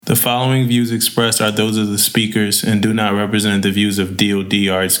The following views expressed are those of the speakers and do not represent the views of DoD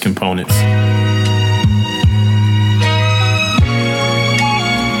or its components.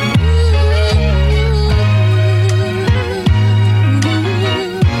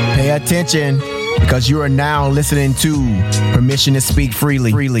 Pay attention, because you are now listening to Permission to Speak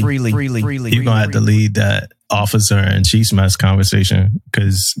Freely. You're going to have to lead that officer and chief's mess conversation,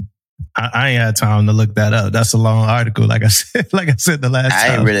 because I ain't had time to look that up. That's a long article, like I said the last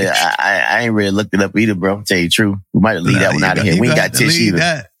time. I ain't really looked it up either, bro. Tell you the truth. We might leave that one out of here. We ain't got tish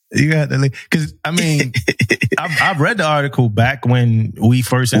either. You got to leave. Because, I mean, I've read the article back when we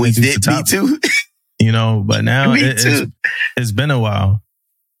first introduced the topic. Me too. You know, but now it's been a while.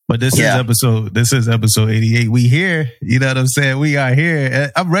 But this is episode 88. We here, you know what I'm saying? We are here.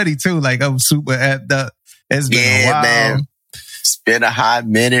 I'm ready too. Like, I'm super amped up. It's been a while. Man. It's been a hot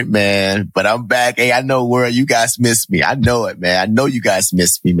minute, man. But I'm back. Hey, I know, world, you guys miss me. I know it, man. I know you guys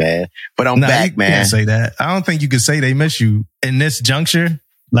miss me, man. But I'm back, man. Can't say that. I don't think you could say they miss you in this juncture.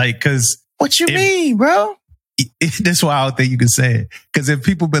 Like, cause what you mean, bro? That's why I don't think you can say it. Cause if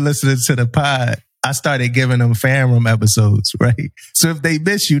people been listening to the pod, I started giving them fan room episodes, right? So if they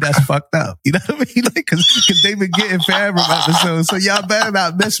miss you, that's fucked up. You know what I mean? Like, cause they've been getting fan room episodes. So y'all better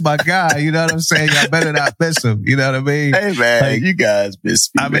not miss my guy. You know what I'm saying? Y'all better not miss him. You know what I mean? Hey man, like, you guys miss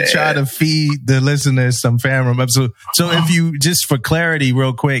me. I've been trying to feed the listeners some fan room episodes. So if you, just for clarity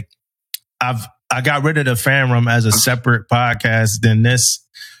real quick, I got rid of the fan room as a separate podcast than this.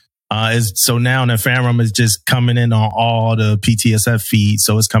 So now the fan room is just coming in on all the PTSF feeds.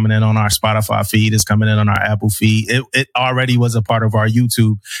 So it's coming in on our Spotify feed. It's coming in on our Apple feed. It already was a part of our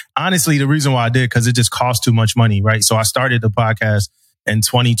YouTube. Honestly, the reason why I did, because it just cost too much money, right? So I started the podcast in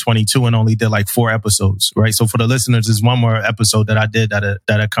 2022 and only did like 4 episodes, right? So for the listeners, there's one more episode that I did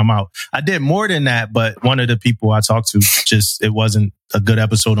that'll come out. I did more than that, but one of the people I talked to just, it wasn't a good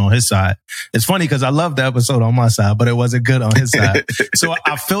episode on his side. It's funny because I love the episode on my side, but it wasn't good on his side. So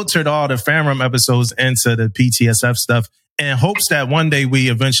I filtered all the fan room episodes into the PTSF stuff in hopes that one day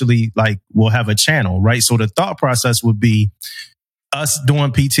we eventually like will have a channel, right? So the thought process would be us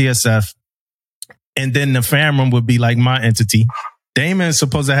doing PTSF, and then the fan room would be like my entity. Damon's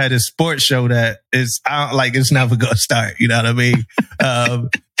supposed to have this sports show that is it's never gonna start. You know what I mean?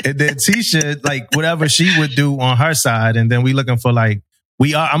 And then Tisha, like whatever she would do on her side, and then we looking for I'm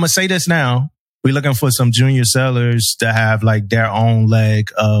gonna say this now. We looking for some junior sellers to have like their own leg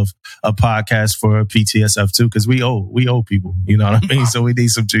of a podcast for PTSF too, because we owe people. You know what I mean? So we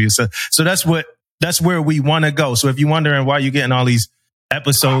need some junior sellers. So that's where we want to go. So if you're wondering why you're getting all these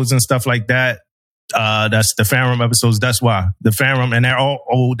episodes and stuff like that. That's the fan room episodes. That's why the fan room, and they're all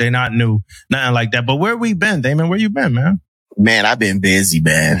old. They're not new, nothing like that. But where we been, Damon? Where you been, man? Man, I've been busy,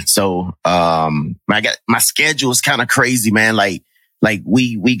 man. So, my schedule is kind of crazy, man. Like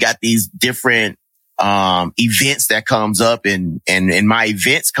we got these different, events that comes up and my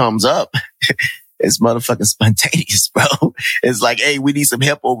events comes up. It's motherfucking spontaneous, bro. It's like, hey, we need some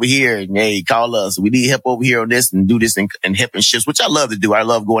help over here. And hey, call us. We need help over here on this and do this and helping shifts, which I love to do. I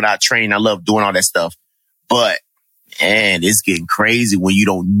love going out training. I love doing all that stuff. But, man, it's getting crazy when you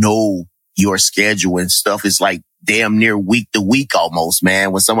don't know your schedule and stuff. It's like damn near week to week almost,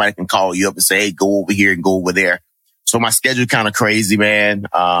 man, when somebody can call you up and say, hey, go over here and go over there. So my schedule kind of crazy, man.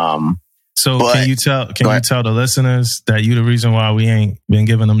 Can you tell the listeners that you the reason why we ain't been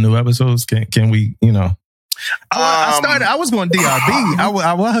giving them new episodes? Can we, you know? I was going DRB.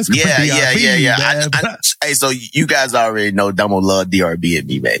 I was going DRB. Yeah. Hey, so you guys already know Dumbo love DRB at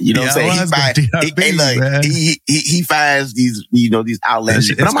me, man. You know what I'm saying? He finds these, you know, these outlets.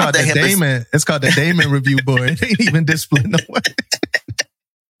 It's called the Damon Review Board. It ain't even disciplined no way.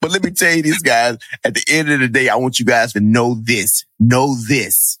 But let me tell you this, guys. At the end of the day, I want you guys to know this.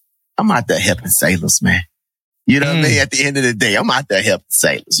 I'm out there helping sailors, man. You know what I mean? At the end of the day, I'm out there helping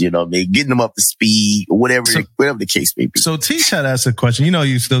sailors. You know what I mean? Getting them up to speed or whatever the case may be. So Tish had asked a question. You know,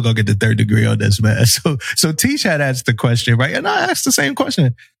 you still gonna get the 3rd degree on this, man. So Tish had asked the question, right? And I asked the same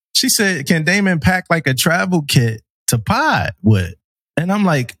question. She said, can Damon pack like a travel kit to pod with? And I'm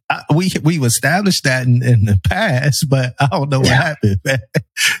like, we've established that in the past, but I don't know what happened, man.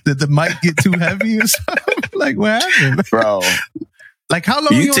 Did the mic get too heavy or something? Like, what happened, bro? Like, how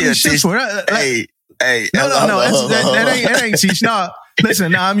long you on the ship for? Hey. No. That ain't Cheech. No,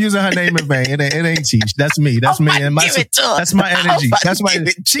 listen. I'm using her name in vain. It ain't Cheech. That's me. That's me. And that's my energy. That's my.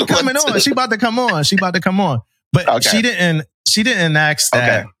 She coming on. She about to come on. But she didn't ask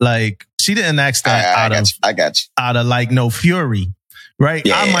that. Okay. Like, she didn't ask that I got you. Out of like no fury, right?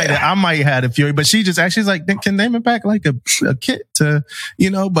 Yeah. I might have a Fury, but she's like, can name it back like a kit to,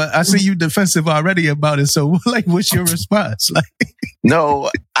 but I see you defensive already about it. So like, what's your response? Like, No,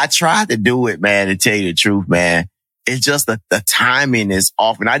 I tried to do it, man, to tell you the truth, man. It's just the timing is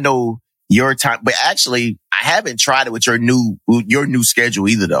off. And I know your time, but actually I haven't tried it with your new schedule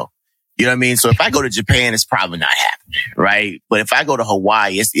either though. You know what I mean? So if I go to Japan, it's probably not happening, right? But if I go to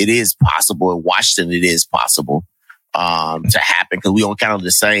Hawaii, it is possible. In Washington, it is possible to happen because we on kind of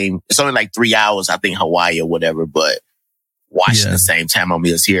the same. It's only like 3 hours, I think, Hawaii or whatever, but Washington, the same time on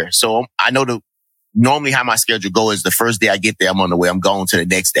me is here. So I know normally how my schedule goes is the first day I get there, I'm on the way. I'm going to the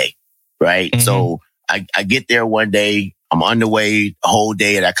next day, right? Mm-hmm. So I get there one day, I'm on the way the whole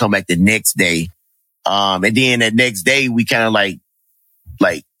day, and I come back the next day. And then the next day we kind of like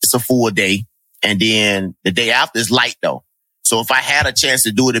it's a full day. And then the day after is light though. So if I had a chance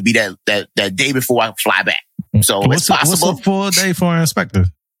to do it, it'd be that day before I fly back. So it's possible. What's a full day for an inspector?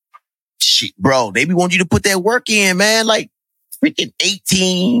 Shit, bro, they be wanting you to put that work in, man. Like freaking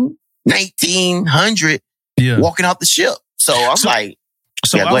 18, 1900 walking out the ship. So I'm like,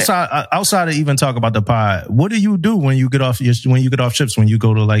 so outside of even talk about the pod, what do you do when you get off ships, when you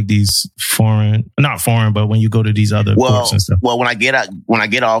go to like these not foreign, but when you go to these other ports and stuff? Well, when I get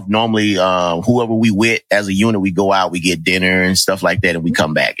off, normally, whoever we with as a unit, we go out, we get dinner and stuff like that, and we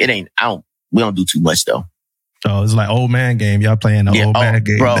come back. We don't do too much though. So it's like old man game. Y'all playing the old man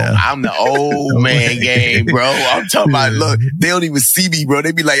game, bro. Now. I'm the old man game, bro. I'm talking about. Look, they don't even see me, bro.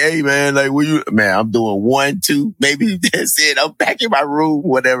 They be like, "Hey, man, like, man, I'm doing 1, 2, maybe that's it. I'm back in my room,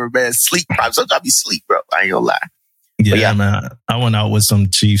 whatever, man. Sleep. Sometimes I be sleep, bro. I ain't gonna lie." Yeah, man. I went out with some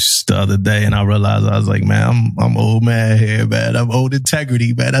chiefs the other day, and I realized I was like, man, I'm old man here, man. I'm old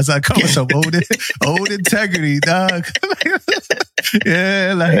integrity, man. That's how I come with some old integrity, dog.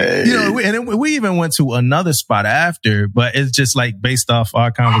 Yeah, like and we even went to another spot after, but it's just like based off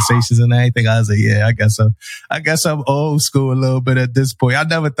our conversations and everything. I was like, yeah, I guess I'm old school a little bit at this point. I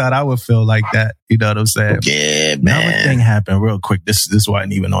never thought I would feel like that. You know what I'm saying? Yeah, man. Another thing happened real quick. This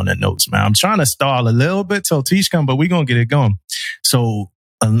wasn't even on the notes, man. I'm trying to stall a little bit till Tish come, but we gonna get it going. So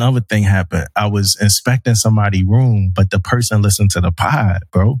another thing happened. I was inspecting somebody's room, but the person listened to the pod,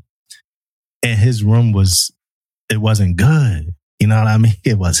 bro. And his room wasn't good. You know what I mean?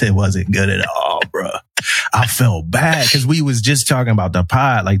 It wasn't good at all, bro. I felt bad because we was just talking about the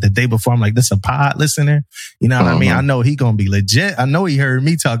pod like the day before. I'm like, this a pod listener? You know what I mean? I know he gonna be legit. I know he heard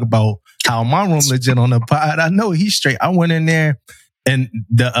me talk about how my room legit on the pod. I know he's straight. I went in there and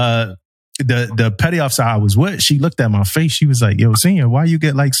the petty officer I was with, she looked at my face. She was like, yo, senior, why you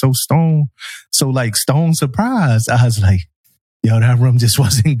get like so stone surprised? I was like, yo, that room just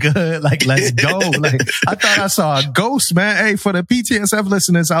wasn't good. Like, let's go. Like, I thought I saw a ghost, man. Hey, for the PTSF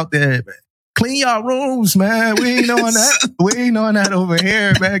listeners out there, clean y'all rooms, man. We ain't knowing that. We ain't knowing that over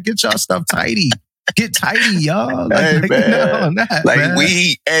here, man. Get y'all stuff tidy. Get tidy, y'all. Man.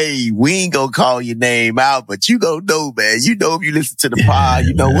 We ain't gonna call your name out, but you gonna know, man. You know if you listen to the pod,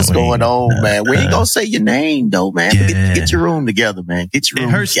 you know what's going on, man. We ain't gonna say your name, though, man. Yeah. Get your room together, man. Get your room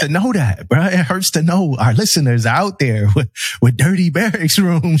It hurts together. to know that, bro. It hurts to know our listeners out there with dirty barracks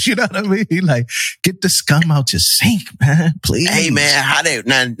rooms. You know what I mean? Like, get the scum out your sink, man. Please. Hey, man, how they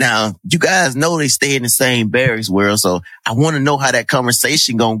now? You guys know they stay in the same barracks world, so I want to know how that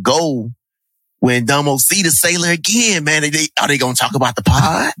conversation gonna go. When Dumbo see the sailor again, man, are they gonna talk about the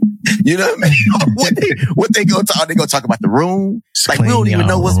pod? You know what I mean? What they gonna talk? Are they gonna talk about the room? Like we don't even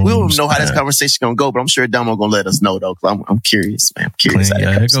know how this conversation gonna go. But I'm sure Dumbo gonna let us know though. Cause I'm curious, man. I'm curious.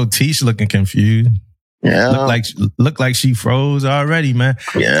 Yeah, there go Tish looking confused. Yeah, look like she froze already, man.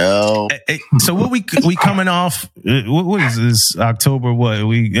 Yeah. Hey, so what we coming off? What is this? October? What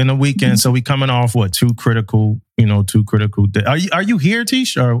we in the weekend? So we coming off what? Two critical days. Are you here,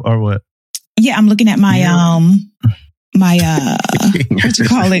 Tish, or what? Yeah, I'm looking at my what you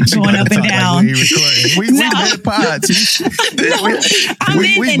call it, going up and down. We made pod.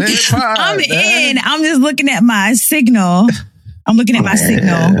 I'm in. I'm just looking at my signal. I'm looking at my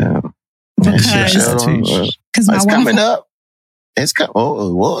signal because my it's coming up. It's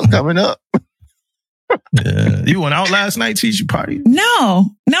coming up. Yeah. You went out last night, Tish? You party? No.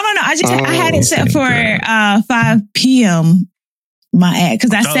 I had it set for 5 p.m. My ad,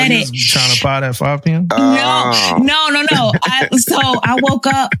 because I said it. Trying to pod at 5 p.m. No. I woke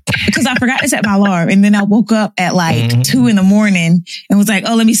up because I forgot to set my alarm, and then I woke up at like 2 a.m. and was like,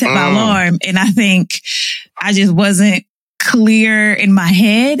 "Oh, let me set my alarm." And I think I just wasn't clear in my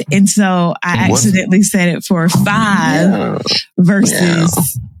head, and so I accidentally set it for 5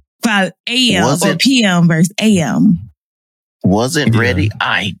 versus 5 a.m. or p.m. versus a.m. Wasn't ready.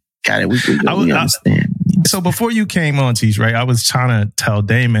 I got it. We understand. So before you came on, Tish, right? I was trying to tell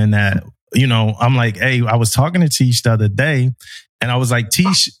Damon that, I'm like, hey, I was talking to Tish the other day, and I was like,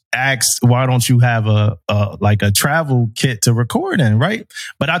 Tish asked, why don't you have a travel kit to record in, right?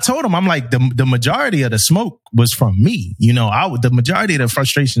 But I told him, I'm like, the majority of the smoke was from me. The majority of the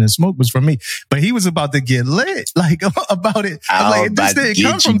frustration and smoke was from me. But he was about to get lit, like, about it. I was like, this didn't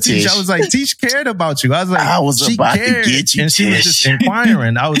come from Tish. I was like, Tish cared about you. I was like, she cared, to get you, and she was just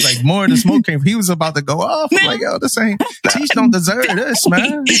inquiring. I was like, more of the smoke came. He was about to go off. I'm like, yo, this ain't, Tish don't deserve this, man. You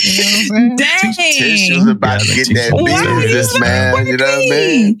know what I'm saying? Dang. Tish was about to get that business, man. You know what I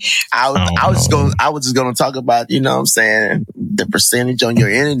mean? I was just gonna talk about, what I'm saying, the percentage on your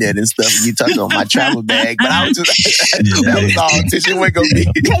internet and stuff. You talking on my travel bag, but I was just that was all. Tish, it wasn't gonna be.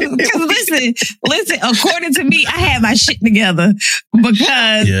 Because listen. According to me, I had my shit together because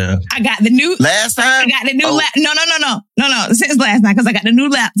I got the new last time. I got the new no. Since last night, because I got the new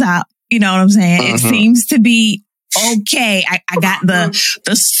laptop. You know what I'm saying? It seems to be okay. I got the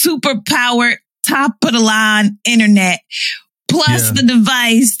super powered top of the line internet. Plus the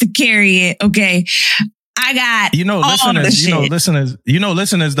device to carry it. Okay. I got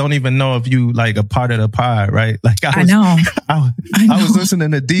listeners don't even know if you like a part of the pod, right? Like I know. I was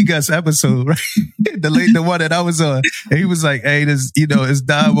listening to D-Gus episode, right? the one that I was on. And he was like, hey, this, it's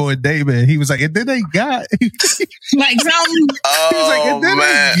Damo and David. He was like, and then they got like something. He was like, and then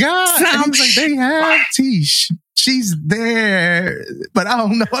they got. And he was like, they have Tish. She's there, but I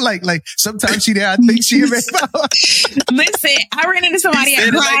don't know. Like sometimes she there. I think she. Listen, I ran into somebody at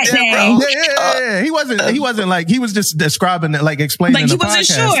Pride Day. Yeah. He wasn't like, he was just describing it, like explaining the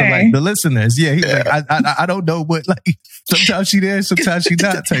podcast to like the listeners. Yeah, he was like, I don't know, but like sometimes she there, sometimes she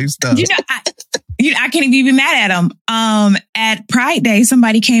not type stuff. I can't even be mad at him. At Pride Day,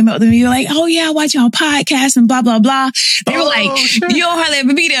 somebody came up to me like, "Oh yeah, I watch y'all podcast and blah blah blah." They were like, "You don't hardly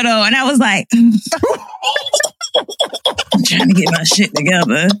ever be there though," and I was like, "I'm trying to get my shit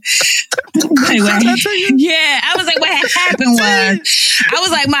together." Anyway, I was like, what had happened was,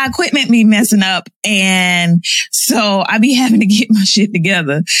 my equipment be messing up, and so I be having to get my shit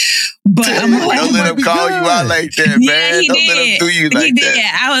together. But I'm like, don't let him call you out like that, man. Yeah, don't let him do you like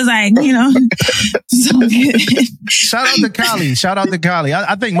that. I was like, so good. Shout out to Cali.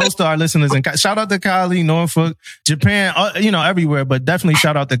 I think most of our listeners shout out to Cali, Norfolk, Japan, everywhere, but definitely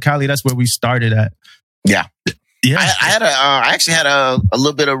shout out to Cali. That's where we started at. Yeah. Yeah. I actually had a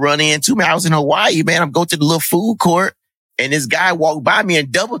little bit of run in too, man. I was in Hawaii, man. I'm going to the little food court, and this guy walked by me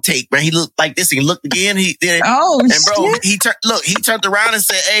and double take, man. He looked like this. He looked again. He did. And bro, he turned around and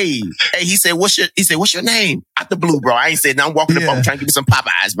said, hey, he said, what's your name? Out the blue, bro. I ain't said, no, I'm walking up. I'm trying to give you some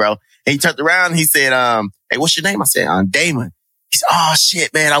Popeyes, bro. And he turned around and he said, hey, what's your name? I said, Damon. He said, oh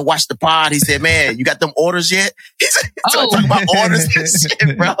shit, man, I watched the pod. He said, man, you got them orders yet? He said, talking about orders and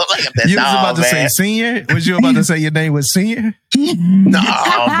shit, bro. Like, you was about to say Senior? Was you about to say your name was Senior? No,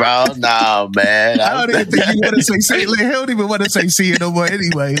 bro. No, man. I don't even think you want to say Senior. Like, he don't even want to say Senior no more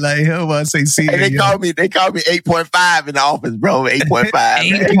anyway. Like, he don't want to say Senior. Hey, they called me 8.5 in the office, bro. 8.5.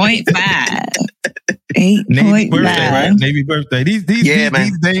 8.5. 8.5. Birthday, right? Navy birthday. These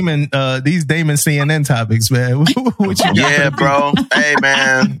Damon CNN topics, man. What you got? Yeah, bro. Hey,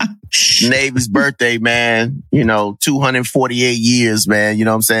 man. Navy's birthday, man. 248 years, man. You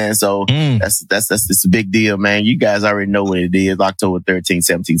know what I'm saying? So that's a big deal, man. You guys already know what it is. October 13th,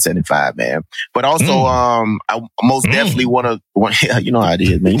 1775, man. But also, I most definitely want to, you know how it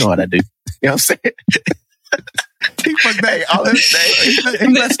is, man. You know what I do. You know what I'm saying? He fucked that. He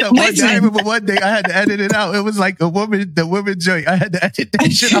messed up one day. I remember one day I had to edit it out. It was like the woman joint. I had to edit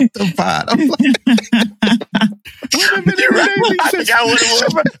that shit off the pod. I'm like, you're right. I forgot what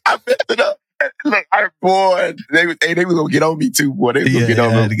it was. I messed it up. Look, boy, they were gonna get on me too, boy. They were gonna get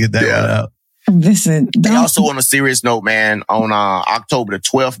on me. I had to get that one out. Listen, they also, on a serious note, man, on October the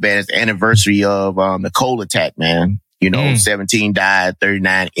 12th, man, it's the anniversary of the Cole attack, man. 17 died,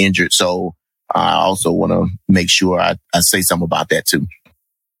 39 injured. So I also want to make sure I say something about that too.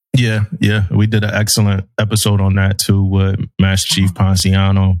 Yeah. We did an excellent episode on that too with Master Chief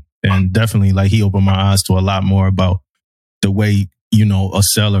Ponciano. And definitely, like, he opened my eyes to a lot more about the way, a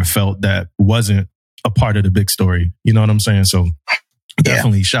seller felt that wasn't a part of the big story. You know what I'm saying? So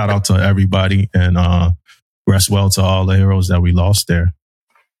definitely shout out to everybody, and rest well to all the heroes that we lost there.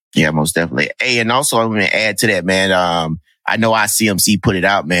 Yeah, most definitely. Hey, and also I'm going to add to that, man. I know ICMC put it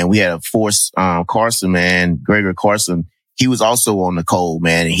out, man. We had a Force Carson, man, Gregor Carson. He was also on the Cole,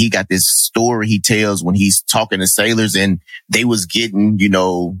 man, and he got this story he tells when he's talking to sailors, and they was getting,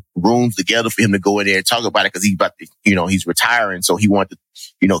 rooms together for him to go in there and talk about it, because he's about to, he's retiring, so he wanted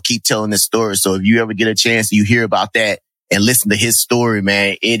to, keep telling this story. So if you ever get a chance, you hear about that and listen to his story,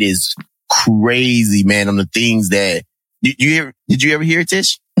 man, it is crazy, man, on the things that did you ever hear it,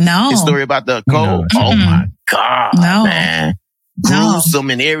 Tish? No. His story about the code? No. Oh my God, No. man. Gruesome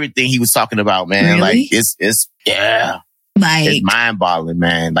and everything he was talking about, man. Really? Like it's Like, it's mind boggling,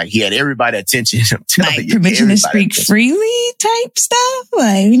 man. Like he had everybody attention. I'm telling like you, permission to everybody speak attention. freely type stuff?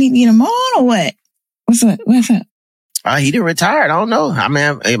 Like, we need to get him on or what? What's up? He didn't retire. I don't know. I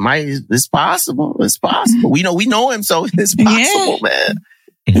mean, it's possible. It's possible. We know him, so it's possible, man.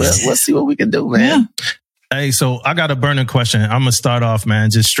 We'll see what we can do, man. Yeah. Hey, so I got a burning question. I'm gonna start off, man,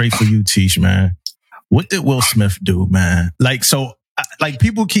 just straight for you, Tish, man. What did Will Smith do, man? Like, so, like,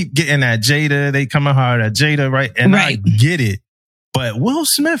 people keep getting at Jada. They coming hard at Jada, right? And I get it. But Will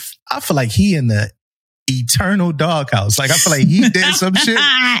Smith, I feel like he in the eternal doghouse. Like, I feel like he did some shit.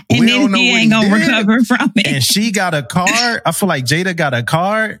 And We then don't know he what ain't he gonna did. recover from it. And she got a card. I feel like Jada got a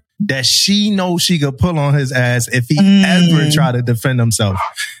card that she knows she could pull on his ass if he ever try to defend himself.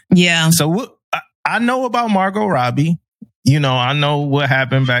 Yeah. So what I know about Margot Robbie. You know, I know what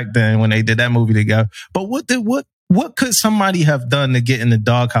happened back then when they did that movie together. But what could somebody have done to get in the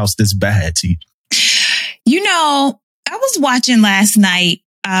doghouse this bad to you? You know, I was watching last night,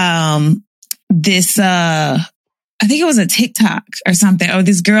 this, I think it was a TikTok or something, or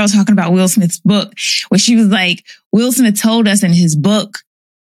this girl talking about Will Smith's book, where she was like, Will Smith told us in his book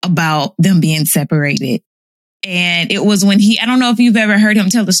about them being separated. And it was when I don't know if you've ever heard him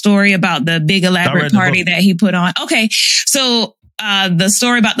tell the story about the big elaborate party that he put on. Okay. So, the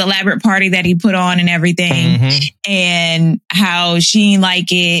story about the elaborate party that he put on and everything and how she didn't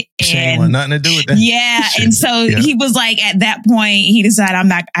like it. She ain't And want nothing to do with that. yeah. Shit. And so he was like, at that point, he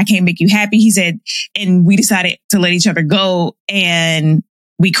decided, I can't make you happy. He said, and we decided to let each other go and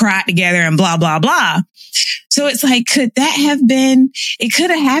we cried together and blah, blah, blah. So it's like, could that have been, it could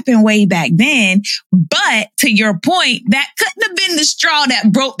have happened way back then, but to your point, that couldn't have been the straw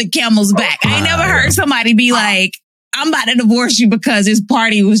that broke the camel's back. I ain't never heard somebody be like, I'm about to divorce you because this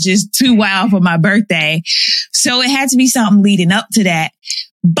party was just too wild for my birthday. So it had to be something leading up to that.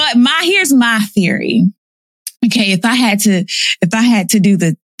 But here's my theory. Okay. If I had to do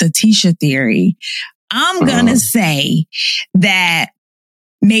the Tisha theory, I'm gonna say that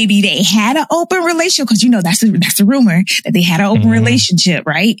maybe they had an open relationship, because you know that's a rumor that they had an open relationship,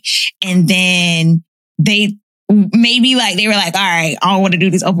 right? And then they maybe like they were like, all right, I don't want to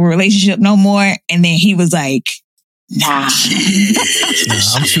do this open relationship no more. And then he was like, nah. I'm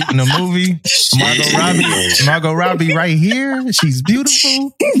shooting a movie. Margot Robbie right here. She's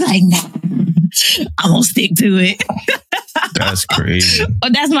beautiful. He's like, nah, I'm gonna stick to it. That's crazy.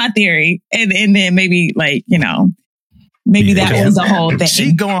 But that's my theory. And then maybe like, you know, maybe that was the whole thing.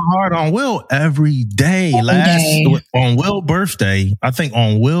 She going hard on Will every day. On Will's birthday, I think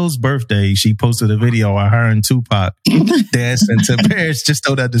on Will's birthday, she posted a video of her and Tupac dancing to Paris Just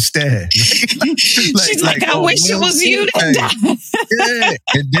Don't Understand. She's like, I wish it was you that died. Yeah.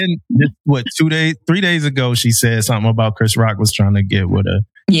 And then, 3 days ago, she said something about Chris Rock was trying to get with her.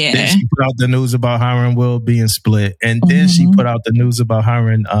 Yeah. Then she put out the news about her and Will being split. And then she put out the news about her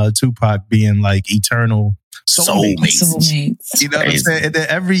and Tupac being like eternal soulmates. You know what I'm saying? And then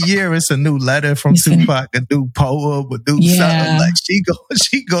every year it's a new letter from Tupac, a new poem, a new something. Like she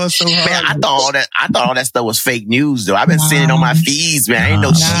goes so hard. Man, I thought all that stuff was fake news though. I've been seeing it on my feeds, man. I didn't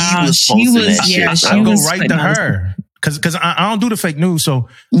know she was posting that shit. I go right to her. Cause I don't do the fake news. So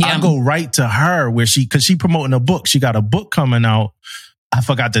I go right to her cause she promoting a book. She got a book coming out. I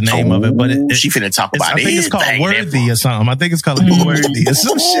forgot the name of it, but she finna talk about it. I think it's called Worthy or something. I think it's called Worthy or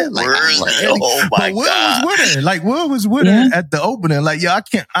some shit like that. Oh my God. Will was with her. Like Will was with her at the opening. Like, yo, I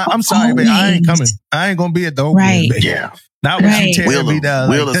can't. I'm sorry, babe. I ain't coming. I ain't gonna be at the opening. Babe. Yeah. Not when she tearing me down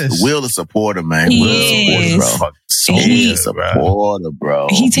like this. Will is supporter, man. He Will is supporter, bro. He is supporter, bro.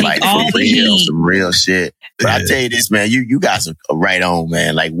 He take all the heat. Some real shit. But I tell you this, man, you guys are right on,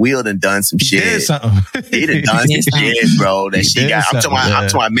 man. Like Will done some shit. He did something. He done some shit, bro. That she got. I'm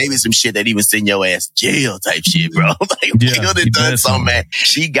talking about maybe some shit that even send your ass to jail type shit, bro. Like Will done something, man.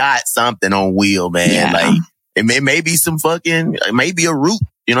 She got something on Will, man. Yeah. Like it may be some fucking, maybe a root.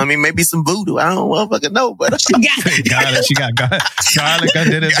 You know what I mean? Maybe some voodoo. I don't fucking know, but she got garlic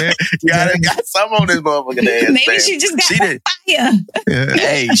under there. Got some on this motherfucking ass. Maybe man. she just got fire. Yeah.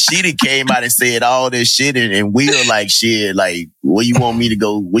 Hey, she done came out and said all this shit and Will like shit, like where you want me to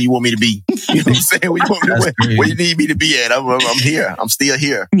go? Where you want me to be? You know what I'm saying? Where you need me to be at? I'm here. I'm still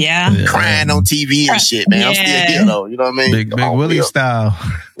here. Yeah. Crying on TV and shit, man. I'm still here though. You know what I mean? Big Willie style.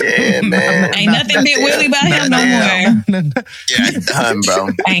 Yeah, man. Ain't nothing bit Willie about him no more. Yeah, done, bro.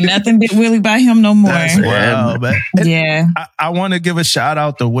 Ain't nothing bit Willie about him no more. That's wild, man. Yeah. I want to give a shout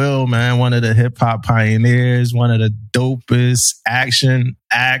out to Will, man, one of the hip hop pioneers, one of the dopest action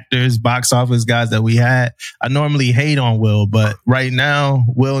actors, box office guys that we had. I normally hate on Will, but right now,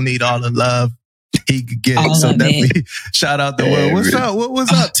 Will need all the love he could get. All So of definitely shout out to Will. What's up?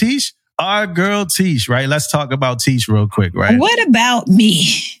 What's up, Tish? Our girl Tish, right? Let's talk about Tish real quick, right? What about me?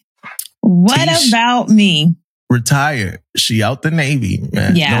 What Tish. about me? Retired. She out the Navy,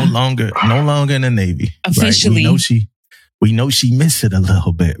 man. Yeah. No longer in the Navy. Officially. Right? We know she missed it a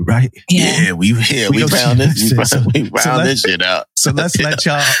little bit, right? Yeah, we know found she this. missed it. We found this shit out. So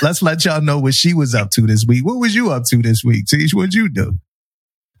let's let y'all know what she was up to this week. What was you up to this week, Tish? What'd you do?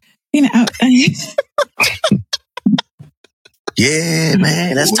 You know, Yeah,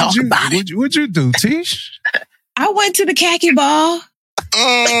 man. Let's talk about it. What'd you do, Tish? I went to the khaki ball.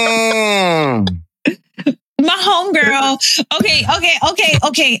 My homegirl. Okay.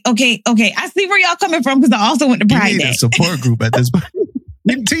 I see where y'all coming from because I also went to You Pride need Day. a support group at this point.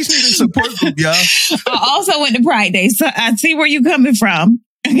 Tish need a support group, y'all. I also went to Pride Day, so I see where you coming from.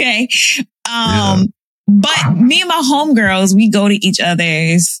 Okay. But me and my homegirls, we go to each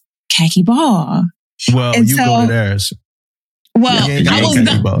other's khaki ball. Well, And you so- go to theirs. Well, You ain't got I no was khaki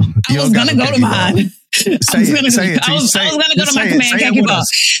gonna, ball. I You was don't got gonna no go to khaki ball. mine. Say I was it, gonna Tish. go Just to my say it. command Say it khaki with ball.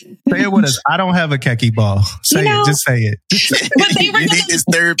 us. Say it with us. I don't have a khaki ball. Say know- it. Just say it. But they were You gonna, need this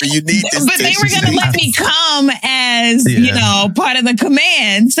therapy. You need this. but they were Tish. gonna let me come as, you know, part of the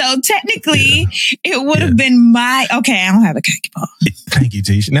command. So technically it would have been my, okay, I don't have a khaki ball. Thank you,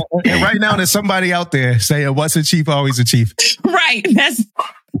 Tish. Now, and right now, there's somebody out there saying, "What's a chief? Always a chief." Right. That's,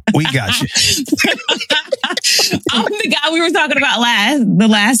 We got you. I'm the guy we were talking about the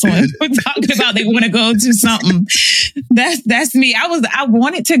last one. We're talking about they want to go to something. That's me. I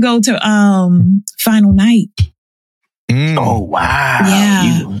wanted to go to final night. Oh wow!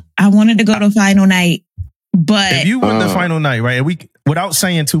 Yeah. I wanted to go to final night. But If you went to final night, right? Without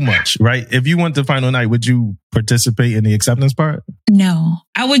saying too much, right? If you went to final night, would you participate in the acceptance part? no,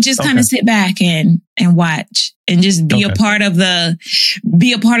 I would just kind of sit back and watch and just be a part of the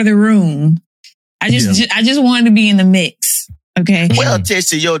room. I just wanted to be in the mix. Okay. Well, Tish,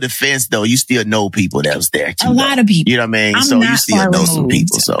 to your defense, though, you still know people that was there too. A lot of people. You know what I mean? I'm So not you still far know removed. some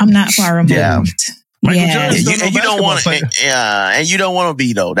people. So I'm not far removed. Yeah. Michael Yeah. Jordan. And you don't want to, and you don't want to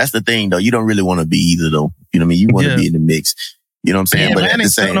be though. That's the thing though. You don't really want to be either though. You know what I mean? You want to be in the mix. You know what I'm saying? Yeah, but man, at the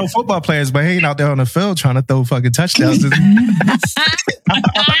ain't still same, no football players, but he ain't out there on the field trying to throw fucking touchdowns.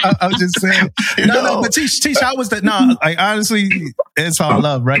 I was just saying. No, but Tish, how was that? No, like honestly, it's all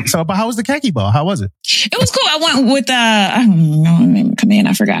love, right? So, but how was the khaki ball? How was it? It was cool. I went with I don't know the name of the command.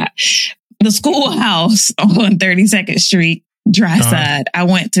 I forgot. The schoolhouse on 32nd Street, Dry Side. I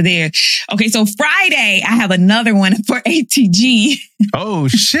went to there. Okay, so Friday I have another one for ATG. Oh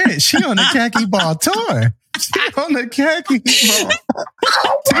shit, she on the khaki ball tour. She on the khaki ball.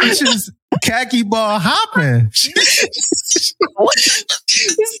 Tish's khaki ball hopping. So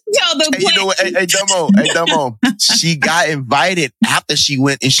the hey, you know what? Hey, Dumbo. She got invited after she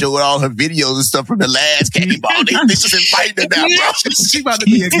went and showed all her videos and stuff from the last khaki ball. They just invited her now, bro. She about to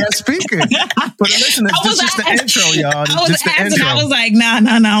be a guest speaker. For the listeners, this is just the intro, y'all. This I was just the asked, intro. and I was like, nah,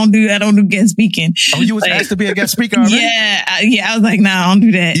 I don't do that. I don't do guest speaking. Oh, you was asked to be a guest speaker already? Yeah. I was like, nah, I don't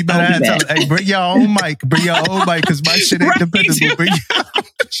do that. You better have to tell her, hey, bring your own mic. Bring your own mic, because my shit ain't Right. dependable. Bring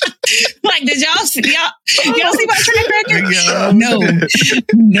Like, did y'all see my track record? your No.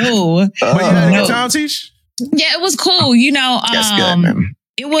 But you had a No. good time, Tish? Yeah, it was cool. You know, That's good, man.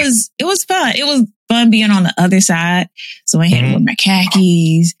 it was fun. It was fun being on the other side. So I had to wear my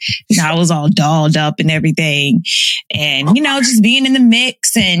khakis. You know, I was all dolled up and everything. And, you know, just being in the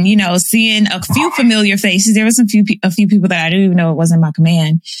mix and, you know, seeing a few familiar faces. There was a few people that I didn't even know it wasn't my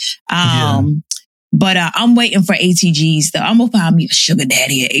command. But I'm waiting for ATGs though. I'm gonna find me a sugar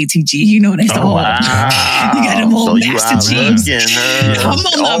daddy at ATG. You know that's the whole. Wow. You got them old So you master out teams. looking, I'm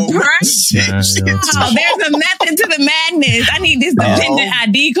on the purse. Oh, there's a method to the madness. I need this dependent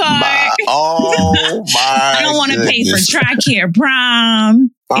ID card. My I don't want to pay for goodness. TRICARE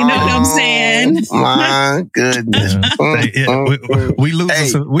Prime. You know what I'm saying? My goodness. We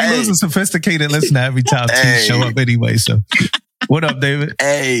losing sophisticated listener every time Tish show up anyway. So, what up, David?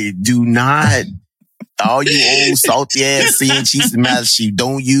 Hey, do not, all you old salty ass seeing cheese and master sheep,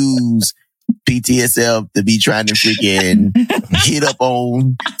 don't use PTSL to be trying to freaking hit up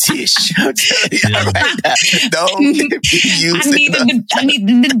on Tish. I'm telling you right now. Don't use I need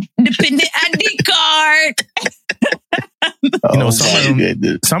the dependent ID card. You know,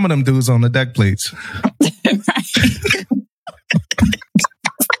 some of them dudes on the deck plates.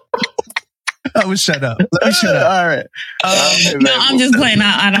 I'm gonna shut up. Let me shut up. All right. No, I'm just playing.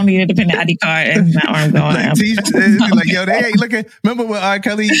 I don't need a dependent ID card. That's not where I'm going. Like, yo, they ain't looking. Remember when R.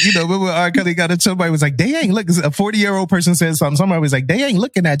 Kelly, remember when R. Kelly got it? Somebody was like, they ain't looking. A 40-year-old person said something. Somebody was like, they ain't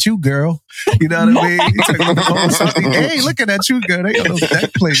looking at you, girl. You know what I mean? He's like, they ain't looking at you, girl. They on those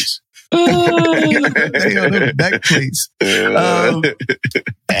deck plates. They on those deck plates.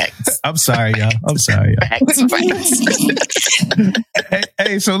 I'm sorry, y'all.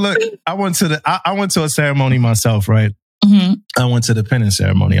 Hey, so look, I went to a ceremony myself, right? Mm-hmm. I went to the penance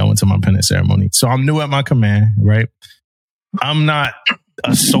ceremony. I went to my penance ceremony. So I'm new at my command, right? I'm not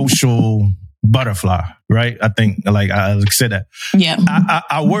a social butterfly, right? I think, like I said that. Yeah.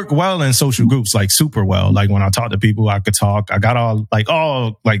 I work well in social groups, like super well. Like when I talk to people, I could talk. I got all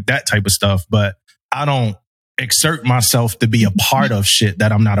that type of stuff, but I don't exert myself to be a part of shit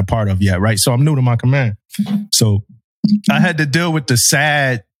that I'm not a part of yet, right? So I'm new to my command. So I had to deal with the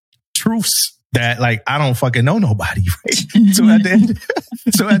sad truths that, like, I don't fucking know nobody, right? So at the end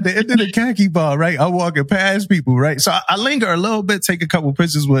of the khaki ball, right, I'm walking past people, right? So I linger a little bit, take a couple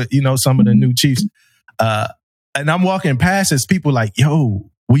pictures with, some of the new chiefs. And I'm walking past as people like,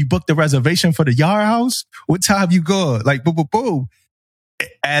 yo, we booked the reservation for the Yard House. What time you go? Like, boom, boom, boom.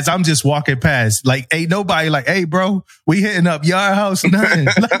 As I'm just walking past, like, ain't nobody like, hey, bro, we hitting up Yard House, nothing.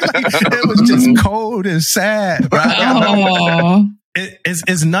 It was just cold and sad, right? Oh.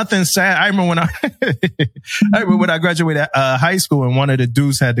 It's nothing sad. I remember when I graduated high school and one of the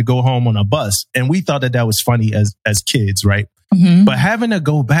dudes had to go home on a bus, and we thought that was funny as kids, right? Mm-hmm. But having to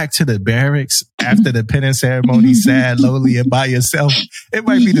go back to the barracks after the penance ceremony, sad, lonely, and by yourself, it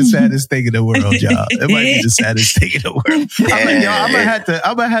might be the saddest thing in the world, y'all. It might be the saddest thing in the world.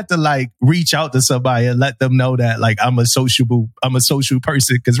 I'm gonna have to like reach out to somebody and let them know that, like, I'm a social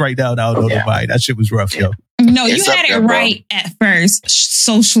person, because right now I don't know nobody. That shit was rough, yo. No, you had it right at first.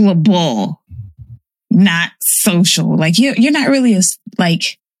 Socialable, not social. Like you're not really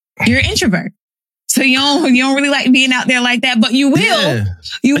you're an introvert. So you don't really like being out there like that, but you will. Yeah.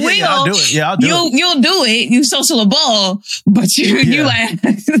 You will. Yeah, I'll do it. Yeah, I'll do it. You'll do it. You socialable, but you like.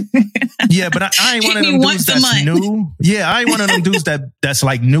 Yeah, but I ain't one of them dudes that's new. Yeah, I ain't one of them dudes that's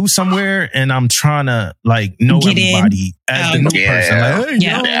like new somewhere, and I'm trying to like know everybody as the new person. Like,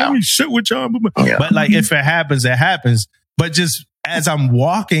 hey, let me sit with y'all. But like, if it happens, it happens. But just as I'm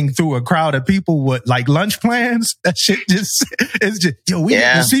walking through a crowd of people with like lunch plans, that shit it's just, yo, we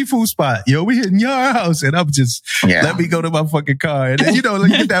hit the seafood spot. Yo, we hitting Yard House. And I'm just, let me go to my fucking car. And then,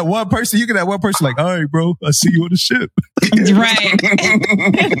 like, you get that one person like, all right, bro, I see you on the ship. Right.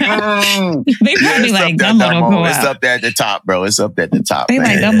 They probably like, Dumbledore. It's up there at the top, bro. It's up there at the top. They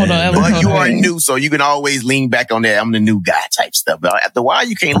like Dumbledore. But you are new, so you can always lean back on that. I'm the new guy type stuff. But after a while,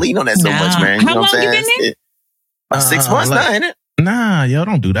 you can't lean on that so much, man. You know what I'm saying? You been there? 6 months now, ain't it? Nah, yo,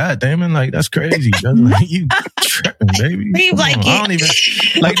 don't do that, Damon. Like, that's crazy. Like, you tripping, baby. Leave like it. I don't even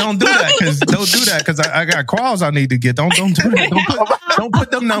don't do that because I got calls I need to get. Don't do that. Don't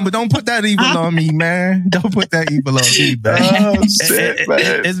put them numbers. Don't put that evil on me, man. Don't put that evil on me, man. Oh, shit,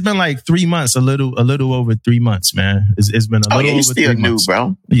 man. It's been like 3 months, a little over 3 months, man. It's been a little over 3 months. You still new,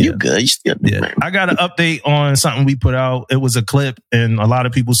 bro. Yeah. You good? You still new, man. I got an update on something we put out. It was a clip, and a lot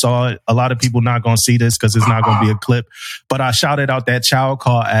of people saw it. A lot of people not gonna see this because it's not gonna be a clip. But I shouted out that Child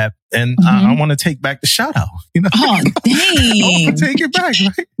Call app, and I want to take back the shout out. Oh, dang. I want to take it back,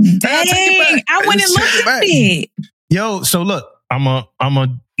 right? Dang. I went and looked at it. Yo, so look, I'm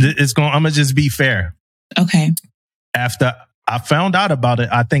gonna just be fair. Okay. After I found out about it,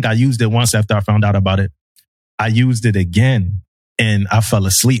 I think I used it once after I found out about it. I used it again, and I fell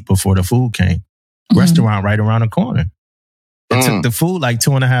asleep before the food came. Mm-hmm. Restaurant right around the corner. It took the food like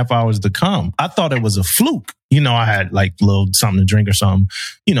 2.5 hours to come. I thought it was a fluke. I had like a little something to drink or something.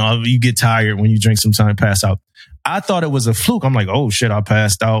 You get tired when you drink sometimes, pass out. I thought it was a fluke. I'm like, oh shit, I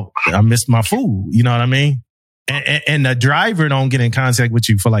passed out. I missed my food. You know what I mean? And the driver don't get in contact with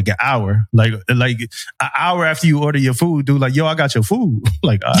you for like an hour. Like an hour after you order your food, dude, like, yo, I got your food.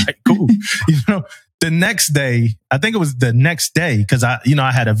 Like, all right, cool. The next day, I think it was the next day, because I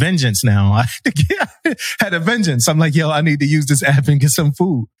had a vengeance now. I had a vengeance. I'm like, yo, I need to use this app and get some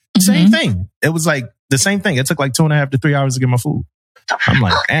food. Mm-hmm. Same thing. It was like the same thing. It took like 2.5 to 3 hours to get my food. I'm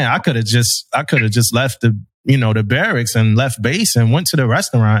like, man, I could have just left the barracks and left base and went to the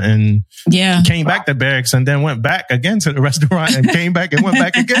restaurant and came back to barracks and then went back again to the restaurant and came back and went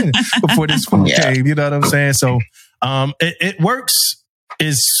back again before this food came. You know what I'm saying? So it works.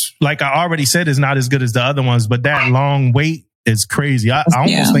 Is like I already said, is not as good as the other ones, but that long wait is crazy. I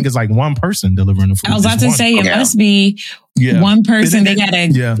almost think it's like one person delivering the food. I was about to say it must be one person. They gotta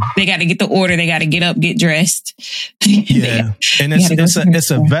get the order. They gotta get up, get dressed. Yeah, and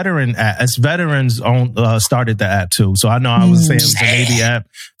it's a veteran app. It's veterans started the app too. So I know I was saying it was a Navy app.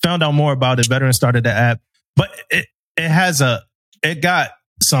 Found out more about it. Veterans started the app, but it got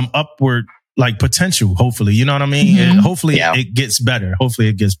some upward like potential, hopefully. You know what I mean? Mm-hmm. Hopefully it gets better.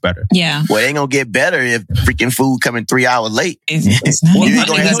 Yeah. Well, it ain't gonna get better if freaking food coming 3 hours late. It's not. You ain't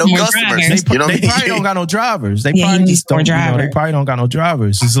gonna have no customers. They probably don't got no drivers. They probably just don't. They probably don't got no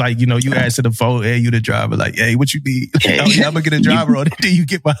drivers. It's like, you ask to the phone, hey, you the driver, like, hey, what you need? I'm gonna get a driver on it. Then you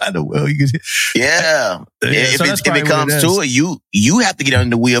get behind the wheel. If it comes to it, you have to get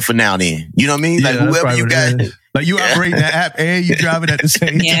under the wheel for now. Then you know what I mean? Like whoever you got. Like you operating the app and you driving at the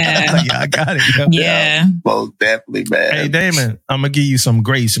same time. Like, I got it. Yeah. Most definitely, man. Hey, Damon, I'm going to give you some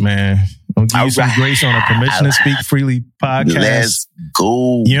grace, man. I'm going to give you some grace on a Permission to Speak Freely podcast. Let's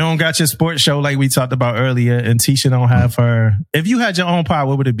go. You don't got your sports show like we talked about earlier, and Tisha don't have her. If you had your own pod,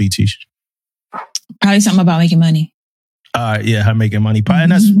 what would it be, Tisha? Probably something about making money. Yeah, her making money.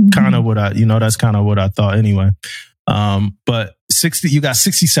 And that's kind of what I thought anyway. But you got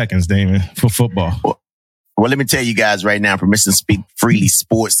 60 seconds, Damon, for football. Well, let me tell you guys right now, Permission to Speak Freely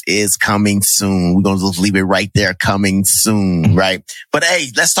Sports is coming soon. We're going to just leave it right there, coming soon, right? But hey,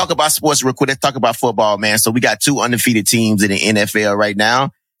 let's talk about sports real quick. Let's talk about football, man. So we got 2 undefeated teams in the NFL right now.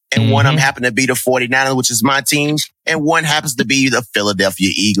 And one of them happened to be the 49ers, which is my team. And one happens to be the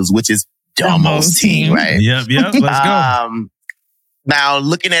Philadelphia Eagles, which is Domo's team, right? Yep. Let's go. Now,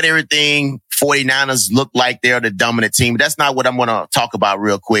 looking at everything, 49ers look like they're the dominant team. But that's not what I'm going to talk about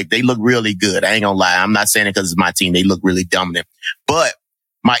real quick. They look really good. I ain't going to lie. I'm not saying it because it's my team. They look really dominant. But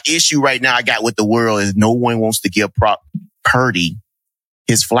my issue right now I got with the world is no one wants to give Purdy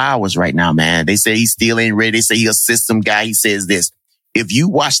his flowers right now, man. They say he still ain't ready. They say he's a system guy. He says this. If you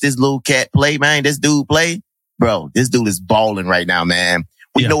watch this little cat play, man, this dude play, bro, this dude is balling right now, man.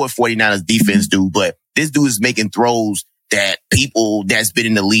 We know what 49ers defense do, but this dude is making throws that people that's been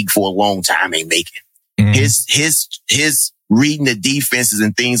in the league for a long time ain't making. His reading the defenses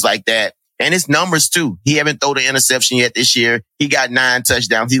and things like that. And his numbers too. He haven't thrown an interception yet this year. He got 9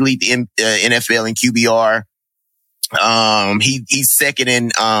 touchdowns. He lead the NFL in QBR. He's second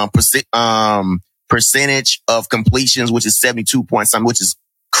in, percentage of completions, which is 72 points, which is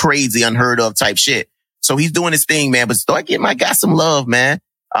crazy, unheard of type shit. So he's doing his thing, man, but start getting my guy some love, man.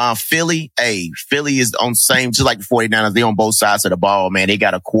 Philly is on same, just like the 49ers. They on both sides of the ball, man. They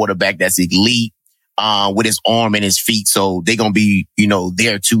got a quarterback that's elite, with his arm and his feet. So they're going to be,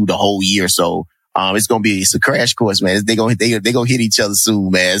 there too the whole year. So, it's a crash course, man. They're going to hit each other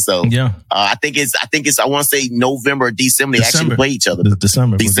soon, man. So, I think I want to say November or December. They actually play each other.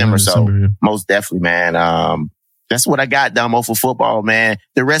 December. So most definitely, man. That's what I got, Damo, for football, man.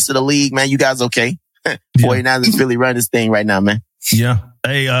 The rest of the league, man, you guys okay? 49ers and Philly run this thing right now, man. Yeah.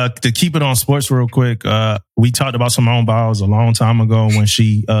 Hey, to keep it on sports real quick, we talked about Simone Biles a long time ago when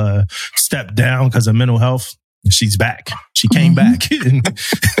she stepped down because of mental health. She's back. She came back. She came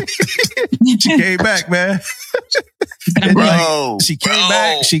back, man. She came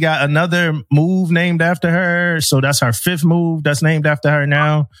back. She got another move named after her. So that's her 5th move that's named after her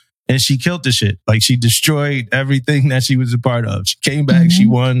now. And she killed the shit. Like she destroyed everything that she was a part of. She came back, she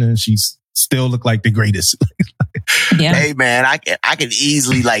won, and she's still look like the greatest. Hey man, I can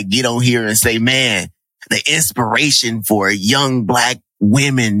easily get on here and say, man, the inspiration for young black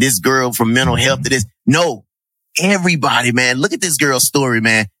women, this girl from mental health to this. No, everybody, man, look at this girl's story,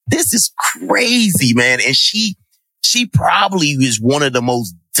 man. This is crazy, man. And she probably is one of the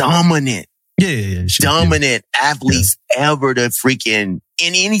most dominant athletes ever to freaking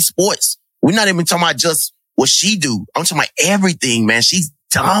in any sports. We're not even talking about just what she do. I'm talking about everything, man. She's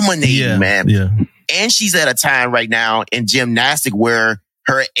dominating, man. Yeah. And she's at a time right now in gymnastics where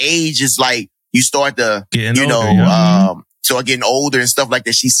her age is like, you start to, start getting older and stuff like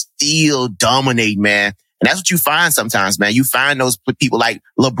that. She's still dominating, man. And that's what you find sometimes, man. You find those people like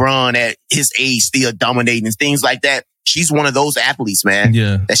LeBron at his age still dominating and things like that. She's one of those athletes, man.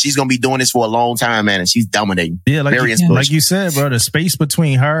 Yeah. That she's going to be doing this for a long time, man. And she's dominating. Yeah. Like you said, bro, the space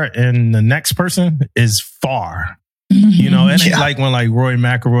between her and the next person is far. It ain't like when Roy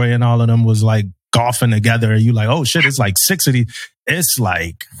McIlroy and all of them was golfing together. You oh shit, it's 6 of these. It's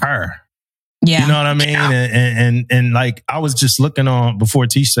like her. Yeah. You know what I mean? Yeah. And I was just looking on before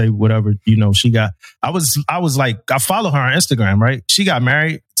Tish say whatever, she got, I follow her on Instagram, right? She got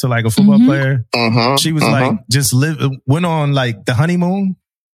married to a football player. She was went on the honeymoon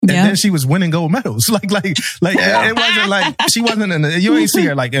And Yep. then she was winning gold medals. Like Yeah. it wasn't like she wasn't you ain't see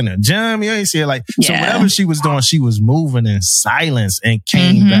her like in a gym. You ain't see her like, so Yeah. whatever she was doing, she was moving in silence and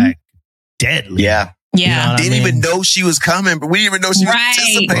came Mhm. back deadly. Yeah. Yeah. You know what I Didn't mean? even know she was coming, but we didn't even know she was Right.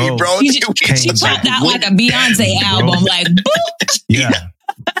 participating, bro. She popped out like a Beyonce album, like boop. Yeah.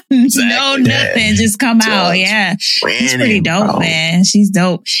 No, nothing, just come out. Yeah, she's pretty dope, man. She's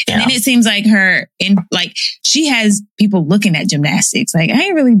dope. And then it seems like she has people looking at gymnastics. Like I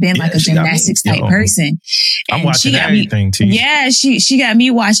ain't really been like a she got me. gymnastics type Yo. person. I'm And watching she got everything, T. Yeah, she got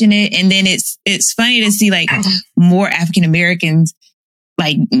me watching it, and then it's funny to see like more African Americans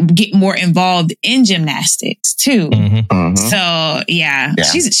like get more involved in gymnastics too. Mhm. Mhm. So yeah, Yeah.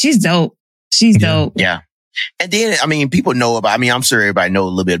 she's dope. She's Yeah. dope. Yeah. And then, I mean, people know about, I'm sure everybody know a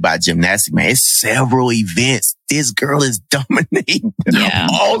little bit about gymnastics, man. It's several events. This girl is dominating Yeah.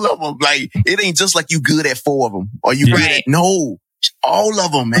 all of them. Like, it ain't just like you good at 4 of them or you good Right. at, no, all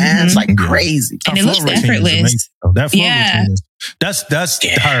of them, man. It's like Yeah. crazy. And Her it looks floor routine is effortless. amazing, though. That floor Yeah. routine is, that's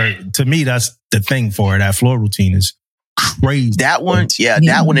her, to me, that's the thing for her. That floor routine is crazy. That one, Yeah.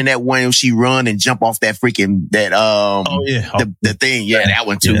 that one and that one when she run and jump off that freaking, Oh, yeah. the thing. Yeah, that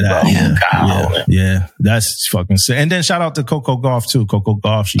one too, Yeah, bro. that- God. yeah, that's fucking sick. And then shout out to Coco Gauff too. Coco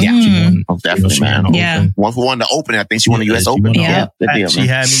Gauff, she Yeah. won. Oh, definitely, she man. won the Yeah. Open. One for one to open. I think she won the US she Open. won the Yeah. Open. Good deal, She man.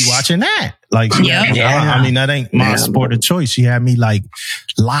 had me watching that. Like, she had me- Yeah. I mean, that ain't my Yeah. sport of choice. She had me like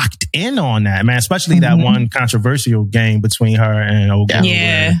locked in on that, man. Especially that Mhm. one controversial game between her and Ogawa.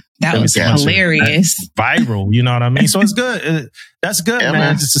 Yeah, that was Yeah. hilarious. Viral, you know what I mean? So it's good. That's good, Yeah, man.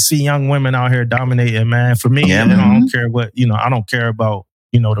 man. Just to see young women out here dominating, man. For me, Yeah, you know, I man. don't care what, I don't care about,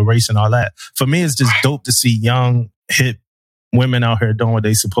 the race and all that. For me, it's just dope to see young, hip women out here doing what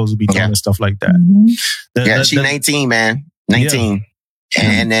they supposed to be doing Yeah. and stuff like that. Mhm. She's 19, man. 19.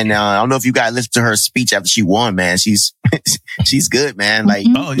 And then I don't know if you guys listened to her speech after she won, man. She's she's good, man. Like,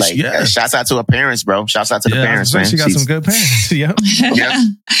 Mhm. Oh, like yeah. shouts out to her parents, bro. Shouts out to the Yeah, parents, I was man. gonna say she got some good parents. Yeah. Yeah.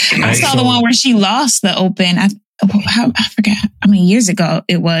 I saw the So- one where she lost the Open. I forgot how many years ago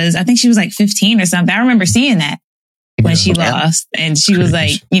it was. I think she was like 15 or something. I remember seeing that when she Yeah. lost, and she was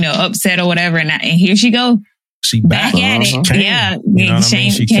like, upset or whatever. And here she go She back at it. Came. Yeah, You know what I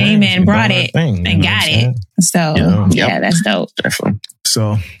mean? She She came and She brought done her it thing, you and know what got I'm it. saying? So Yeah. yeah, that's dope. Definitely.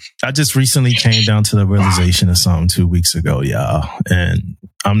 So I just recently came down to the realization of something 2 weeks ago, y'all, and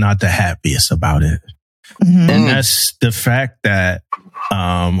I'm not the happiest about it. Mhm. And that's the fact that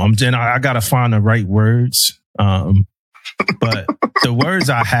I gotta find the right words. But the words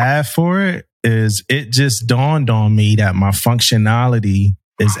I have for it is, it just dawned on me that my functionality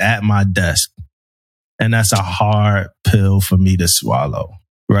is at my desk. And that's a hard pill for me to swallow,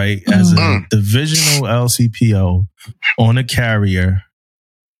 right? As a divisional LCPO on a carrier,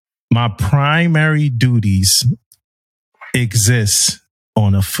 my primary duties exist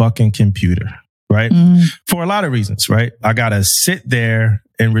on a fucking computer, right? Mhm. For a lot of reasons, right? I gotta sit there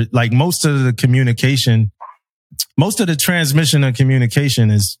and like most of the transmission of communication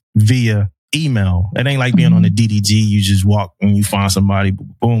is via email. It ain't like being on the DDG. You just walk and you find somebody,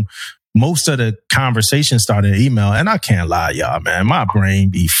 boom, boom. Most of the conversation started in email, and I can't lie, y'all, man. My brain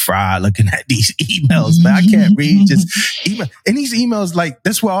be fried looking at these emails, man. I can't read just email. And these emails, like,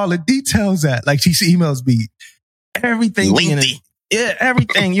 that's where all the details at. Like, these emails be everything. Lengthy. Yeah,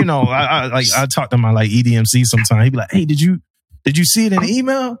 everything, I talk to my like EDMC sometimes. He'd be like, hey, did you see it in the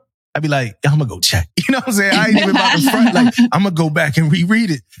email? I'd be like, I'm gonna go check. You know what I'm saying? I ain't even about to front. Like, I'm gonna go back and reread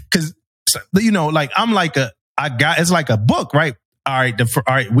it. Cause, like, I'm like it's like a book, right? All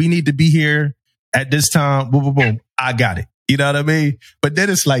right, we need to be here at this time. Boom, boom, boom. I got it. You know what I mean? But then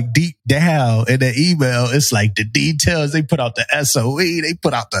it's like deep down in the email, it's like the details. They put out the SOE, they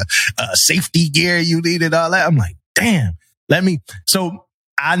put out the safety gear you need and all that. I'm like, damn. I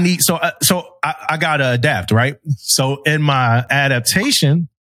gotta adapt, right? So in my adaptation,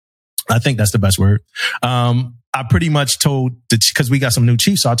 I think that's the best word. I pretty much told because we got some new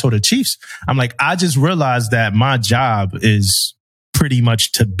chiefs. So I told the chiefs, I'm like, I just realized that my job is pretty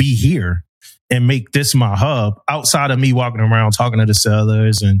much to be here and make this my hub outside of me walking around talking to the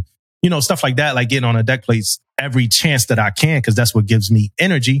sellers and, stuff like that, like getting on a deck plates every chance that I can, because that's what gives me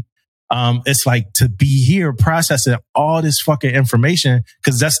energy. It's like to be here processing all this fucking information,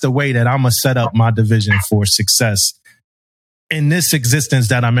 because that's the way that I'm going to set up my division for success in this existence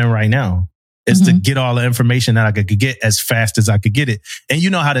that I'm in right now, is to get all the information that I could get as fast as I could get it. And you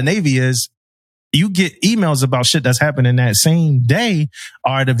know how the Navy is. You get emails about shit that's happening that same day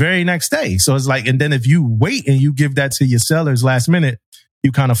or the very next day. So it's like, and then if you wait and you give that to your sellers last minute,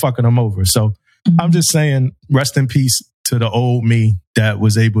 you kind of fucking them over. So I'm just saying, rest in peace to the old me that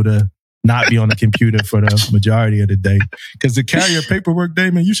was able to not be on the computer for the majority of the day. Because the carrier paperwork,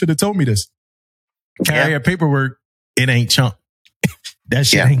 Damon, you should have told me this. Carrier paperwork, it ain't chump. That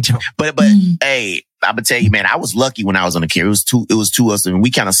shit ain't chump. But hey, I'm gonna tell you, man, I was lucky when I was on the carrier. It was two of us, and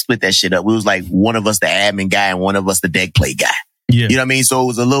we kind of split that shit up. We was like one of us the admin guy and one of us the deck play guy. Yeah. You know what I mean? So it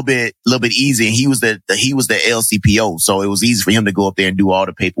was a little bit easy. And he was the LCPO. So it was easy for him to go up there and do all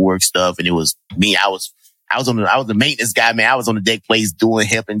the paperwork stuff. And it was me. I was the maintenance guy, man. I was on the deck plays doing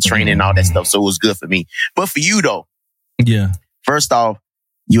helping, training, and all that stuff. So it was good for me. But for you though. Yeah. First off,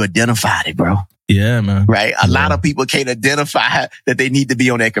 you identified it, bro. Yeah, man. Right? A lot of people can't identify that they need to be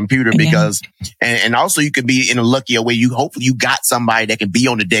on that computer because, and also you could be in a luckier way. Hopefully you got somebody that can be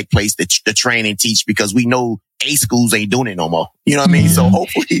on the deck place to train and teach, because we know A schools ain't doing it no more. You know what I mean? So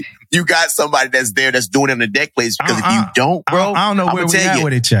hopefully you got somebody that's there that's doing it on the deck place, because if you don't, bro, I don't know where we at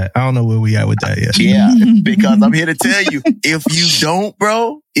with it, chat. I don't know where we at with that yet. Yeah, because I'm here to tell you, if you don't,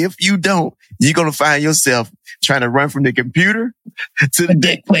 bro, you're going to find yourself trying to run from the computer to the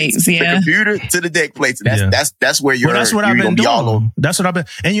deck plates. The computer to the deck plates. That's where you're. Well, that's what I've been doing. That's what I've been.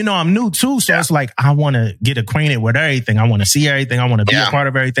 And you know, I'm new too, so it's like I want to get acquainted with everything. I want to see everything. I want to be a part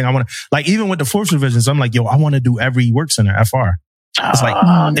of everything. I want to, like, even with the Force Divisions, I'm like, yo, I want to do every work center FR. It's like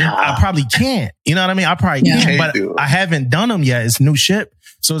I probably can't. You know what I mean? I probably can't, but I haven't done them yet. It's new ship.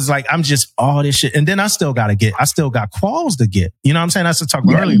 So it's like, I'm just all this shit. And then I still got quals to get. You know what I'm saying? That's the talk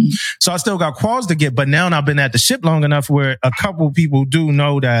earlier. So I still got quals to get, but now I've been at the ship long enough where a couple people do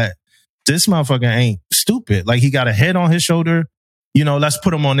know that this motherfucker ain't stupid. Like, he got a head on his shoulder. You know, let's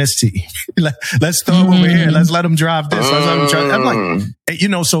put him on this team. Let's throw him over here. Let's let him drive this. Let's let him drive. I'm like, you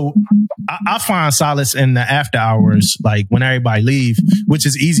know, so I find solace in the after hours, like when everybody leave, which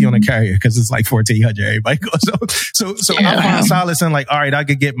is easy on the carrier because it's like 1,400. Everybody goes. So I find solace in, like, all right, I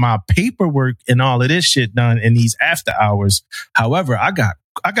could get my paperwork and all of this shit done in these after hours. However, I got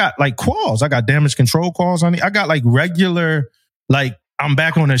like quals. I got damage control quals on it. I got like regular, like, I'm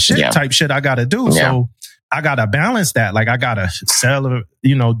back on the shit type shit I got to do. So I gotta balance that. Like, I gotta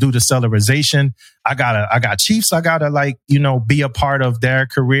do the celerization. I got chiefs. I gotta, like, you know, be a part of their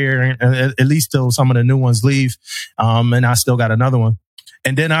career, at least till some of the new ones leave. And I still got another one.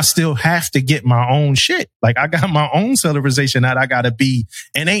 And then I still have to get my own shit. Like, I got my own celerization that I gotta be.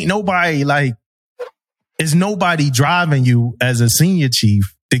 And ain't nobody driving you as a senior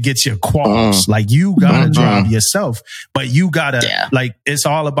chief to get your quals. Like, you gotta drive yourself, but you gotta, like, it's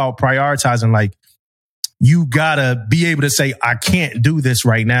all about prioritizing. Like, you gotta be able to say, I can't do this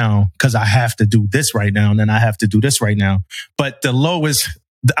right now because I have to do this right now, and then I have to do this right now. But the lowest,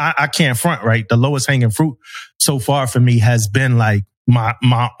 I can't front, right? The lowest hanging fruit so far for me has been like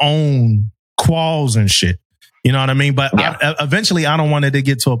my own quals and shit. You know what I mean? But eventually I don't want it to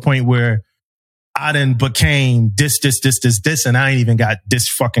get to a point where I done became this, and I ain't even got this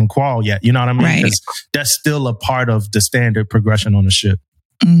fucking qual yet. You know what I mean? Right. That's still a part of the standard progression on the ship.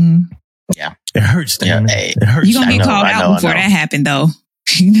 Mm-hmm. Yeah. It hurts. It hurts. You're going to be called out before that happened, though.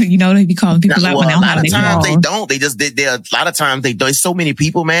 You know, they be calling people out when they don't have any times they don't. They just, a lot of times they don't. There's so many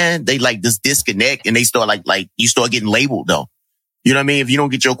people, man. They like just disconnect, and they start like you start getting labeled though. You know what I mean? If you don't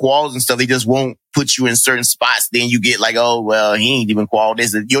get your quals and stuff, they just won't put you in certain spots. Then you get like, oh, well, he ain't even qual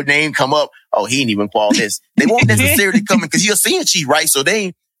this. Your name come up. Oh, he ain't even qual this. They won't necessarily come in because you're a senior chief, right? So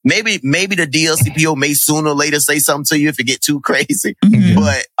maybe the DLCPO may sooner or later say something to you if it get too crazy. Mm-hmm.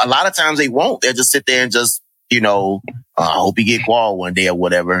 But a lot of times they won't. They'll just sit there and just, you know, I hope you get qual one day or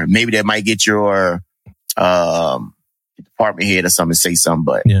whatever. Maybe they might get your department head or something to say something,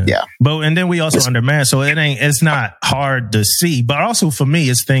 but yeah. But and then we also undermanned, so it's not hard to see. But also for me,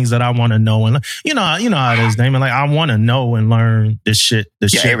 it's things that I want to know, and you know how it is, Damon. Like, I want to know and learn this shit,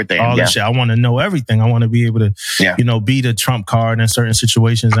 everything, all this shit. I want to know everything. I want to be able to, you know, be the trump card in certain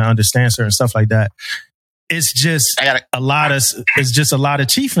situations and understand certain stuff like that. It's just a lot of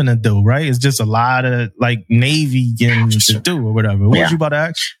chiefing to do, right? It's just a lot of like Navy getting to do or whatever. What was you about to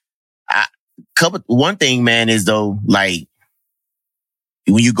ask? One thing, man, is though, like,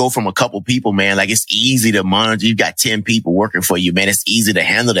 when you go from a couple people, man, like, it's easy to monitor. You got 10 people working for you, man. It's easy to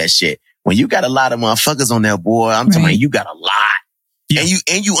handle that shit. When you got a lot of motherfuckers on there, boy, I'm telling you, you got a lot. Yeah.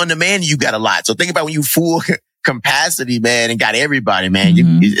 And you undermanned, you got a lot. So think about when you full capacity, man, and got everybody, man.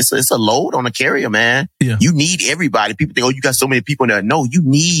 It's a load on a carrier, man. Yeah. You need everybody. People think, oh, you got so many people in there. No, you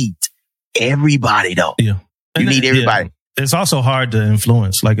need everybody, though. Yeah. You need everybody. Yeah. It's also hard to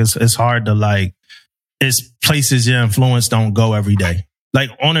influence. Like, it's hard to, like, it's places your influence don't go every day. Like,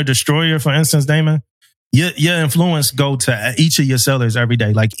 on a destroyer, for instance, Damon, your influence go to each of your sellers every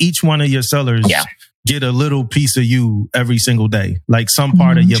day. Like, each one of your sellers get a little piece of you every single day. Like some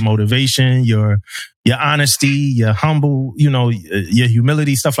part of your motivation, your honesty, your humble, your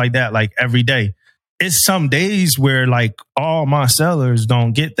humility, stuff like that, like every day. It's some days where like all my sellers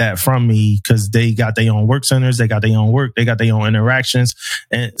don't get that from me because they got their own work centers, they got their own work, they got their own interactions.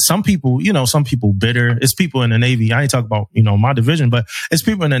 And some people bitter. It's people in the Navy. I ain't talking about, my division, but it's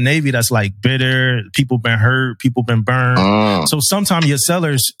people in the Navy that's like bitter. People been hurt, people been burned. So sometimes your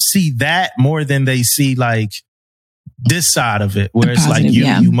sellers see that more than they see like this side of it, where it's like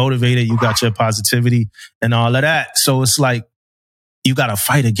you motivated, you got your positivity and all of that. So it's like, you got to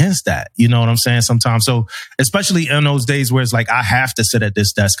fight against that. You know what I'm saying? Sometimes. So especially in those days where it's like, I have to sit at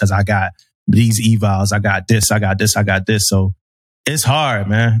this desk because I got these evals. I got this. So it's hard,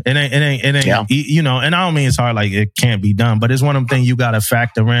 man. It ain't, and I don't mean it's hard, like it can't be done, but it's one of them things you got to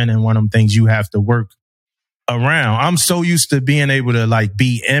factor in and one of them things you have to work around. I'm so used to being able to like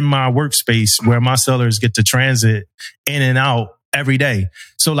be in my workspace where my sellers get to transit in and out every day.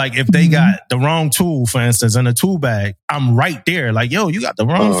 So like if they got the wrong tool, for instance, in a tool bag, I'm right there. Like, yo, you got the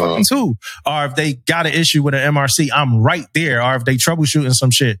wrong fucking tool. Or if they got an issue with an MRC, I'm right there. Or if they troubleshooting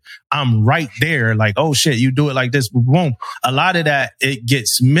some shit, I'm right there. Like, oh shit, you do it like this, boom. A lot of that, it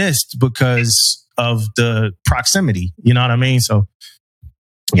gets missed because of the proximity. You know what I mean? So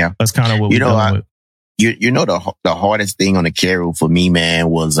yeah, that's kind of what we're dealing with. The hardest thing on the carry for me, man,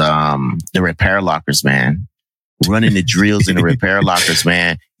 was the repair lockers, man. Running the drills in the repair lockers,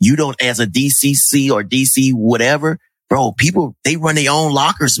 man. You don't, as a DCC or DC whatever, bro, people, they run their own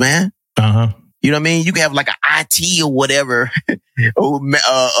lockers, man. Uh-huh. You know what I mean? You can have like an IT or whatever.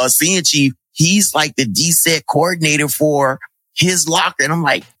 Senior chief, he's like the DSET coordinator for his locker. And I'm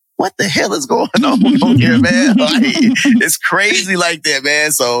like, what the hell is going on here, man? Like, it's crazy like that,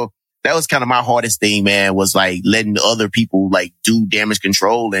 man. So that was kind of my hardest thing, man, was like letting other people like do damage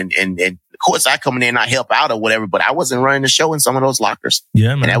control and of course I come in there and I help out or whatever, but I wasn't running the show in some of those lockers. Yeah,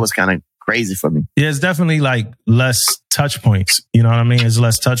 man. And that was kind of crazy for me. Yeah, it's definitely like less touch points. You know what I mean? It's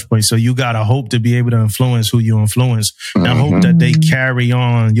less touch points. So you got to hope to be able to influence who you influence and hope that they carry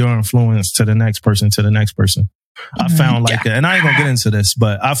on your influence to the next person, I found like, and I ain't gonna get into this,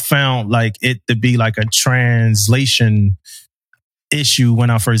 but I found like it to be like a translation issue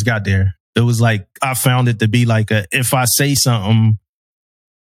when I first got there. It was like, I found it to be like if I say something,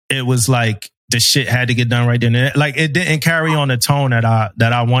 it was like the shit had to get done right then. Like it didn't carry on the tone that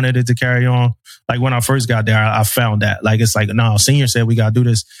I wanted it to carry on. Like when I first got there, I found that like, it's like, no, senior said we got to do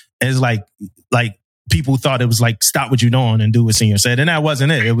this. And it's like people thought it was like, stop what you're doing and do what senior said. And that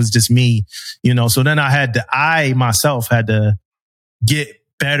wasn't it. It was just me, so then I myself had to get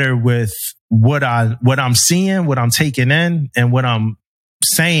better with what I'm seeing, what I'm taking in, and what I'm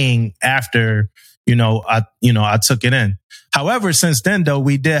saying after, I took it in. However, since then though,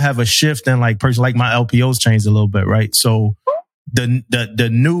 we did have a shift in like like my LPOs changed a little bit, right? So the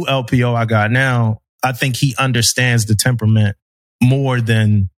new LPO I got now, I think he understands the temperament more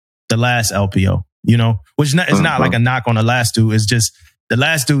than the last LPO, which is not like a knock on the last dude. It's just the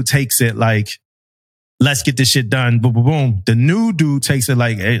last dude takes it like, let's get this shit done. Boom, boom, boom. The new dude takes it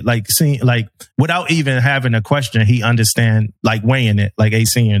like without even having a question, he understand like weighing it like a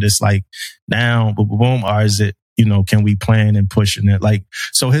senior. It's like now, boom, boom, boom. Or is it, can we plan and pushing it? Like,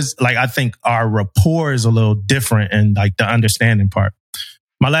 so I think our rapport is a little different and like the understanding part.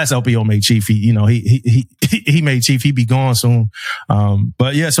 My last LPO made chief, he made chief, he be gone soon.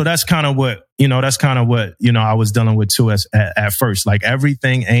 But yeah, so that's kind of what, I was dealing with too at first. Like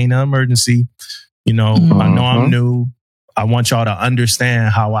everything ain't an emergency. I know I'm new. I want y'all to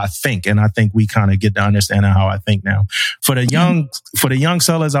understand how I think. And I think we kind of get to understanding how I think now. For the young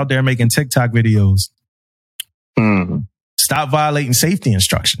sellers out there making TikTok videos, stop violating safety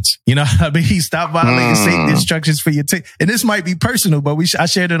instructions. You know what I mean? Stop violating safety instructions for your and this might be personal, but I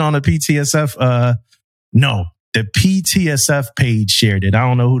shared it on the PTSF. The PTSF page shared it. I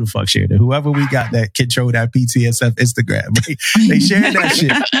don't know who the fuck shared it. Whoever we got that control that PTSF Instagram, right? They shared that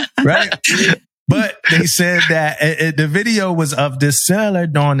shit, right? But they said that the video was of this seller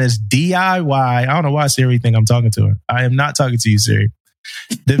doing this DIY. I don't know why Siri think I'm talking to her. I am not talking to you, Siri.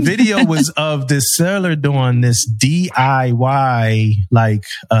 The video was of this seller doing this DIY, like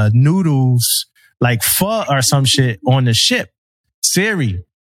noodles, like pho or some shit on the ship. Siri.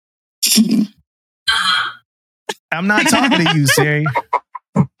 I'm not talking to you, Siri.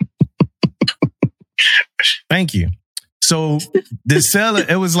 Thank you. So the seller,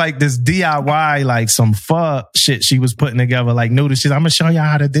 it was like this DIY, like some pho shit she was putting together, like noodles. She's, I'm going to show y'all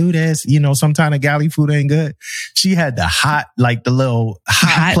how to do this. Sometimes the galley food ain't good. She had the little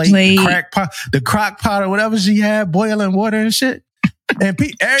hot plate, the crock pot or whatever she had, boiling water and shit. And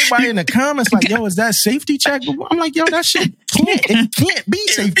everybody in the comments like, yo, is that safety check? I'm like, yo, that shit can't be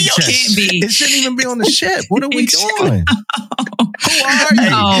safety check. Can't be. It shouldn't even be on the ship. What are we doing? Who are you?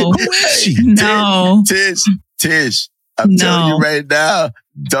 No. Who is she? No. Tish, I'm telling you right now,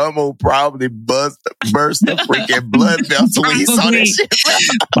 Dumbo probably burst the freaking blood vessel when he saw that shit.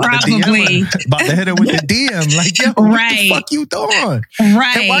 Probably. About to hit her with the DM. Like, yo, what the fuck you doing?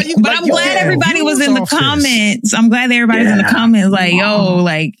 Right. But I'm glad everybody was in the comments. I'm glad everybody was in the comments like, yo,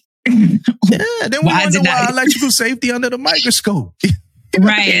 like. Yeah, then we wonder why electrical safety under the microscope.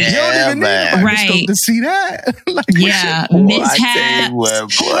 Right. You don't even need a microscope to see that. Like, yeah. Mishap.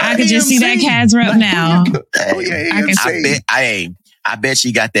 I can just see that Kaz rep now. I bet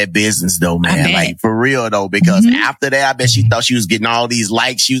she got that business though, man. Like for real though, because after that, I bet she thought she was getting all these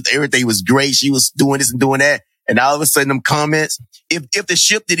likes. Everything was great. She was doing this and doing that. And all of a sudden them comments, if the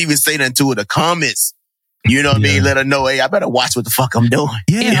ship didn't even say nothing to her, the comments, you know what I mean? Let her know, hey, I better watch what the fuck I'm doing.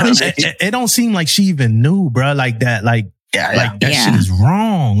 Yeah. It don't seem like she even knew, bro, like that. Like that shit is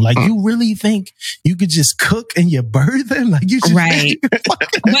wrong. Like you really think you could just cook and you're birthing? Like you just right. But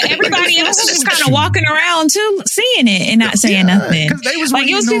everybody else is just kind of walking around too, seeing it and not saying nothing. Because they was like,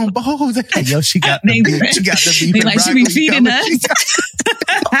 yo, she got the beef. She got the beef. They like she be feeding us.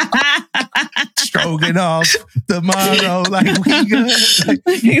 Stroking off tomorrow. Like we good.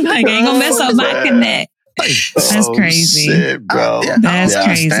 Like ain't gonna mess up my connect. That's crazy. Shit, bro. That's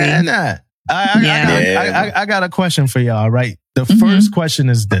crazy. That. I got a question for y'all, right? The first question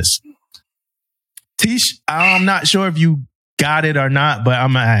is this. Tish, I'm not sure if you got it or not, but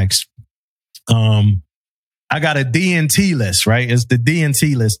I'm going to ask. I got a DNT list, right? It's the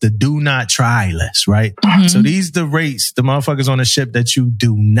DNT list, the do not try list, right? So these the rates, the motherfuckers on the ship that you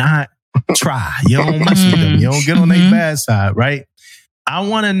do not try. You don't mess with them. You don't get on their bad side, right? I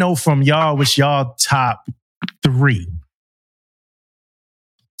want to know from y'all what's y'all top 3.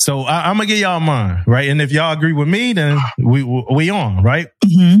 So I'm gonna get y'all mine, right? And if y'all agree with me, then we on, right?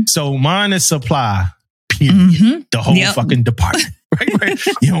 So mine is supply. Period. The whole fucking department, right?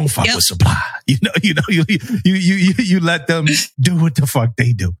 You don't fuck with supply. You let them do what the fuck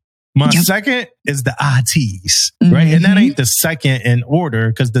they do. My second is the ITs, right? And that ain't the second in order,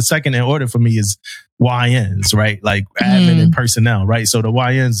 because the second in order for me is YNs, right? Like admin and personnel, right? So the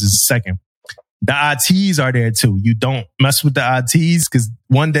YNs is second. The ITs are there too. You don't mess with the ITs because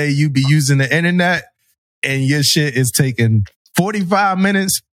one day you be using the internet and your shit is taking 45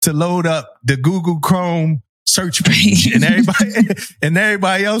 minutes to load up the Google Chrome search page and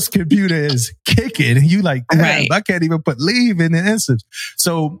everybody else's computer is kicking and you like, damn, I can't even put leave in the instance.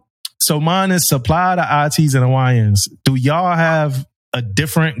 So mine is supply, the ITs and the YNs. Do y'all have a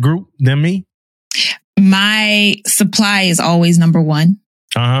different group than me? My supply is always number 1.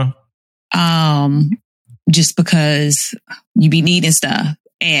 Just because you be needing stuff.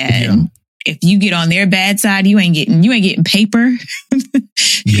 And if you get on their bad side, you ain't getting paper.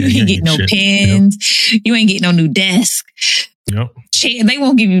 You ain't getting no pens. You ain't getting no new desk. They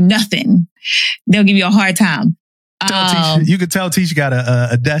won't give you nothing. They'll give you a hard time. You could tell Tisha got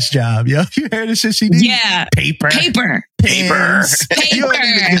a desk job. Yo, you heard the shit she needs? Yeah. Paper. You don't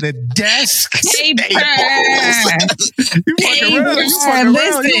even get a desk. Paper. You fucking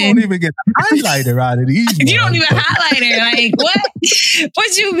around. You don't even get a highlighter out of these. You don't even highlighter. Like, what?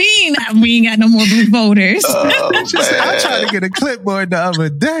 What you mean? We ain't got no more blue folders. I tried to get a clipboard the other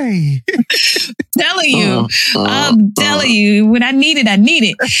day. I'm telling you. When I need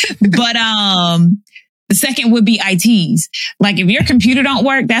it. But, the second would be ITs. Like if your computer don't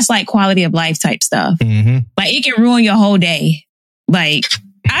work, that's like quality of life type stuff. Like it can ruin your whole day. Like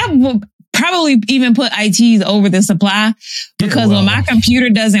I would probably even put ITs over the supply because when my computer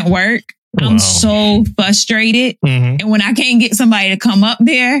doesn't work, I'm so frustrated. And when I can't get somebody to come up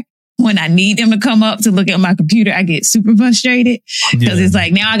there, when I need them to come up to look at my computer, I get super frustrated because it's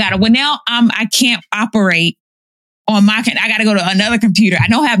like now I can't operate on I got to go to another computer. I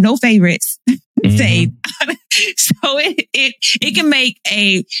don't have no favorites saved. So it can make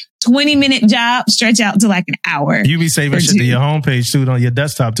a 20-minute job stretch out to like an hour. You be saving shit to your homepage too, on your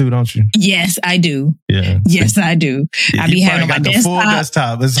desktop too, don't you? Yes, I do. Yeah. Yes, I do. Yeah, I be having my desktop. The full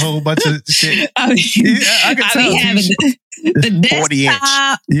desktop. There's a whole bunch of shit. I be having the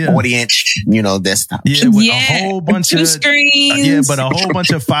desktop. 40-inch, desktop. Yeah, with a whole bunch of screens. But a whole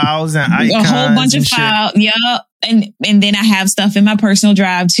bunch of files and icons. A whole bunch of files. Yup. And then I have stuff in my personal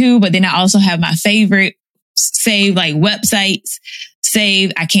drive too, but then I also have my favorite saved, like websites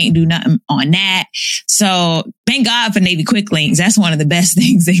saved. I can't do nothing on that. So thank God for Navy Quick Links. That's one of the best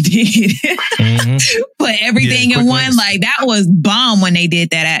things they did. Put everything in one. Links. Like that was bomb when they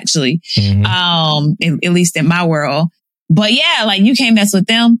did that actually. At least in my world. But yeah, like you can't mess with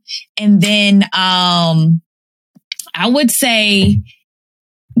them. And then, I would say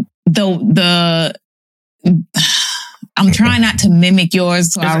I'm trying not to mimic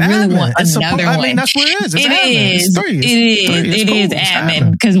yours, so I really want another one. I mean, that's what it is. It is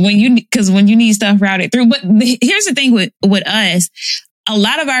admin. Because when you need stuff routed through. But here's the thing with us, a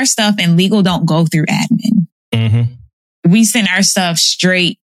lot of our stuff in legal don't go through admin. Mm-hmm. We send our stuff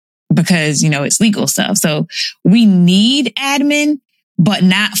straight because, it's legal stuff. So we need admin, but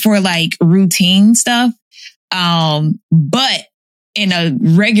not for like routine stuff. But in a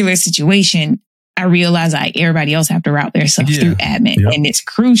regular situation, I realize like everybody else have to route their stuff through admin, and it's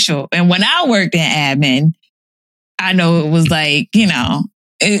crucial. And when I worked in admin, I know it was like,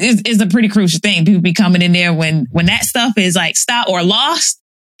 it's a pretty crucial thing. People be coming in there when that stuff is like stopped or lost,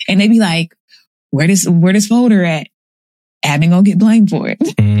 and they be like, where this folder at? Admin gonna get blamed for it.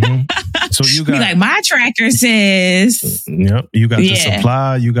 Mm-hmm. So you got like, my tracker says. Yep, you got the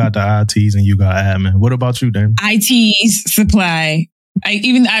supply, you got the ITs, and you got admin. What about you, Dan? ITs, supply.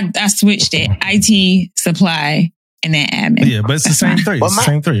 I switched it. IT, supply, and then admin. Yeah, but it's the same three. It's the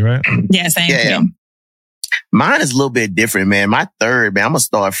same three, right? Yeah, same three. Yeah. Mine is a little bit different, man. My third, man, I'm gonna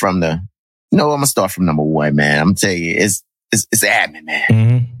start from number one, man. I'm gonna tell you, it's admin, man.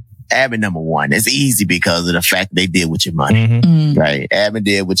 Mm-hmm. Admin number one. It's easy because of the fact they deal with your money, right? Admin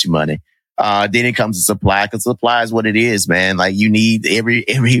deal with your money. Then it comes to supply, because supply is what it is, man. Like you need every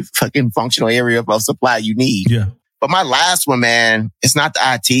fucking functional area of supply you need. Yeah. But my last one, man, it's not the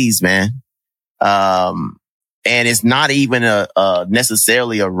ITs, man. And it's not even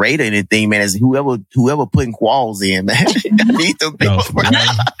necessarily a rate or anything, man. It's whoever putting quals in, man. I need them people, bro.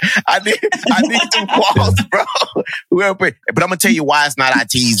 I need them quals, bro. But I'm gonna tell you why it's not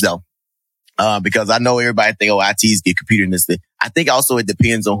ITs though. Because I know everybody think, ITs get computer in this thing. I think also it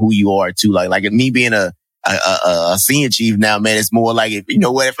depends on who you are too. Like me being a senior chief now, man, it's more like, if I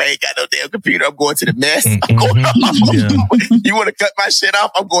ain't got no damn computer, I'm going to the mess. You want to cut my shit off?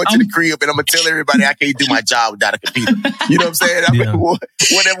 I'm going to the crib, and I'm going to tell everybody I can't do my job without a computer. You know what I'm saying? I mean,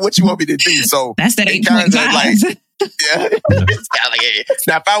 whatever, what you want me to do. So that's that 8.5. It's kind of like,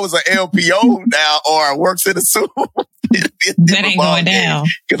 now if I was an LPO now, or I works in a suit, that ain't going down.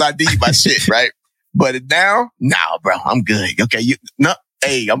 Because I need my shit, right? But now, nah, bro, I'm good. Okay,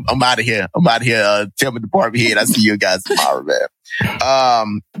 hey, I'm out of here. Tell my department head, I see you guys tomorrow,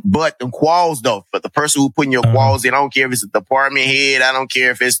 man. But the quals though, for the person who putting your quals in, I don't care if it's the department head, I don't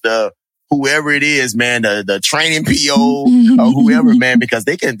care if it's the whoever it is, man, the training PO or whoever, man, because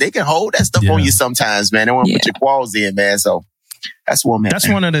they can hold that stuff on you sometimes, man. They want to put your quals in, man. So that's one, man. That's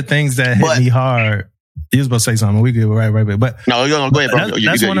one of the things that hit me hard. You was about to say something. We get right. But no, go ahead, bro.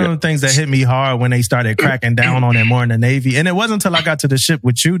 That's one of the things that hit me hard when they started cracking down on it more in the Navy. And it wasn't until I got to the ship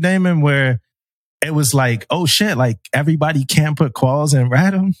with you, Damon, where it was like, oh shit, like everybody can't put quals and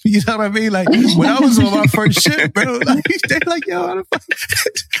rat them. You know what I mean? Like when I was on my first ship, bro, like they like, yo,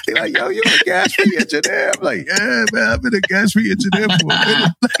 they like, yo, you're a gas free engineer. I'm like, yeah, man, I've been a gas free engineer for a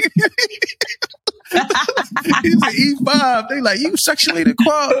minute. He's an E5. They like, you sexually the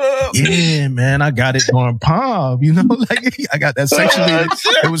qual. Yeah, man, I got it on Palm. Like I got that sexually.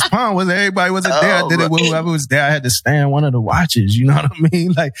 It was Palm. Everybody wasn't there. I did it with whoever was there. I had to stand one of the watches. You know what I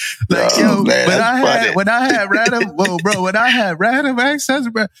mean? Like yo, man, when I had random access,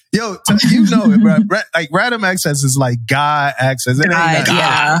 bro. Yo, it, bro. Like random access is like God access. It ain't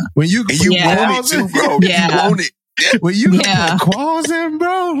when you want it too, bro. You want it. When you put quals in,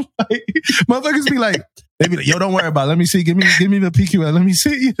 bro, like, motherfuckers be like, they be like, yo, don't worry about it. Let me see. Give me the PQL. Let me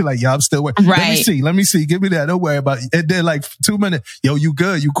see. Like, yo, I'm still waiting. Right. Let me see. Give me that. Don't worry about it. And then like 2 minutes, yo, you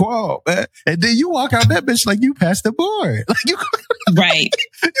good. You qual, man. And then you walk out that bitch like you passed the board. Like you right.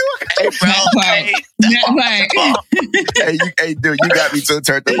 Hey, bro. Hey, dude, you got me so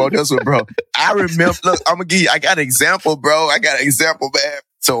turned up on this one, bro. I remember, look, I got an example, bro. Man.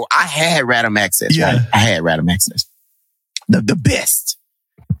 So I had Random Access, right? I had Random Access. The best.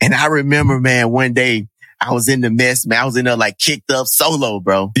 And I remember, man, one day I was in the mess, man. I was in there like kicked up solo,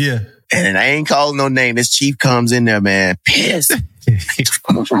 bro. Yeah. And I ain't calling no name. This chief comes in there, man, pissed.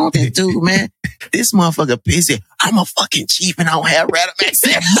 What's wrong with that dude, man? This motherfucker pissed. I'm a fucking chief and I don't have Random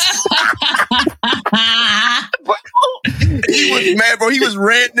Access. He was mad, bro. He was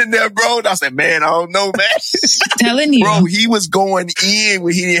ranting in there, bro. And I said, man, I don't know, man. Telling you. Bro, he was going in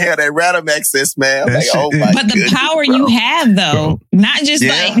when he didn't have that Random Access, man. I'm like, oh my But the power you have, though, not just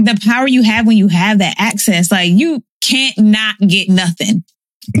like the power you have when you have that access, like you can't not get nothing.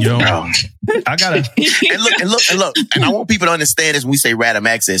 Yo, I gotta and look. And I want people to understand this when we say random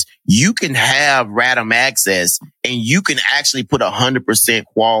access. You can have random access and you can actually put 100%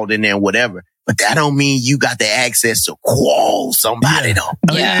 qual in there, whatever. but that don't mean you got the access to qual somebody though.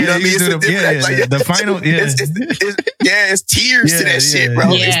 Yeah. You know what I mean? It's a different, the final, it's tears to that shit,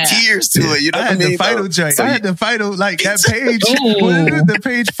 bro. Yeah. It's tears to it. You know I what I had mean? the final bro? joint. So I had the final, like that page. Ooh. What is it? The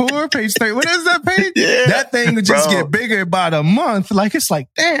page 4, page 3. What is that page? Yeah, that thing would just bro. get bigger about a month. Like, it's like,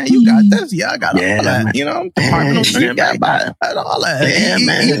 damn, you got this. Yeah, I got all that. You know, Department 3 you and got May. about I got all that. Yeah,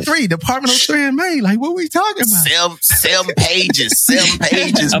 man. E3, Department 3 and May. Like, what we talking about? seven pages,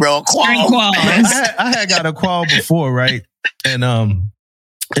 bro. Screen Qual. qual. I had got a qual before, right? And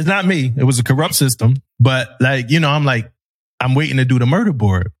it's not me. It was a corrupt system. But like, you know, I'm waiting to do the murder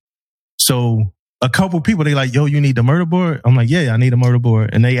board. So a couple people, they like, yo, you need the murder board? I'm like, yeah, I need a murder board.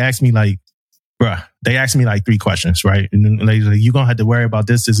 And they asked me like, bruh, they asked me like 3 questions, right? And then they like, you gonna have to worry about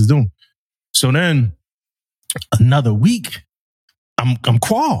this is doom. So then another week, I'm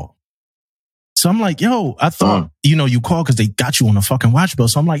qual. So I'm like, yo, I thought, you know, you called because they got you on a fucking watch bill.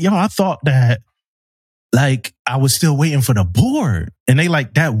 So I'm like, yo, I thought that like I was still waiting for the board. And they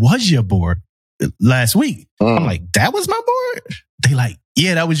like, that was your board last week. I'm like, that was my board? They like,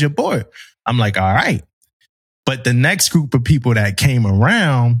 yeah, that was your board. I'm like, all right. But the next group of people that came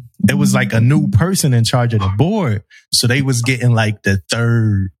around, it was like a new person in charge of the board. So they was getting like the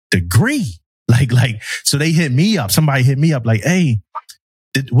 3rd degree. Like, so they hit me up. Somebody hit me up like, hey,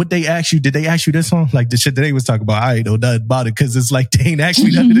 what they ask you? Did they ask you this one? Like the shit that they was talking about. I ain't know nothing about it because it's like they ain't asked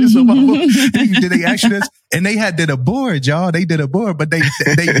me none of this on my board. Did they ask you this? And they did a board, y'all. They did a board, but they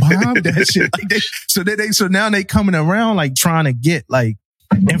bombed that shit. Like so now they coming around like trying to get like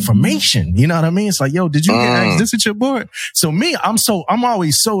information. You know what I mean? It's like, yo, did you get asked this at your board? So me, I'm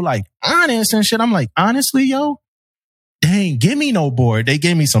always so like honest and shit. I'm like, honestly, yo, they ain't give me no board. They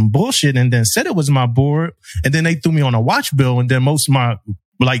gave me some bullshit and then said it was my board. And then they threw me on a watch bill. And then most of my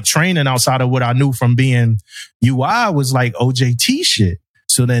like training outside of what I knew from being UI was like OJT shit.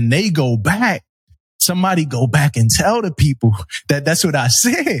 So then they go back. Somebody go back and tell the people that that's what I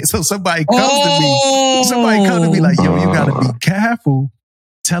said. So somebody comes to me like, yo, you gotta be careful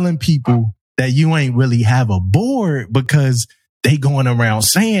telling people that you ain't really have a board because they going around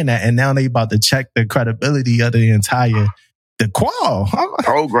saying that, and now they about to check the credibility of the qual.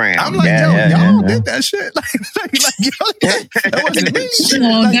 Program. I'm like, y'all did that shit. Like, that wasn't me.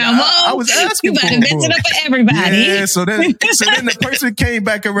 Like, I was asking for it. You better mess it up for everybody. Yeah, so then the person came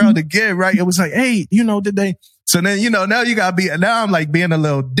back around again, right? It was like, hey, you know, did they? So then, you know, now I'm like being a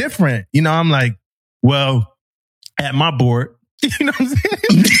little different. You know, I'm like, well, at my board, you know what I'm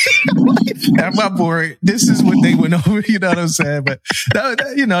saying? At my board, this is what they went over, you know what I'm saying? But that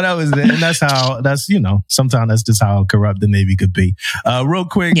was it. And sometimes that's just how corrupt the Navy could be. Real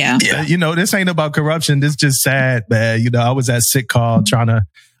quick, you know, this ain't about corruption. This just sad, man. You know, I was at sick call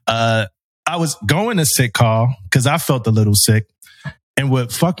I was going to sick call because I felt a little sick. And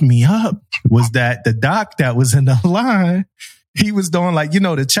what fucked me up was that the doc that was in the line, he was doing like, you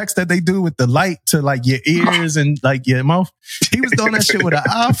know, the checks that they do with the light to like your ears and like your mouth. He was doing that shit with an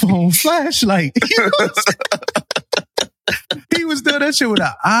iPhone flashlight. He was doing that shit with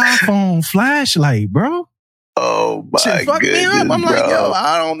an iPhone flashlight, bro. Oh my shit fucked me up. I'm like, yo,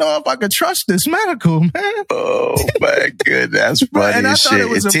 I don't know if I could trust this medical, man. Oh my goodness, that's funny. And I thought it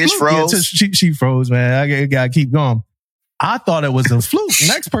was a Tish fluke. froze. Yeah, she froze, man. I gotta keep going. I thought it was a fluke.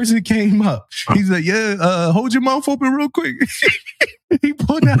 Next person came up. He's like, yeah, hold your mouth open real quick. He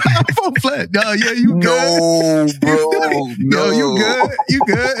put that iPhone flat. Yeah, you good? No, bro. No. Yo, you good? You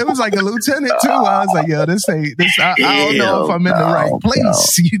good? It was like a lieutenant too. I was like, yo, this ain't this. I don't know if I'm in the right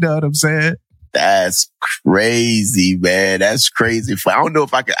place. You know what I'm saying? That's crazy, man. That's crazy. I don't know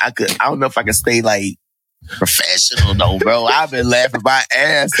if I could stay like professional though, bro. I've been laughing my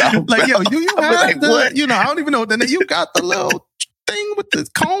ass off. Like, yo, do you have like, the, what? you know, I don't even know what the name, you got the little thing with the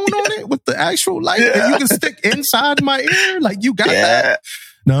cone on it, with the actual light that you can stick inside my ear? Like, you got that?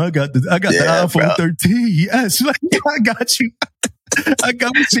 No, I got the iPhone bro. 13. Yes, like, I got you. I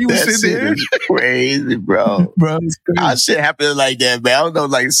got what you was That in shit there. is crazy, bro. Bro, it's crazy. How shit happen like that, man? I don't know,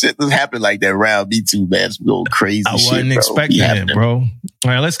 like shit just happened like that around me too, man. It's little crazy I shit, wasn't bro. expecting it, bro. All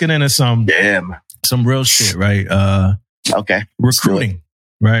right, let's get into some real shit, right? Okay. Recruiting,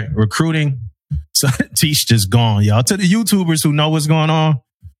 right? Recruiting. So Tish just gone, y'all. To the YouTubers who know what's going on,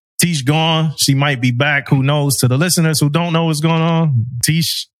 Tish gone. She might be back. Who knows? To the listeners who don't know what's going on,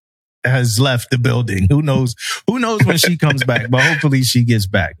 Tish has left the building. Who knows? Who knows when she comes back? But hopefully she gets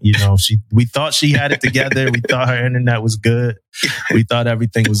back. You know, we thought she had it together. We thought her internet was good. We thought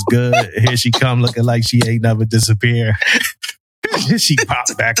everything was good. Here she come looking like she ain't never disappeared. She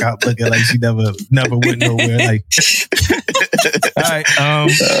popped back up looking like she never went nowhere. Like, all right,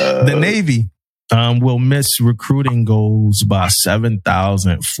 the Navy. will miss recruiting goals by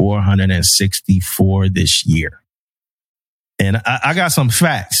 7,464 this year. And I got some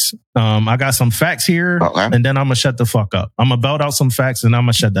facts. I got some facts here, and then I'm going to shut the fuck up. I'm going to belt out some facts, and I'm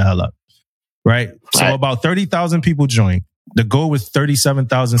going to shut the hell up. Right? So about 30,000 people joined. The goal was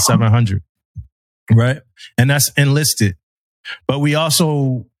 37,700. Right? And that's enlisted. But we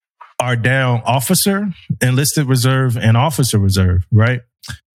also are down officer, enlisted reserve, and officer reserve. Right?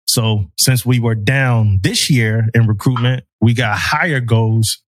 So since we were down this year in recruitment, we got higher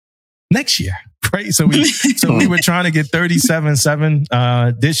goals next year. Right. So we were trying to get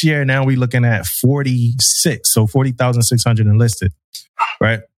 37,700 this year. Now we're looking at 46. So 40,600 enlisted.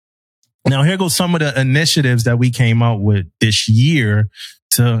 Right. Now here goes some of the initiatives that we came out with this year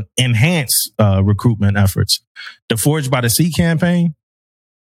to enhance recruitment efforts. The Forged by the Sea campaign,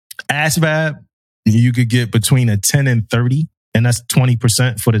 ASVAB, you could get between a 10 and 30, and that's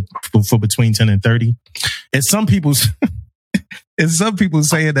 20% for between 10 and 30. It's some people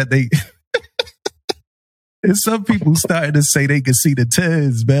saying that they. And some people starting to say they can see the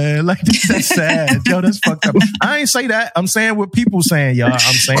tens, man. Like, that's sad. Yo, that's fucked up. I ain't say that. I'm saying what people saying, y'all. I'm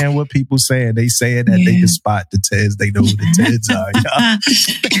saying what people saying. They saying that they can spot the tens. They know who the tens are, y'all.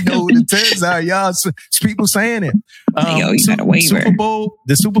 They know who the tens are, y'all. So, it's people saying it. Yo, you got a waiver.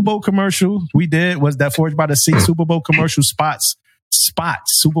 The Super Bowl commercial we did was that Forged by the Sea Super Bowl commercial spots,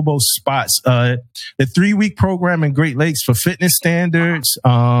 Super Bowl spots. The 3-week program in Great Lakes for fitness standards,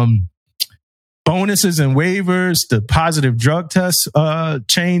 bonuses and waivers, the positive drug test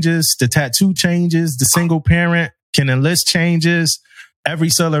changes, the tattoo changes, the single parent can enlist changes. Every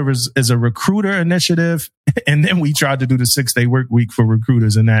seller is a recruiter initiative. And then we tried to do the 6-day work week for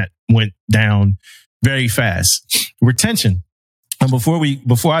recruiters, and that went down very fast. Retention. And before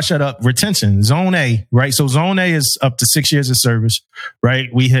I shut up, retention, Zone A, right? So Zone A is up to 6 years of service, right?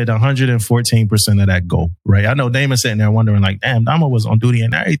 We hit 114% of that goal, right? I know Damon's sitting there wondering, like, damn, Damo was on duty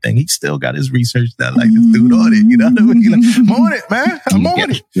and everything. He still got his research that, like, this dude on it, you know? Like, I'm on it, man. I'm on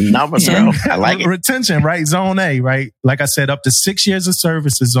it. Numbers, bro. I like it. Retention, right? Zone A, right? Like I said, up to 6 years of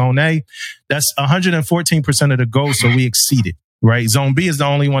service is Zone A. That's 114% of the goal, so we exceeded, right? Zone B is the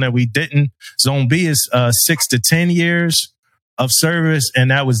only one that we didn't. Zone B is 6 to 10 years of service, and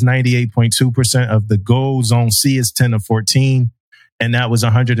that was 98.2% of the goal. Zone C is 10 to 14, and that was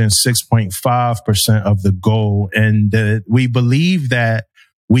 106.5% of the goal. And we believe that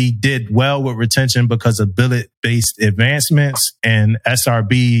we did well with retention because of billet-based advancements and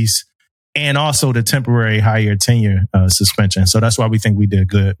SRBs, and also the temporary higher tenure suspension. So that's why we think we did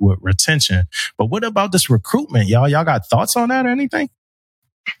good with retention. But what about this recruitment, y'all? Y'all got thoughts on that or anything?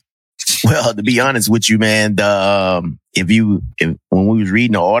 Well, to be honest with you, man, when we was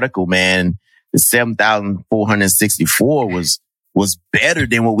reading the article, man, the 7,464 was better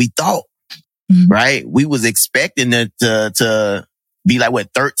than what we thought, right? We was expecting it to be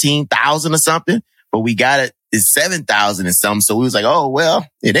like, 13,000 or something, but we got it at 7,000 and something. So we was like, oh, well,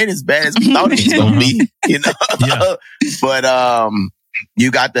 it ain't as bad as we thought it was going to be, you know? Yeah. But,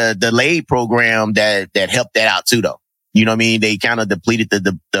 you got the delayed program that helped that out too, though. You know what I mean? They kind of depleted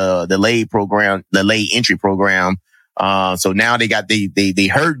the delayed program, the late entry program. So now they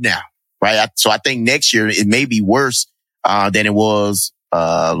heard now, right? So I think next year it may be worse, than it was,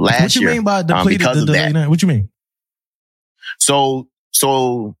 last year. What you mean by depleted the delay? What you mean? So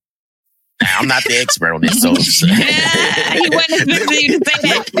I'm not the expert on this, so. He wasn't expecting you to say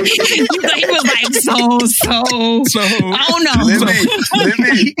that. He was like, so. I don't know.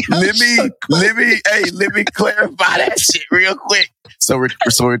 Let me clarify that shit real quick. So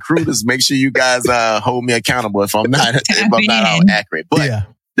recruiters, make sure you guys hold me accountable if I'm not all accurate. But yeah.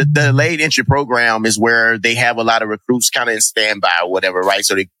 The late entry program is where they have a lot of recruits kind of in standby or whatever, right?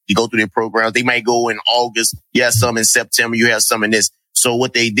 So they go through their programs. They might go in August. You have some in September. You have some in this. So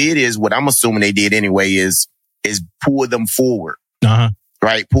what they did is, what I'm assuming they did anyway, is pull them forward,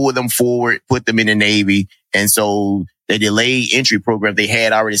 right? Pull them forward, put them in the Navy. And so the delayed entry program they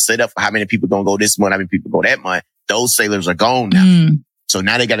had already set up for how many people going to go this month, how many people go that month. Those sailors are gone now. So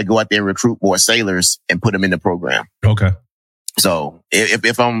now they got to go out there and recruit more sailors and put them in the program. Okay. So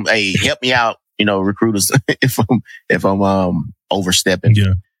if I'm, hey, help me out, you know, recruiters, if I'm overstepping.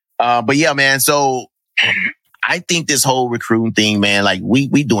 Yeah. But yeah, man. So I think this whole recruiting thing, man, like we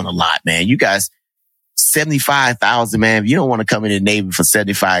doing a lot, man. You guys, 75,000, man. If you don't want to come in the Navy for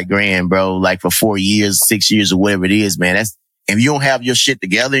 75 grand, bro, like for 4 years, 6 years or whatever it is, man, if you don't have your shit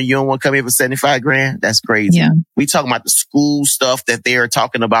together and you don't want to come in for 75 grand, that's crazy. Yeah. We talking about the school stuff that they're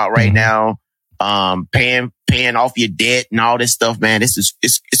talking about right now. Paying off your debt and all this stuff, man. It's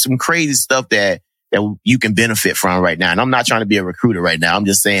some crazy stuff that that you can benefit from right now. And I'm not trying to be a recruiter right now. I'm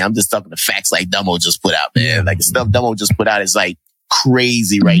just saying, I'm just talking the facts like Dumbo just put out, man. Yeah. Like the stuff Dumbo just put out is like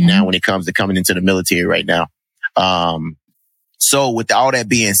crazy right now when it comes to coming into the military right now. So with all that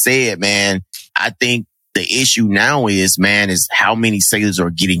being said, man, I think the issue now is how many sailors are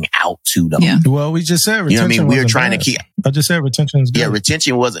getting out to them. Yeah. Well, we just said retention. You know what I mean? We're wasn't trying bad. to keep. I just said retention is good. Yeah,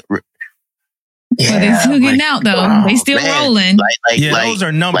 retention wasn't. But they're still getting out though. They still rolling. Those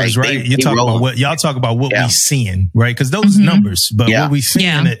are numbers, like, right? they You talk rolling. about what y'all talk about what Yeah. we seeing, right? Because those numbers, but Yeah. what we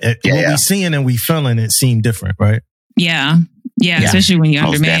seeing, Yeah. what we seeing and we feeling, it seem different, right? Yeah. Especially when you're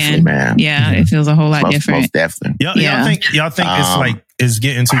Most under definitely, man. man. Yeah, it feels a whole lot different. Most definitely. Yeah. Y'all think it's like is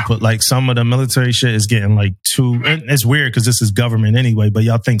getting too like some of the military shit is getting like too. It's weird because this is government anyway, but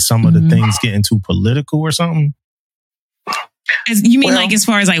y'all think some of the things getting too political or something? You mean like as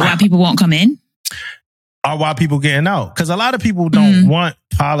far as like why people won't come in? Or why people getting out? Because a lot of people don't want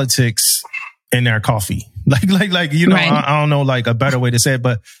politics in their coffee. Like you know, Right. I don't know like a better way to say it,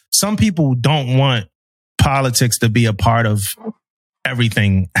 but some people don't want politics to be a part of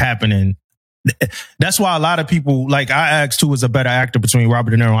everything happening. That's why a lot of people, like I asked who was a better actor between Robert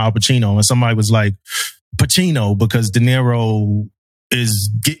De Niro and Al Pacino, and somebody was like Pacino because De Niro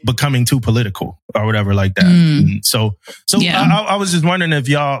is becoming too political or whatever like that. So Yeah. I was just wondering if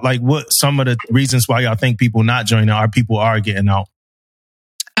y'all like what some of the reasons why y'all think people not joining are people are getting out.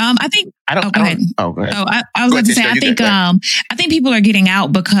 I think. I don't. Go ahead. Oh, go ahead. Oh, I was going to say. I think people are getting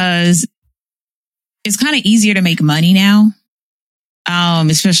out because it's kind of easier to make money now.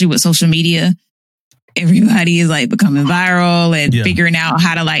 Especially with social media, everybody is like becoming viral and figuring out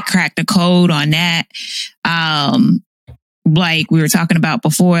how to like crack the code on that. Like we were talking about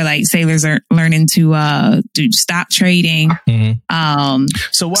before, like sailors are learning to do stock trading.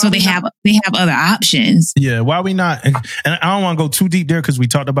 So they have other options. Yeah, why are we not? And I don't want to go too deep there because we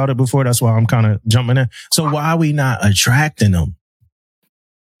talked about it before. That's why I'm kind of jumping in. So why are we not attracting them?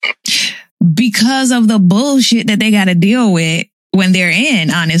 Because of the bullshit that they got to deal with when they're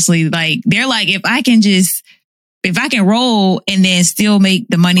in, honestly. Like, they're like, if I can roll and then still make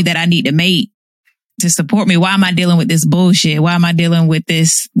the money that I need to make to support me, why am I dealing with this bullshit? Why am I dealing with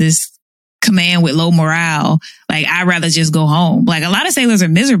this command with low morale? Like, I'd rather just go home. Like, a lot of sailors are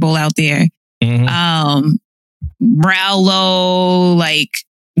miserable out there. Morale low, like,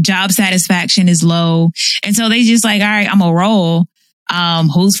 job satisfaction is low. And so they just like, all right, I'm gonna roll.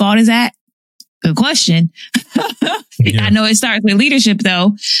 Whose fault is that? Good question. I know it starts with leadership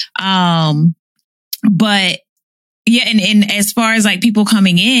though. But yeah, and as far as like people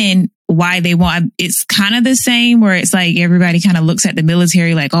coming in, why they want, it's kind of the same where it's like everybody kind of looks at the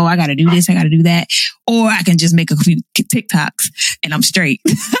military like, oh, I got to do this, I got to do that. Or I can just make a few TikToks and I'm straight.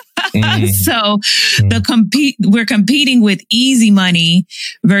 So we're competing with easy money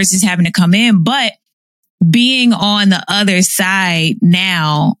versus having to come in. But being on the other side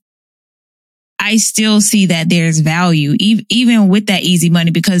now, I still see that there's value, even with that easy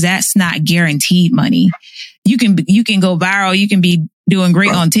money, because that's not guaranteed money. You can go viral. You can be doing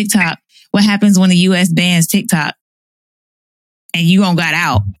great on TikTok. What happens when the U.S. bans TikTok and you got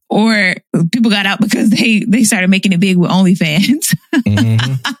out? Or people got out because they started making it big with OnlyFans.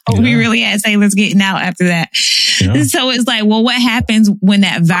 We really had sailors getting out after that. Yeah. So it's like, well, what happens when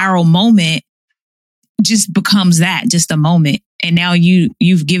that viral moment just becomes that, just a moment? And now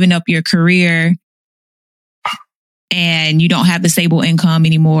you've given up your career and you don't have the stable income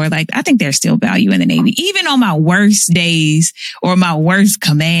anymore. Like, I think there's still value in the Navy. Even on my worst days or my worst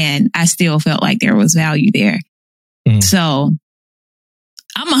command, I still felt like there was value there. So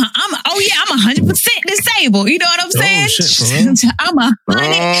I'm 100% disabled. You know what I'm saying? Oh, shit, for real? I'm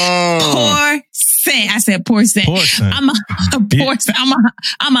 100%. I said %. I'm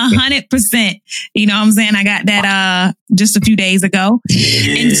I'm 100%. You know what I'm saying? I got that just a few days ago.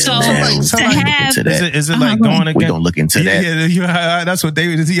 And so to have, is it like going again? We're gonna look into that. Yeah, that's what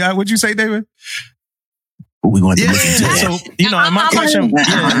David is. What'd you say, David? We're going to look into that. So, you know, my question,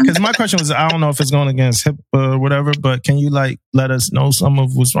 because my question was, I don't know if it's going against HIPAA or whatever, but can you like let us know some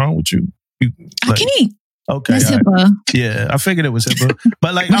of what's wrong with you? I can eat. Okay. That's HIPAA. Yeah, I figured it was HIPAA.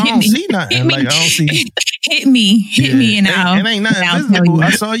 But like, I don't see nothing. Like, I don't see. Hit me and it ain't nothing visible.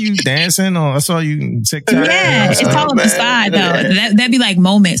 I saw you dancing or I saw you TikTok. Yeah, it's all on the side though. That'd be like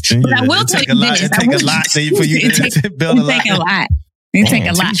moments. But I will tell you this. It take a lot for you to build a lot. It take a lot. It take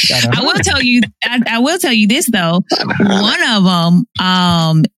a lot. I will tell you. I will tell you this though. One of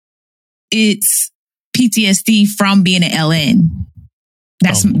them, it's PTSD from being an LN.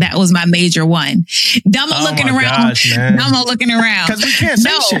 That was my major one. Dumbo looking around. Gosh, man. Dumbo looking around. Because we can't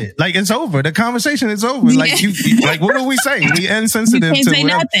say shit. Like, it's over. The conversation is over. Like, you like, what do we say? We insensitive can't to say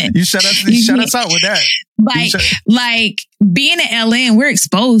whatever. nothing. You shut us out with that. Like being at LN, we're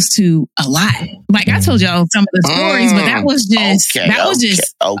exposed to a lot. Like I told y'all some of the stories, but that was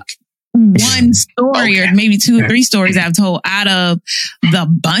just one story or maybe 2 or 3 stories I've told out of the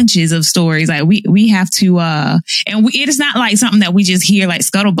bunches of stories. Like we have to, it is not like something that we just hear like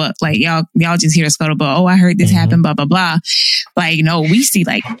scuttlebutt. Like y'all just hear scuttlebutt. Oh, I heard this happen, blah, blah, blah. Like, no, we see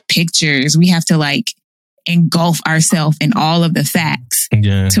like pictures. We have to like engulf ourselves in all of the facts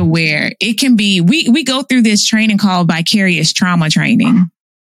to where it can be, we go through this training called vicarious trauma training,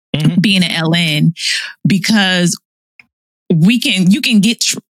 being an LN, because you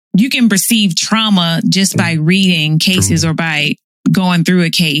can perceive trauma just by reading cases or by going through a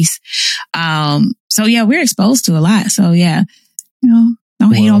case. So yeah, we're exposed to a lot. So yeah, don't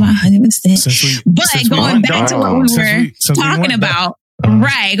hate on my 100%. But going back to what we were talking about,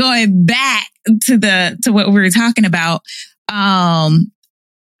 right? Going back to what we were talking about.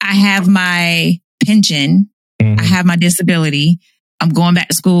 I have my pension. I have my disability. I'm going back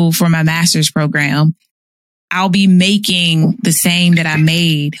to school for my master's program. I'll be making the same that I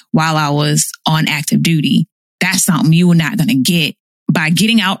made while I was on active duty. That's something you are not going to get by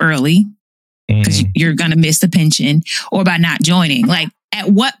getting out early, because you're going to miss the pension, or by not joining. Like, at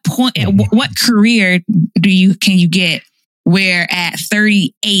what point, what career can you get where at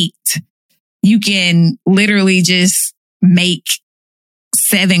 38 you can literally just make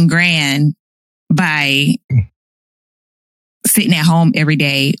 $7,000 by sitting at home every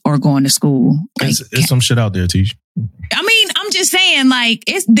day or going to school? Like, it's some shit out there, Tish. I mean, I'm just saying, like,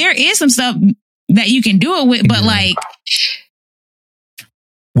 there is some stuff that you can do it with, but like,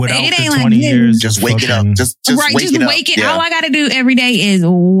 without it the ain't 20 like years, just wake it up. Just wake it up. All I got to do every day is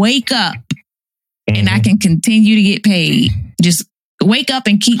wake up, and I can continue to get paid. Just wake up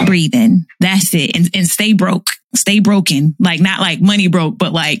and keep breathing. That's it. And stay broken. Like, not like money broke,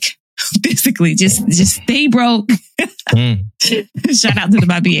 but like physically, just stay broke. Shout out to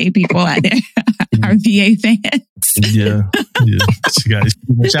my VA people out there, our VA fans. Yeah.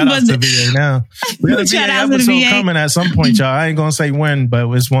 Shout out to VA now. We got a VA episode coming at some point, y'all. I ain't gonna say when,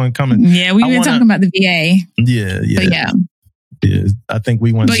 but it's one coming. Yeah, we've been talking about the VA. Yeah. But yeah. I think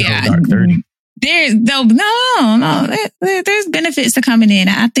we want to go dark 30. There's benefits to coming in.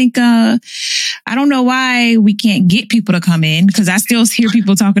 I think, I don't know why we can't get people to come in, because I still hear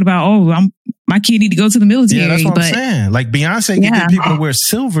people talking about, my kid need to go to the military. Yeah, that's what I'm saying. Like, Beyonce can get people to wear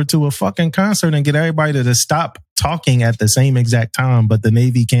silver to a fucking concert and get everybody to stop talking at the same exact time, but the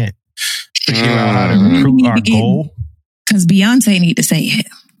Navy can't figure out how to recruit our goal. Because Beyonce need to say it.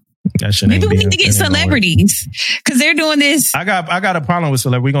 Maybe we need to get celebrities, because they're doing this. I got a problem with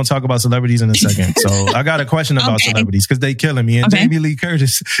celebrities. We're going to talk about celebrities in a second. So I got a question about celebrities, because they killing me. And Jamie Lee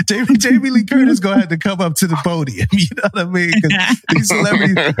Curtis going to have to come up to the podium. You know what I mean? Because these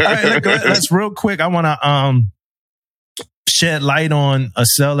celebrities. All right, let's real quick. I want to shed light on a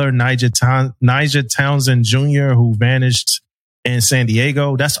seller, Nigel Townsend Jr., who vanished in San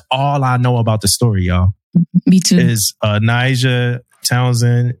Diego. That's all I know about the story, y'all. Me too. Is Nigel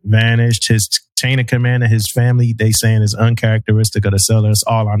Townsend vanished. His chain of command and his family, they saying, is uncharacteristic of the seller. That's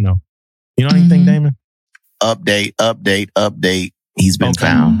all I know. You know anything, Damon? Update. He's been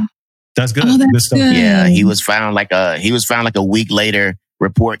found. That's good. Good stuff. Yeah, he was found like a week later.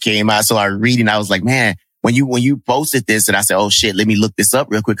 Report came out. So I was like, man, when you posted this, and I said, oh shit, let me look this up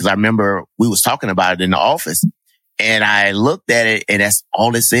real quick, because I remember we was talking about it in the office, and I looked at it, and that's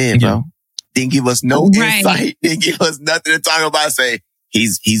all it said, bro. Didn't give us no insight. Didn't give us nothing to talk about. Say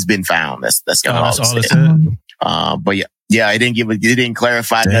he's been found. That's kind of all it said. But it didn't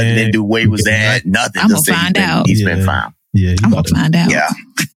clarify nothing. Didn't do where he was at. Nothing. I'm gonna find out. He's been found. Yeah, I'm gonna find out. Yeah.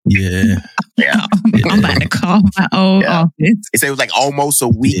 I'm about to call my old office. It said it was like almost a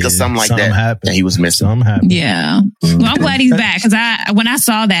week or something like that. Happened. And he was missing. Something happened. Yeah. Well, I'm glad he's back, because when I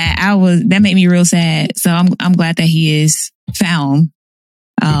saw that, that made me real sad. So I'm glad that he is found.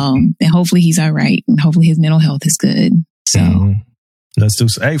 And hopefully he's all right, and hopefully his mental health is good. So let's do.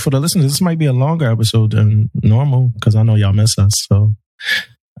 Hey, for the listeners, this might be a longer episode than normal, because I know y'all miss us. So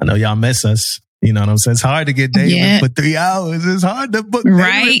I know y'all miss us. You know what I'm saying? It's hard to get David for 3 hours. It's hard to book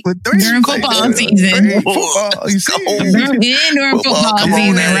David for 3 during football season. During football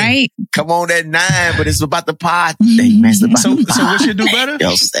season, right? Come on at 9, but it's about the pod today, man. So what should do better?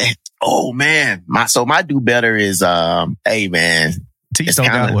 Oh man, my do better is hey man. Teach don't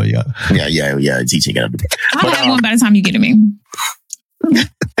got one, yeah. Yeah. Teaching got to do. I'll have one by the time you get to me.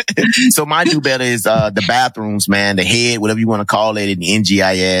 So my do better is the bathrooms, man, the head, whatever you want to call it, in the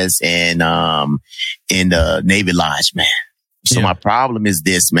NGIS and in the Navy Lodge, man. So my problem is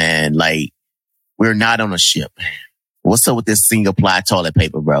this, man. Like, we're not on a ship. What's up with this single ply toilet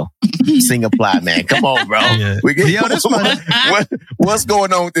paper, bro? Single ply, man. Come on, bro. Yeah. What's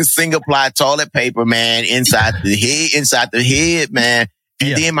going on with this single ply toilet paper, man? Inside the head, man.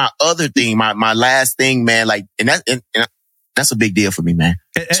 And then my other thing, my last thing, man, like, and that's a big deal for me, man.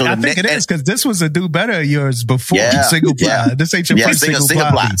 So I think it is, because this was a do better of yours before single ply. Yeah. This ain't your first single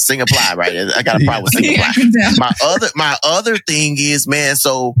ply. Single ply, right? I got a problem with single ply. My other thing is, man,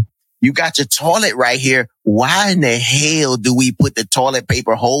 so you got your toilet right here. Why in the hell do we put the toilet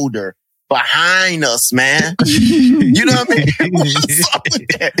paper holder behind us, man? You know what I mean? What's up with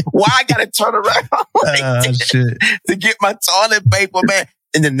that? Why I gotta turn around to get my toilet paper, man?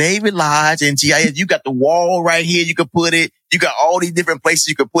 In the Navy Lodge and GIS, you got the wall right here. You could put it. You got all these different places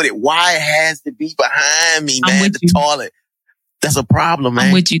you could put it. Why it has to be behind me, man? The toilet. That's a problem, man.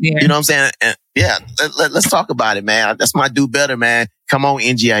 I'm with you there. You know what I'm saying? And let's talk about it, man. That's my do better, man. Come on,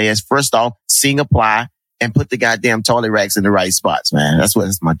 NGIS. First off, single ply and put the goddamn toilet racks in the right spots, man. That's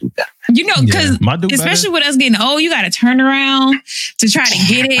my do better. You know, because especially with us getting old, you got to turn around to try to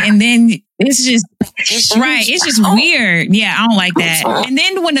get it, and then it's just right. It's just weird. Yeah, I don't like that. And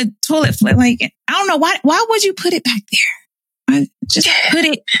then when the toilet flip, like, I don't know why would you put it back there? Just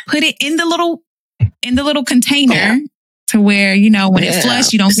put it in the little container to where, you know, when it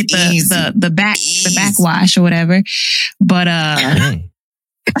flush, you don't get the backwash or whatever. But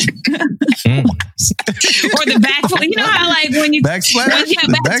or the backflip. You know how, like, when you backsplash,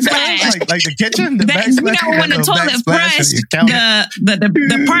 like the kitchen, backsplash. You know, when the toilet flush,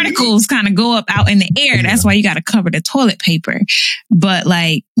 the particles kind of go up out in the air. That's why you got to cover the toilet paper. But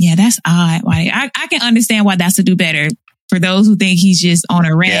like, yeah, that's odd. I can understand why that's to do better. For those who think he's just on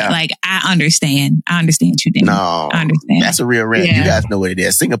a rant, like, I understand you, Dan. No, I understand. That's a real rant. Yeah. You guys know what it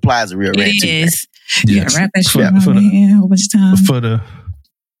is. Single ply is a real rant. It is. Too, you gotta wrap that shit up a whole bunch of times.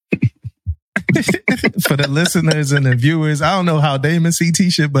 For the listeners and the viewers, I don't know how Damon see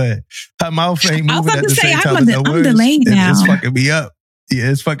shit, but her mouth ain't moving at the same time as her words. I'm delayed now. It's fucking me up.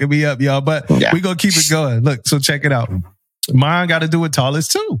 Yeah, it's fucking me up, y'all. But we gonna keep it going. Look, so check it out. Mine got to do with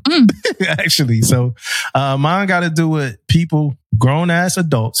tallest too, actually. So mine got to do with people, grown ass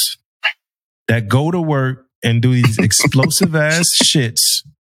adults that go to work and do these explosive ass shits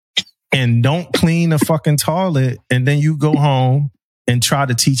and don't clean the fucking toilet, and then you go home and try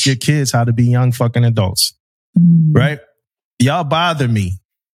to teach your kids how to be young fucking adults. Right? Y'all bother me.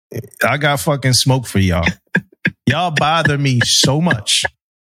 I got fucking smoke for y'all. Y'all bother me so much.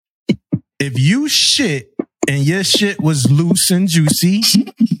 If you shit and your shit was loose and juicy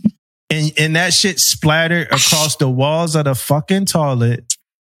and that shit splattered across the walls of the fucking toilet,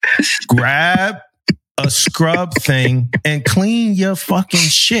 grab a scrub thing and clean your fucking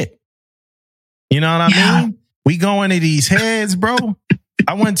shit. You know what I mean? We go into these heads, bro.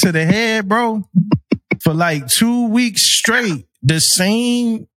 I went to the head, bro, for like 2 weeks straight. The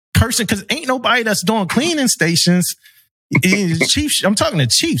same person, because ain't nobody that's doing cleaning stations. Chiefs, I'm talking to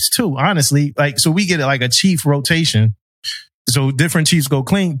chiefs too, honestly. Like, so we get like a chief rotation. So different chiefs go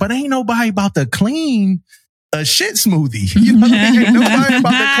clean, but ain't nobody about to clean a shit smoothie. You know what I mean? Ain't nobody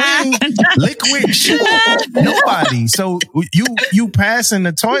about to clean liquid shit. Nobody. So you passing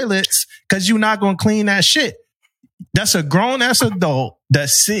the toilets because you're not going to clean that shit. That's a grown ass adult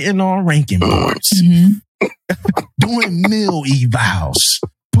that's sitting on ranking boards, doing meal evals,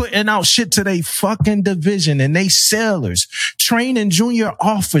 putting out shit to they fucking division and they sailors, training junior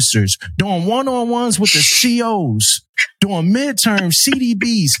officers, doing one-on-ones with the COs, doing midterm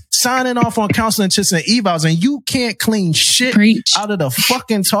CDBs, signing off on counseling chits and evals, and you can't clean shit out of the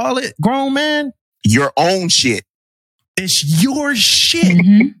fucking toilet, grown man. Your own shit. It's your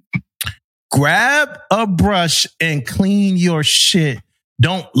shit. Grab a brush and clean your shit.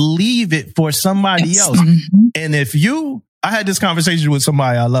 Don't leave it for somebody else. And if I had this conversation with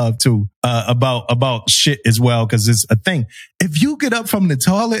somebody I love too, about shit as well, because it's a thing. If you get up from the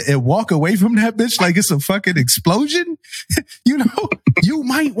toilet and walk away from that bitch like it's a fucking explosion, you know, you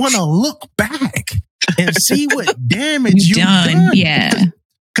might want to look back and see what damage you've done. Yeah.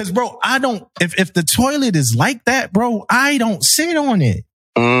 Cause bro, if the toilet is like that, bro, I don't sit on it.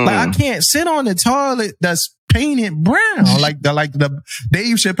 Like, I can't sit on the toilet that's painted brown, like the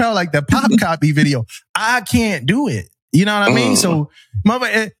Dave Chappelle, like the pop copy video. I can't do it. You know what I mean? So,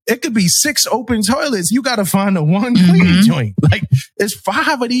 mother, it could be 6 open toilets. You got to find the one clean joint. Like, it's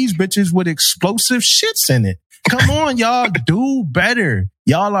 5 of these bitches with explosive shits in it. Come on, y'all, do better.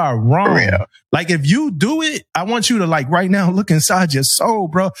 Y'all are wrong. Yeah. Like, if you do it, I want you to, like, right now look inside your soul,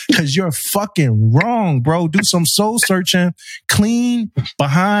 bro, because you're fucking wrong, bro. Do some soul searching, clean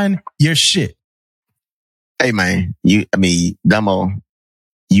behind your shit. Hey, man, Dumbo,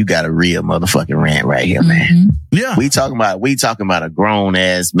 you got a real motherfucking rant right here, man. Mhm. Yeah. We talking about a grown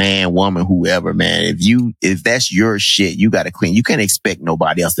ass man, woman, whoever, man. If that's your shit, you got to clean. You can't expect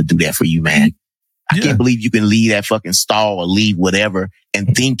nobody else to do that for you, man. I Yeah. can't believe you can leave that fucking stall or leave whatever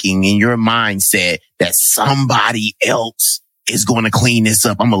and thinking in your mindset that somebody else is going to clean this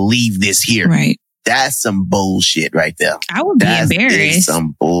up. I'm going to leave this here. Right. That's some bullshit right there. I would be That is embarrassed.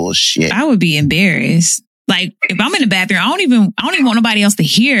 some bullshit. I would be embarrassed. Like, if I'm in the bathroom, I don't even want nobody else to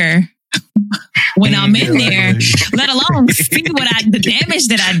hear when I'm in there, let alone see the damage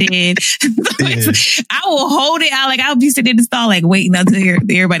that I did. I will hold it out. I'll be sitting in the stall, waiting until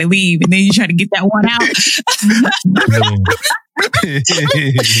everybody leave. And then you try to get that one out.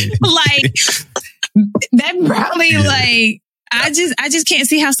 That probably, I just can't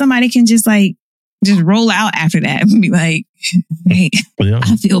see how somebody can just roll out after that and be like, hey,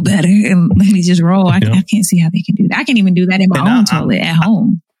 I feel better. And let me just roll. I can't see how they can do that. I can't even do that in my own toilet at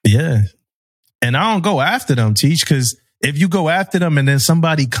home. Yeah. And I don't go after them, Teach, because if you go after them and then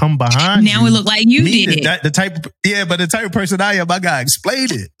somebody come behind now you, it look like you did it. But the type of person I am, I gotta explain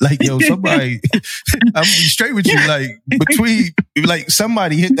it. Somebody, I'm straight with you.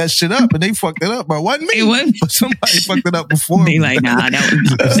 Somebody hit that shit up and they fucked it up, but it wasn't me. It wasn't. But somebody fucked it up before. They nah, that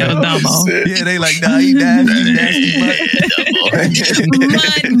was Dumbo. Yeah, they nah, he nasty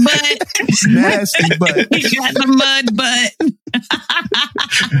mud butt. Nasty butt. He got the mud butt.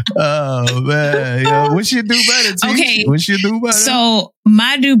 Oh man, yo, what you do better, Teach? Okay. What you do better? So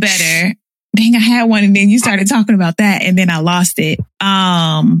my do better. Dang, I had one and then you started talking about that and then I lost it.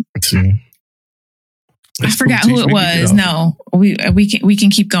 I forgot who it was. No, we can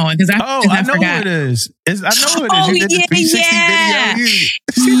keep going because I know forgot. who it is. I know who it is. Oh, You did the 360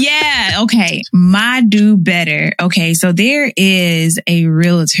 video. Yeah. Okay. My do better. Okay. So there is a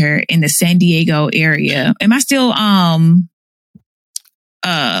realtor in the San Diego area. Am I still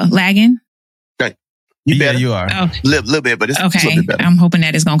lagging? Yeah, you are. Oh. Little bit, but it's Okay. a little bit better. I'm hoping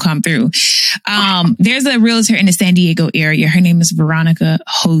that it's going to come through. There's a realtor in the San Diego area. Her name is Veronica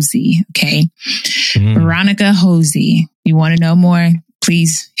Hosey. Okay. Veronica Hosey. You want to know more?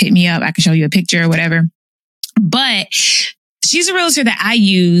 Please hit me up. I can show you a picture or whatever. But she's a realtor that I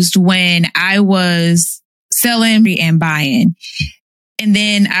used when I was selling and buying. And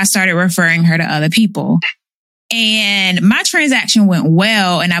then I started referring her to other people. And my transaction went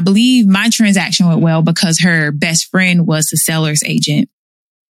well. And I believe my transaction went well because her best friend was the seller's agent.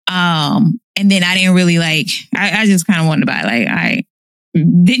 And then I didn't really I just kind of wanted to buy. I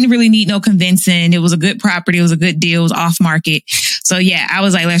didn't really need no convincing. It was a good property. It was a good deal. It was off market. So yeah, I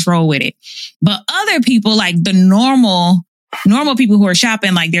was like, let's roll with it. But other people, the normal people who are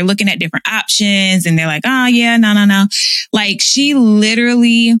shopping, they're looking at different options and they're like, oh yeah, no. She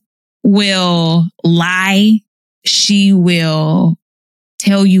literally will lie. She will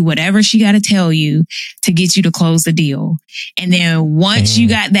tell you whatever she got to tell you to get you to close the deal. And then once you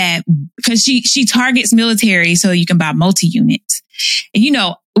got that, because she targets military so you can buy multi-units.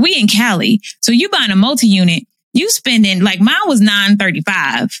 And we in Cali, so you buying a multi-unit, you spending, mine was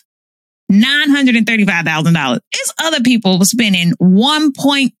 $935,000. It's other people spending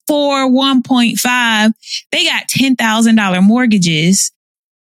 1.4, 1.5. They got $10,000 mortgages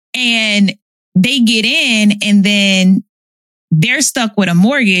and they get in and then they're stuck with a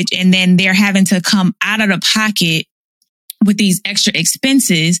mortgage and then they're having to come out of the pocket with these extra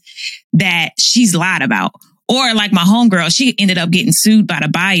expenses that she's lied about. Or my homegirl, she ended up getting sued by the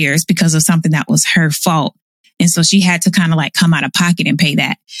buyers because of something that was her fault. And so she had to kind of come out of pocket and pay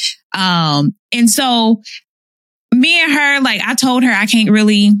that. And so me and her, I told her I can't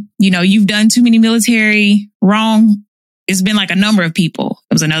really, you've done too many military wrong. It's been a number of people.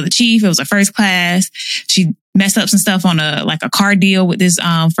 It was another chief. It was a first class. She messed up some stuff on a car deal with this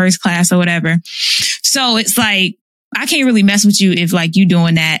first class or whatever. So it's I can't really mess with you if you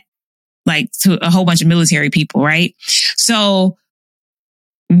doing that to a whole bunch of military people, right? So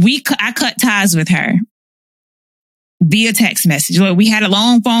I cut ties with her via text message. We had a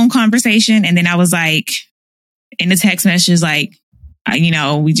long phone conversation and then I was in the text message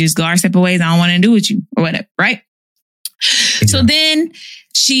we just go our separate ways. I don't want to do with you or whatever, right? Yeah. So then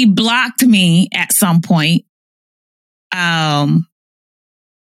she blocked me at some point.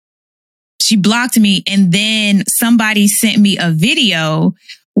 She blocked me and then somebody sent me a video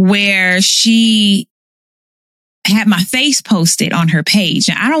where she had my face posted on her page.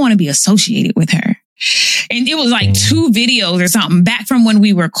 Now, I don't want to be associated with her. And it was like 2 videos or something back from when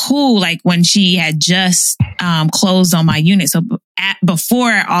we were cool, like when she had just closed on my unit. So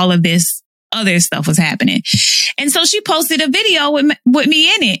before all of this other stuff was happening. And so she posted a video with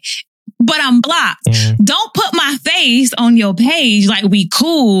me in it, but I'm blocked. Don't put my face on your page like we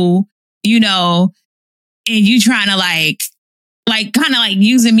cool, you know, and you trying to like kind of like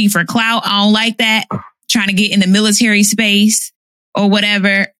using me for clout. I don't like that. Trying to get in the military space or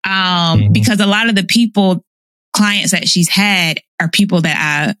whatever. Because a lot of the clients that she's had are people that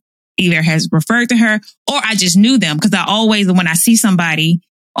I either has referred to her or I just knew them. Cause I always, when I see somebody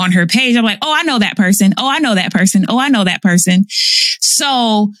on her page, I'm like, oh, I know that person. Oh, I know that person. Oh, I know that person.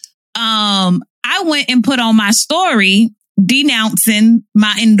 So, I went and put on my story denouncing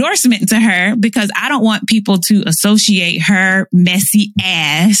my endorsement to her because I don't want people to associate her messy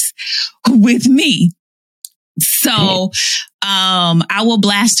ass with me. So, I will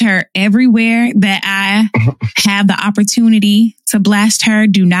blast her everywhere that I have the opportunity to blast her.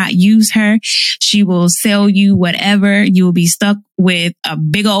 Do not use her. She will sell you whatever. You will be stuck with a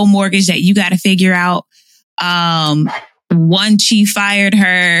big old mortgage that you got to figure out. One chief fired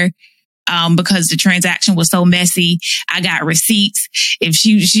her because the transaction was so messy. I got receipts. If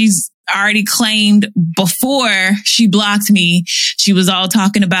she's already claimed before she blocked me, she was all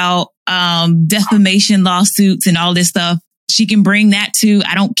talking about defamation lawsuits and all this stuff. She can bring that too.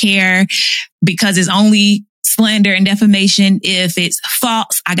 I don't care because it's only slander and defamation if it's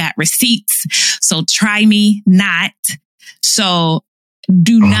false. I got receipts. So try me not. So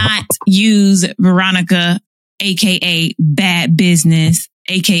do not use Veronica, aka Bad Business,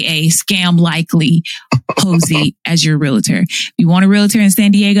 aka Scam Likely Posey as your realtor. If you want a realtor in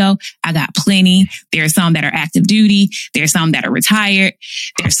San Diego, I got plenty. There are some that are active duty. There are some that are retired.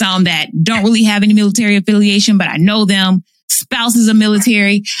 There are some that don't really have any military affiliation, but I know them. Spouses of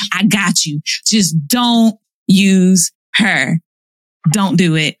military. I got you. Just don't use her. Don't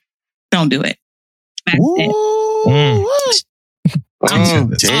do it. Don't do it. That's it.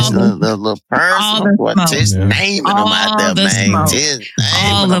 Just a little person. Just naming them out there, man.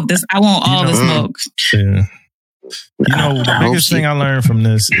 All of this. I want all the smoke. Yeah. You know, the biggest thing I learned from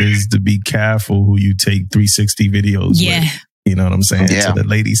this is to be careful who you take 360 videos with. You know what I'm saying? Yeah. To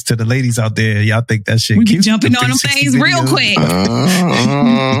the ladies out there, y'all think that shit we cute. be jumping on them things real quick.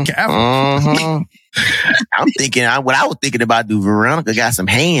 I'm thinking, what I was thinking about, do Veronica got some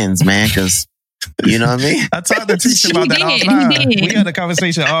hands, man? Because, you know what I mean? I talked to Tisha about that offline. We had a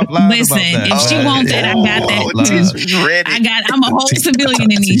conversation offline. Listen, about that. if she wants that, I got that. I'm a whole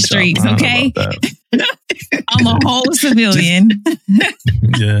civilian in these streets, okay? I'm a whole civilian.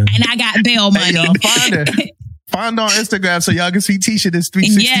 Yeah. And I got bail money. Hey, find her. Find on Instagram so y'all can see Tisha this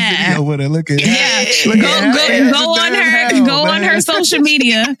 360 video with her. Look at go on her social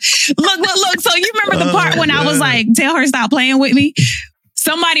media. Look. So you remember the part when I was like, tell her stop playing with me?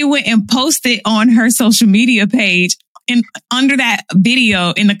 Somebody went and posted on her social media page and under that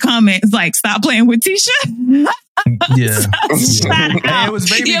video in the comments, like, stop playing with Tisha. Yeah. Shout out. It was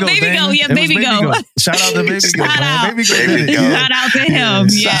Baby Go. Shout out to Baby Go. Shout out to him.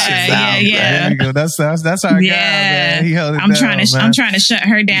 Yeah. Baby Go. That's our guy, man. He held it I'm trying to shut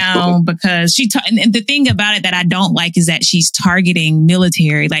her down because and the thing about it that I don't like is that she's targeting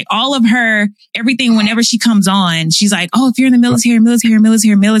military. Like all of her, everything, whenever she comes on, she's like, oh, if you're in the military,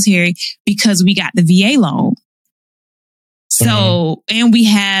 because we got the VA loan. So, and we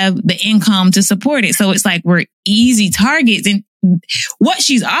have the income to support it. So it's like we're easy targets. And what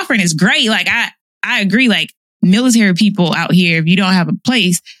she's offering is great. Like I agree, like military people out here, if you don't have a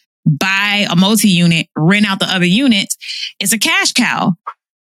place, buy a multi-unit, rent out the other units. It's a cash cow.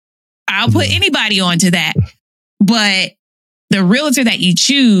 I'll put anybody onto that. But the realtor that you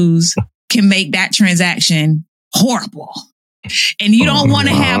choose can make that transaction horrible. And you don't want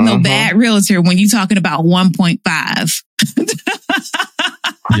to have no bad realtor when you're talking about 1.5.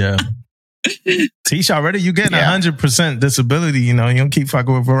 Yeah. Tisha, already you getting 100% disability, you know, you don't keep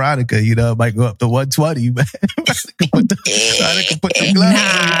fucking with Veronica, you know, might go up to 120, man. Put the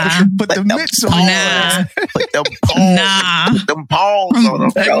gloves on, put the mitts on. Put them paws on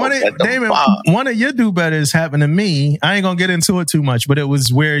them. Damon, one of your do-betters happened to me. I ain't gonna get into it too much, but it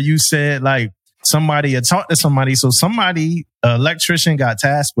was where you said, like, somebody had talked to somebody. So somebody, electrician got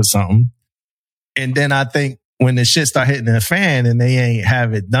tasked with something. And then I think when the shit start hitting the fan and they ain't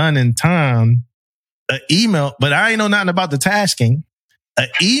have it done in time, an email, but I ain't know nothing about the tasking. An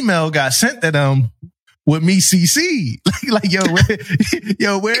email got sent to them with me CC. Like,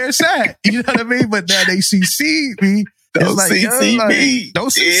 where is that? You know what I mean? But now they CC'd me. Don't CC me.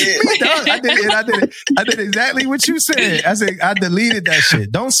 Don't CC me. I did exactly what you said. I said, I deleted that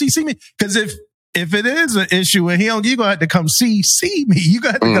shit. Don't CC me. Because if if it is an issue and you gonna have to come see me. You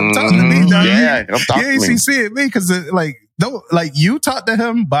gonna have to come talk to me. Dog. Yeah, come talk you to ain't me. seeing me because you talk to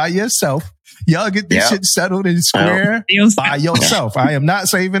him by yourself. Y'all get this shit settled and square by yourself. I am not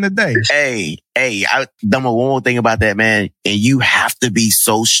saving a day. Hey, I done one more thing about that, man. And you have to be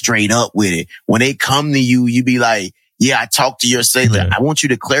so straight up with it. When they come to you, you be like, yeah, I talked to your sailor. Yeah. I want you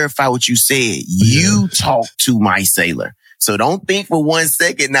to clarify what you said. You talk to my sailor. So don't think for 1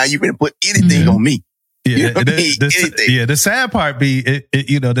 second now you can put anything on me. Yeah, anything. The sad part be,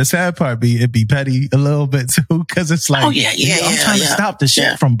 it be petty a little bit too, cause it's like, I'm trying to stop the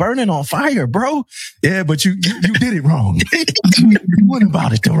shit from burning on fire, bro. Yeah, but you did it wrong. You went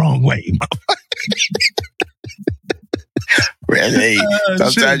about it the wrong way. Hey,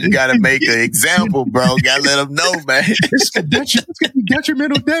 sometimes you gotta make an example, bro. Gotta let them know, man. It's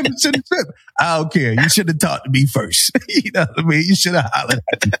detrimental damage to the trip. I don't care. You should have talked to me first. You know what I mean? You should have hollered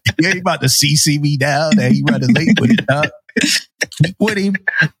at me. You ain't about to CC me down and he running late with it, dog. Keep with him.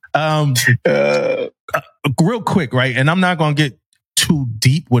 Real quick, right? And I'm not gonna get too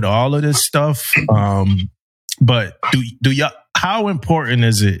deep with all of this stuff. But do y'all, how important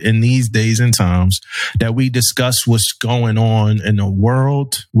is it in these days and times that we discuss what's going on in the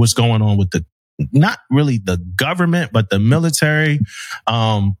world, what's going on with not really the government, but the military,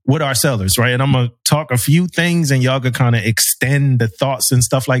 with our sellers, right? And I'm going to talk a few things and y'all can kind of extend the thoughts and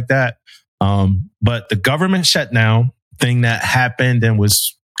stuff like that. But the government shutdown thing that happened and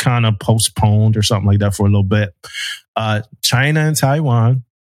was kind of postponed or something like that for a little bit. China and Taiwan.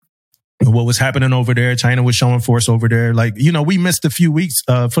 What was happening over there? China was showing force over there. Like, we missed a few weeks.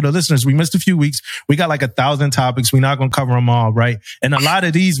 For the listeners, we missed a few weeks. We got like 1,000 topics. We're not going to cover them all, right? And a lot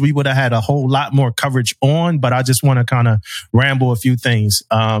of these we would have had a whole lot more coverage on, but I just want to kind of ramble a few things.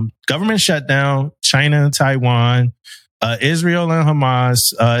 Government shutdown, China and Taiwan, Israel and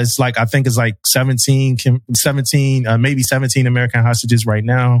Hamas. It's like, I think it's like 17, maybe 17 American hostages right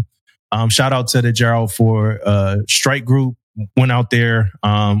now. Shout out to the Gerald for strike group. Went out there.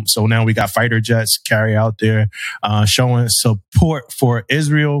 So now we got fighter jets carry out there, showing support for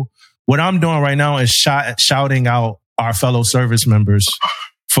Israel. What I'm doing right now is shouting out our fellow service members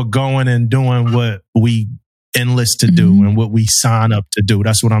for going and doing what we enlist to do and what we sign up to do.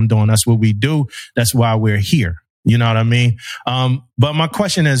 That's what I'm doing. That's what we do. That's why we're here. You know what I mean? But my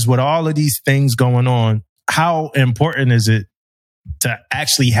question is, with all of these things going on, how important is it to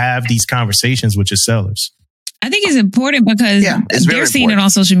actually have these conversations with your sellers? I think it's important because they're seeing it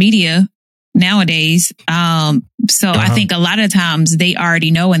on social media nowadays. So I think a lot of times they already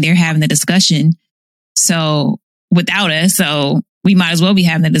know and they're having the discussion. So without us, so we might as well be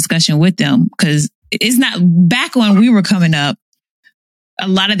having the discussion with them, because it's not, back when we were coming up, a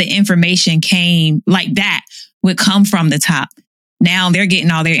lot of the information came like that would come from the top. Now they're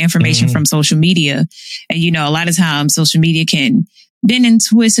getting all their information from social media. And, a lot of times social media can bend and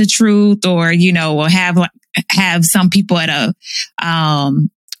twist the truth, or, will have some people at a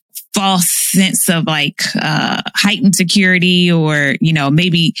false sense of heightened security, or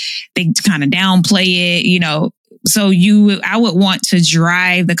maybe they kind of downplay it, so I would want to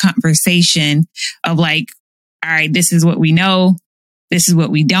drive the conversation of all right, this is what we know, this is what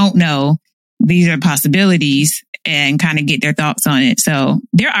we don't know, these are possibilities, and kind of get their thoughts on it. So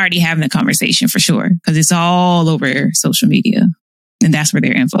they're already having the conversation for sure, because it's all over social media, and that's where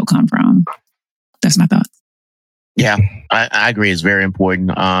their info come from. That's my thoughts. Yeah, I agree. It's very important.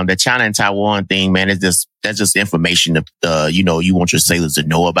 The China and Taiwan thing, man, that's just information that, you want your sailors to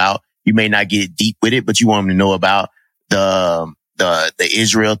know about. You may not get deep with it, but you want them to know about the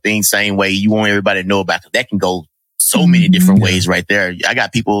Israel thing. Same way, you want everybody to know about it. That can go so many different ways right there. I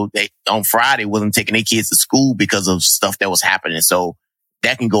got people on Friday wasn't taking their kids to school because of stuff that was happening. So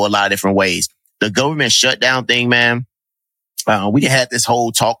that can go a lot of different ways. The government shutdown thing, man, we had this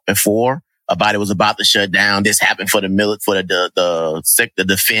whole talk before about it was about to shut down. This happened for the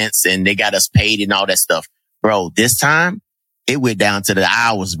defense, and they got us paid and all that stuff. Bro, this time it went down to the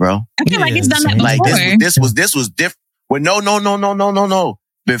hours, bro. I feel like it's done that before. Like this was different. Well, no.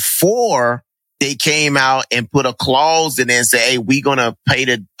 Before they came out and put a clause in there and say, hey, we gonna pay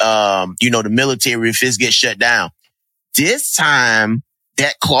the military if this gets shut down. This time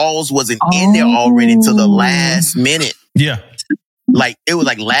that clause wasn't in there already until the last minute. Yeah. It was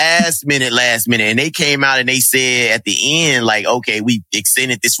last minute. And they came out and they said at the end, okay, we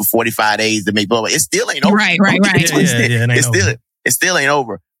extended this for 45 days to make blah, blah. It still ain't over. Right. It still ain't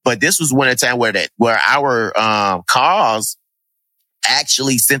over. But this was one of the time where our cause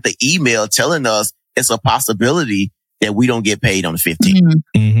actually sent the email telling us it's a possibility that we don't get paid on the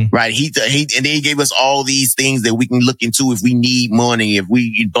 15th. Right? He and then he gave us all these things that we can look into if we need money, if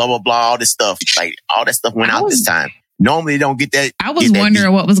we blah blah blah, all this stuff. Like all that stuff went out this time. Normally they don't get that. I was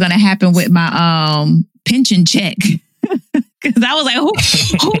wondering what was going to happen with my pension check. Because I was like, who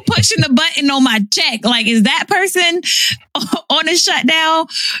pushing the button on my check? Like, is that person on a shutdown?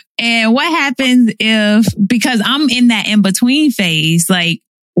 And what happens if, because I'm in that in-between phase, like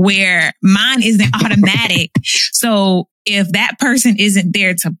where mine isn't automatic. So if that person isn't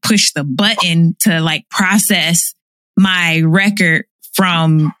there to push the button to like process my record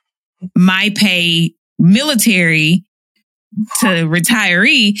from my pay military to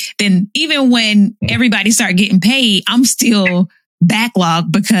retiree, then even when everybody start getting paid, I'm still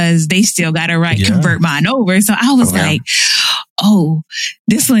backlogged because they still got to convert mine over. So I was like, oh,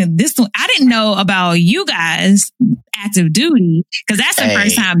 this one, I didn't know about you guys active duty, because that's the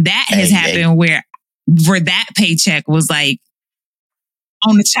first time that has happened where that paycheck was like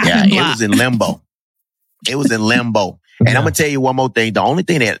on the chopping block. It was in limbo. And I'm gonna tell you one more thing. The only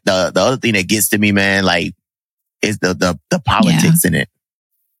thing that the other thing that gets to me, man, like, is the politics in it,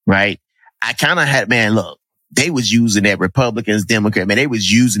 right? I kind of had, man, look, they was using that, Republicans, Democrats, man, they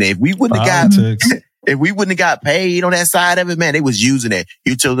was using it. If we wouldn't have got paid on that side of it, man, they was using it.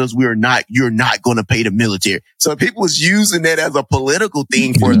 You told us you're not going to pay the military. So people was using that as a political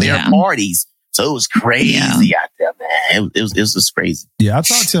thing for their parties. So it was crazy out there, man. It was just crazy. Yeah, I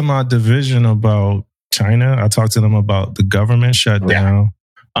talked to my division about China. I talked to them about the government shutdown.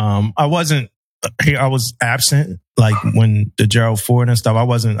 I was absent, like when the Gerald Ford and stuff. I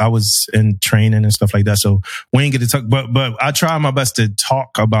was in training and stuff like that. So we didn't get to talk, but I try my best to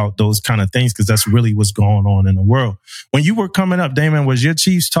talk about those kind of things because that's really what's going on in the world. When you were coming up, Damon, was your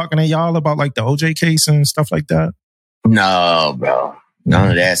chiefs talking to y'all about like the OJ case and stuff like that? No, bro.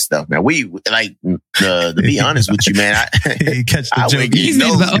 None of that stuff, man. We like to be honest with you, man. I catch the joke. The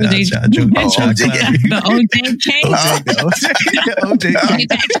OJ case. OJ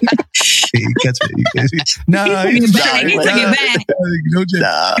case. He catch it. No, he took it back.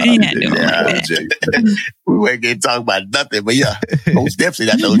 We weren't going to talk about nothing, but yeah, most definitely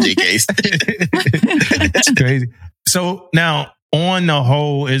not the OJ case. It's crazy. So now on the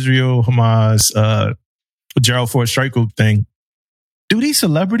whole Israel Hamas Gerald Ford strike group thing. Do these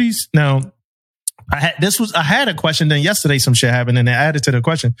celebrities now? I had a question. Then yesterday, some shit happened, and they added to the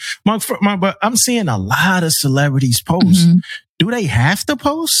question. But I'm seeing a lot of celebrities post. Do they have to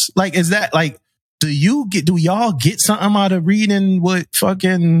post? Like, is that like? Do y'all get something out of reading what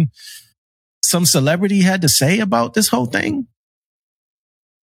fucking some celebrity had to say about this whole thing?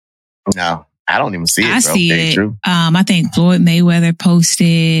 No, I don't even see it. I see it. True. I think Floyd Mayweather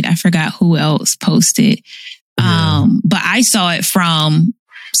posted. I forgot who else posted. But I saw it from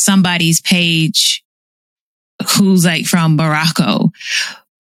somebody's page who's like from Morocco.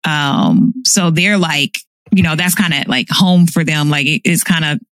 So they're like, that's kind of like home for them. Like it's kind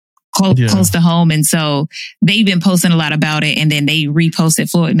of close to home. And so they've been posting a lot about it, and then they reposted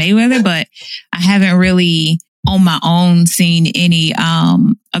Floyd Mayweather, but I haven't really on my own seen any,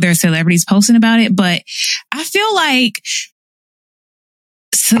 other celebrities posting about it. But I feel like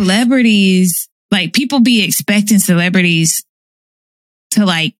celebrities, like people be expecting celebrities to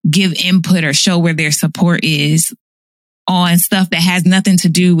like give input or show where their support is on stuff that has nothing to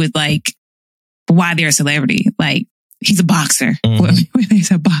do with like why they're a celebrity. Like he's a boxer.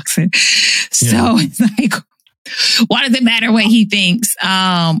 He's a boxer. So it's like, why does it matter what he thinks?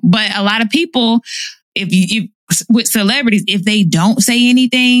 But a lot of people, if with celebrities, if they don't say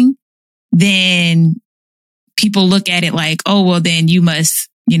anything, then people look at it like, oh, well, then you must,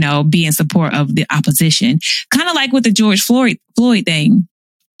 be in support of the opposition. Kind of like with the George Floyd thing,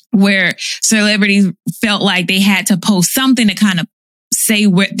 where celebrities felt like they had to post something to kind of say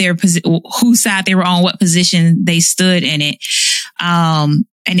what their whose side they were on, what position they stood in it. And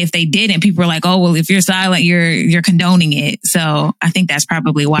if they didn't, people were like, "Oh, well, if you're silent, you're condoning it." So I think that's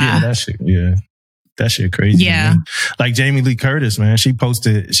probably why. Yeah, that shit crazy. Yeah, man. Like Jamie Lee Curtis, man. She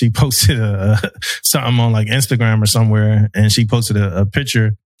posted something on like Instagram or somewhere, and she posted a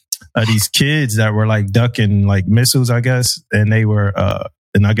picture of these kids that were like ducking like missiles, I guess, and they were.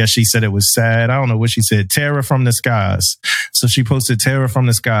 And I guess she said it was sad. I don't know what she said. Terror from the skies. So she posted terror from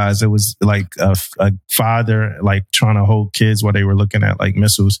the skies. It was like a father like trying to hold kids while they were looking at like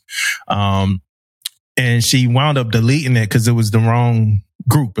missiles. And she wound up deleting it because it was the wrong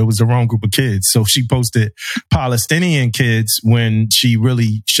group. It was the wrong group of kids. So she posted Palestinian kids when she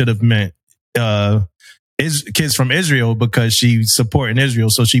really should have meant kids from Israel because she's supporting Israel.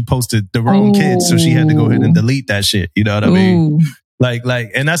 So she posted the wrong kids. So she had to go ahead and delete that shit. You know what I mean?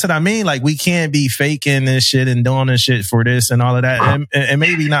 And that's what I mean. Like, we can't be faking this shit and doing this shit for this and all of that. And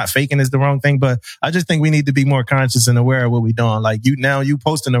maybe not faking is the wrong thing, but I just think we need to be more conscious and aware of what we're doing. Like, you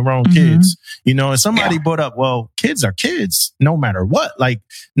posting the wrong kids, and somebody brought up, well, kids are kids no matter what. Like,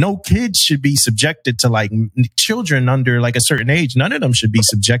 no kids should be subjected to like children under like a certain age. None of them should be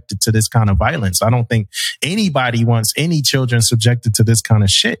subjected to this kind of violence. I don't think anybody wants any children subjected to this kind of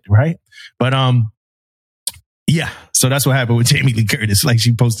shit. Right. But, yeah, so that's what happened with Jamie Lee Curtis. Like,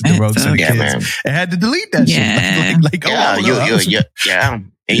 she posted the wrong set of kids man. and had to delete that shit. Yeah.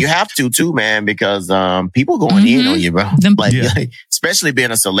 And you have to too, man, because people going in on you, bro. Like, especially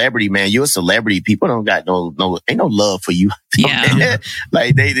being a celebrity, man. You're a celebrity. People don't got ain't no love for you. Yeah.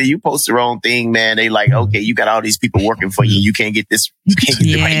 Like you post the wrong thing, man. They like, okay, you got all these people working for you. You can't get this. You can't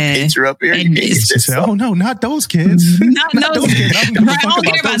get the right picture up here. And oh no, not those kids. Not those kids. I don't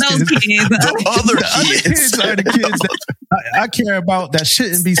care about those kids. The other kids are the kids that I care about that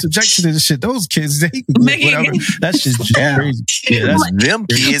shouldn't be subjected to this shit. Those kids, they can get whatever. That's just crazy. Yeah, that's them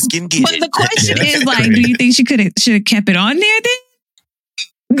kids can get it. But the question is, like, do you think she should have kept it on there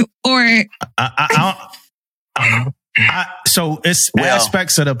then? Or so it's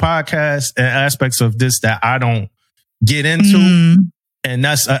aspects of the podcast and aspects of this that I don't get into, and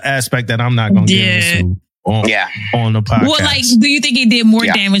that's an aspect that I'm not going to get into on the podcast. Well, like, do you think it did more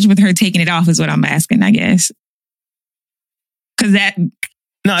damage with her taking it off? Is what I'm asking, I guess. Because that.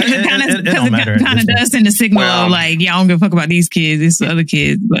 No, it kind of does send a signal of like, I don't give a fuck about these kids. It's the other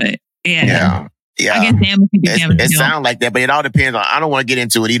kids, but yeah. I guess damage. It sounds like that, but it all depends on. I don't want to get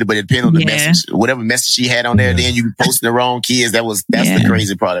into it either, but it depends on the message. Whatever message she had on there, then you posting the wrong kids. That's the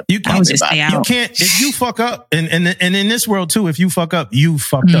crazy part of it. You can't if you fuck up, and in this world too, if you fuck up, you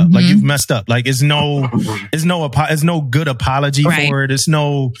fucked up. Like, you've messed up. Like, it's no good apology for it. It's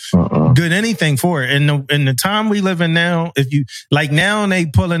no good anything for it. And in the time we live in now, if you like now, they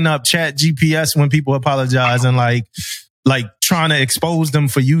pulling up Chat GPS when people apologize and like trying to expose them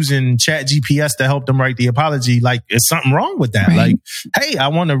for using Chat GPS to help them write the apology. Like, it's something wrong with that. Right. Like, hey, I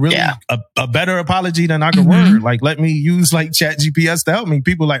want a really a better apology than I could word. Like, let me use like Chat GPS to help me.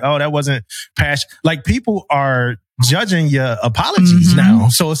 People like, oh, that wasn't passion. Like, people are judging your apologies now.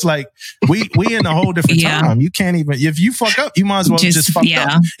 So it's like we in a whole different time. You can't even, if you fuck up, you might as well just fuck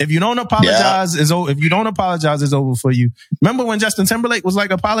up. If you don't apologize, it's over. If you don't apologize, it's over for you. Remember when Justin Timberlake was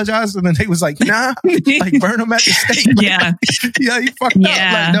like apologized and then they was like, nah, like burn him at the stake. Like, he fucked up.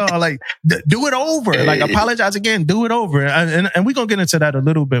 Like, no, like do it over. Like, apologize again, do it over. And we're gonna get into that a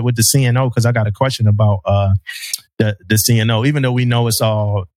little bit with the CNO, because I got a question about the CNO, even though we know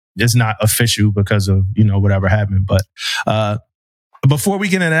it's not official because of, whatever happened. But before we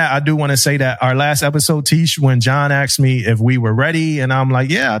get into that, I do want to say that our last episode, Tish, when John asked me if we were ready, and I'm like,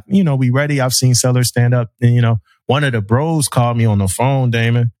 yeah, we ready. I've seen Sellers stand up. And, one of the bros called me on the phone,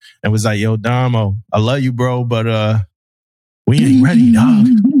 Damon, and was like, yo, Damo, I love you, bro, but we ain't ready, dog.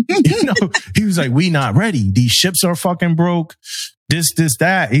 He was like, we not ready. These ships are fucking broke. This,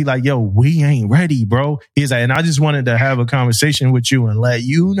 that. He like, yo, we ain't ready, bro. He's like, and I just wanted to have a conversation with you and let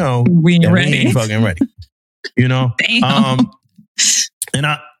you know we ain't ready. We ain't fucking ready. Damn. And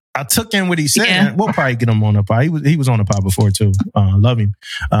I took in what he said. Yeah. We'll probably get him on the pod. He was on the pod before too. Love him.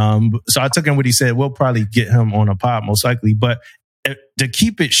 So I took in what he said. We'll probably get him on a pod most likely. But to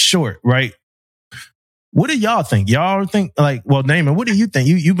keep it short, right? What do y'all think? Y'all think Damon, what do you think?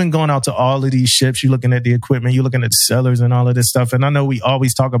 You've been going out to all of these ships. You're looking at the equipment. You're looking at the sellers and all of this stuff. And I know we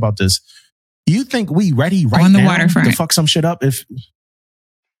always talk about this. Do you think we ready right on the now waterfront to fuck some shit up? This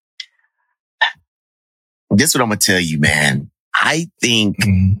is what I'm going to tell you, man. I think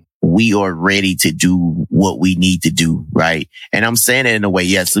we are ready to do what we need to do, right? And I'm saying it in a way,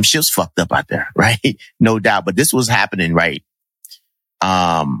 yes, some shit's fucked up out there, right? No doubt. But this was happening, right?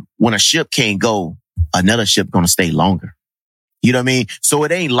 When a ship can't go, another ship gonna stay longer. You know what I mean? So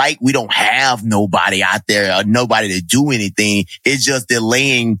it ain't like we don't have nobody out there or nobody to do anything. It's just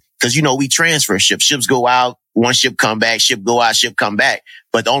delaying because, we transfer ships. Ships go out, one ship come back, ship go out, ship come back.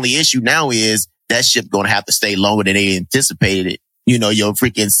 But the only issue now is that ship gonna have to stay longer than they anticipated. Your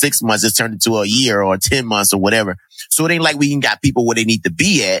freaking 6 months is turned into a year or 10 months or whatever. So it ain't like we can got people where they need to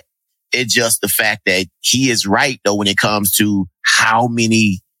be at. It's just the fact that he is right though when it comes to how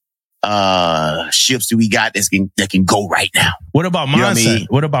many ships do we got that can go right now. What about mindset?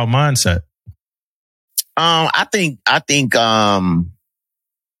 What about mindset? I think the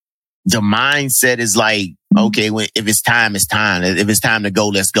mindset is like, okay, if it's time, it's time. If it's time to go,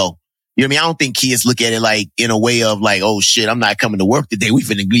 let's go. You know what I mean? I don't think kids look at it like in a way of like, oh shit, I'm not coming to work today. We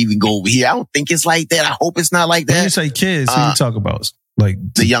finna even go over here. I don't think it's like that. I hope it's not like that. When you say kids, who you talk about? Like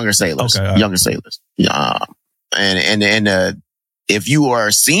the younger sailors. Okay, younger sailors. if you are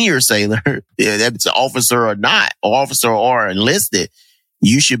a senior sailor, that's an officer or not, or officer or enlisted,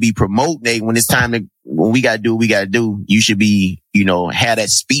 you should be promoting it when it's time to, when we got to do what we got to do. You should be, have that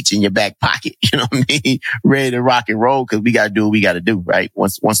speech in your back pocket, you know what I mean? Ready to rock and roll because we got to do what we got to do, right?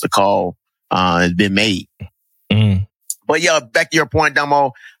 Once the call, has been made. Mm. But yeah, back to your point,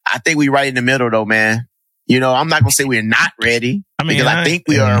 Dumbo, I think we right in the middle though, man. I'm not going to say we're not ready. Because I think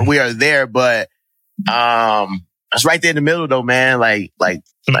we are there, but, it's right there in the middle though, man. Like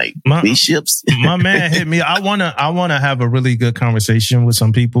these ships. My man hit me. I wanna have a really good conversation with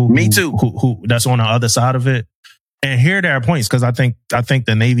some people. Me too. Who that's on the other side of it and hear their points. Cause I think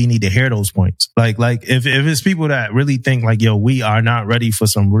the Navy need to hear those points. Like if it's people that really think like, yo, we are not ready for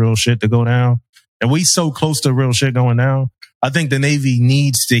some real shit to go down and we so close to real shit going down. I think the Navy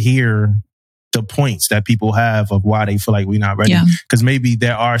needs to hear the points that people have of why they feel like we're not ready. Because maybe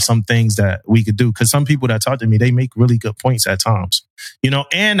there are some things that we could do. Because some people that talk to me, they make really good points at times.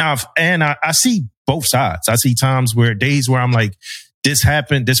 And I see both sides. I see days where I'm like, this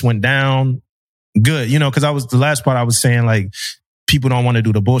happened, this went down, good. Because the last part I was saying like people don't want to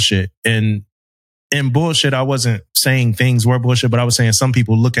do the bullshit. And in bullshit, I wasn't saying things were bullshit, but I was saying some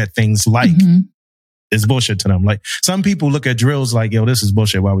people look at things like it's bullshit to them. Like some people look at drills like, yo, this is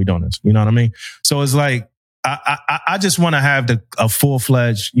bullshit. Why are we doing this? You know what I mean? So it's like, I just want to have a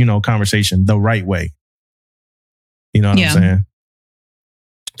full-fledged, conversation the right way. You know what I'm saying?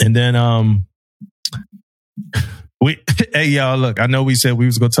 And then, hey y'all, look, I know we said we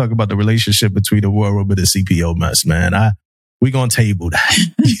was going to talk about the relationship between the war room and the CPO mess, man. We gonna table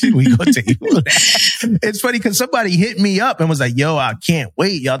that. It's funny because somebody hit me up and was like, yo, I can't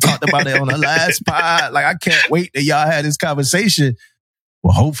wait. Y'all talked about it on the last pod. Like, I can't wait that y'all had this conversation.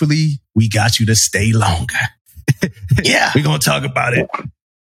 Well, hopefully we got you to stay longer. Yeah. We're gonna talk about it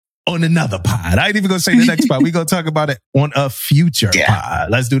on another pod. I ain't even gonna say the next pod. We're gonna talk about it on a future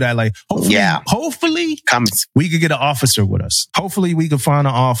pod. Let's do that. Like, hopefully we could get an officer with us. Hopefully we could find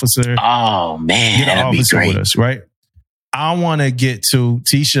an officer. Oh man, get an officer with us, right? I want to get to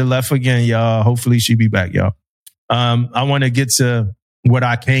Tisha left again, y'all. Hopefully she be back, y'all. I want to get to what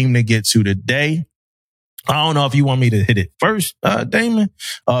I came to get to today. I don't know if you want me to hit it first, Damon,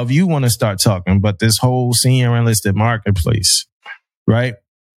 or if you want to start talking, but this whole senior enlisted marketplace, right?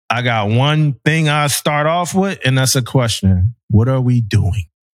 I got one thing I start off with, and that's a question. What are we doing?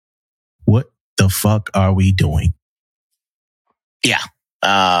 What the fuck are we doing? Yeah.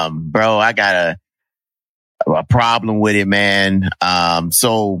 Bro, I got a problem with it, man.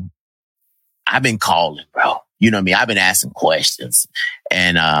 So I've been calling, bro. You know what I mean? I've been asking questions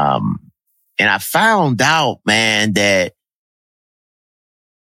and I found out, man, that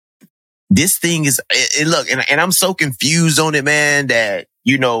this thing is, look, and I'm so confused on it, man, that,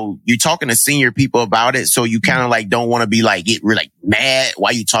 you're talking to senior people about it. So you kind of like don't want to be like, get really like mad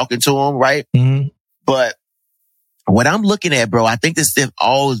while you talking to them. Right. Mm-hmm. But what I'm looking at, bro, I think this stuff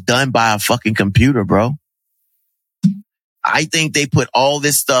all is done by a fucking computer, bro. I think they put all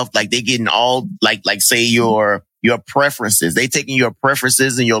this stuff, like they getting all, like say your preferences. They taking your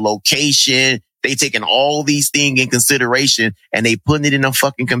preferences and your location. They taking all these things in consideration and they putting it in a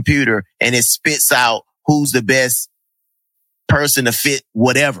fucking computer and it spits out who's the best person to fit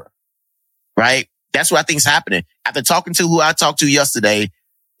whatever. Right? That's what I think is happening. After talking to who I talked to yesterday,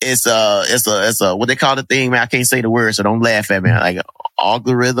 it's what they call the thing, man. I can't say the word, so don't laugh at me. Like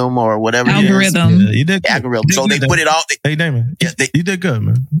algorithm or whatever. Algorithm. Yeah, you did good. Algorithm. So they put it all. Hey, Damon. Yeah, you did good,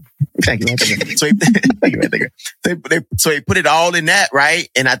 man. Thank you. So they put it all in that, right?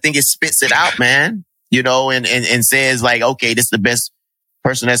 And I think it spits it out, man. And says like, okay, this is the best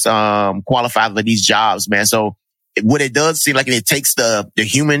person that's qualified for these jobs, man. So what it does seem like it takes the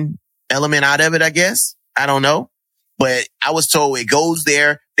human element out of it, I guess. I don't know. But I was told it goes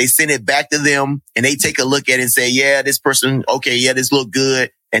there, they send it back to them, and they take a look at it and say, yeah, this person, okay, yeah, this look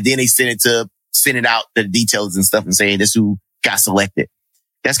good. And then they send it out, the details and stuff and saying this who got selected.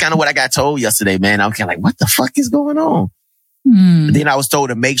 That's kind of what I got told yesterday, man. I'm kind of like, what the fuck is going on? Then I was told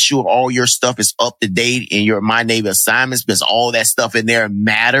to make sure all your stuff is up to date in your My Navy assignments because all that stuff in there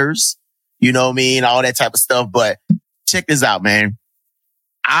matters. You know what I mean? All that type of stuff. But check this out, man.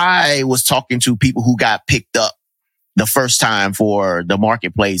 I was talking to people who got picked up the first time for the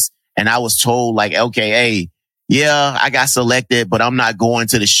marketplace. And I was told like, okay, hey, yeah, I got selected, but I'm not going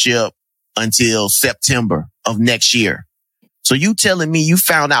to the ship until September of next year. So you telling me you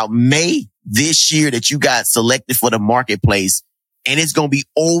found out May this year that you got selected for the marketplace and it's going to be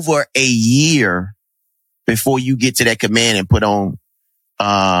over a year before you get to that command and put on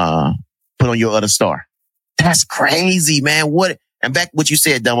your other star. That's crazy, man. And back what you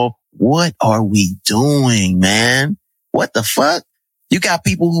said, Dumbo, what are we doing, man? What the fuck? You got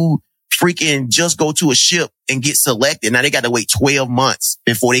people who freaking just go to a ship and get selected. Now they got to wait 12 months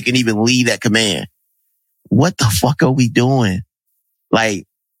before they can even leave that command. What the fuck are we doing? Like,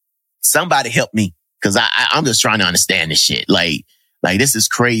 somebody help me. Cause I'm just trying to understand this shit. Like this is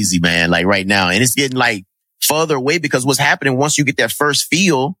crazy, man. Like right now. And it's getting like further away because what's happening once you get that first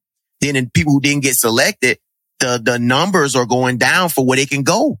field, then in people who didn't get selected, the numbers are going down for where they can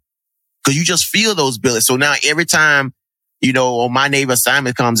go. Cause you just feel those billets. So now every time, you know, on my Navy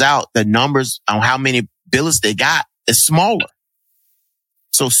assignment comes out, the numbers on how many billets they got is smaller.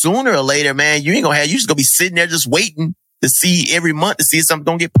 So sooner or later, man, you just gonna be sitting there just waiting to see every month to see if something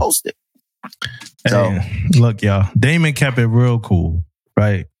don't get posted. So hey, look, y'all, Damon kept it real cool,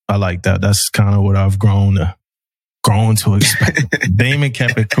 right? I like that. That's kind of what I've grown to expect. Damon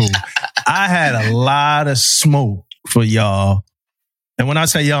kept it cool. I had a lot of smoke for y'all. And when I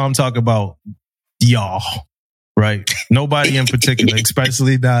say y'all, I'm talking about y'all, right? Nobody in particular,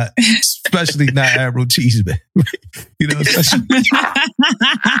 especially not Admiral Cheeseman. You know,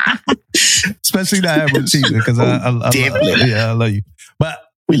 especially not Admiral Cheeseman, because I love you. But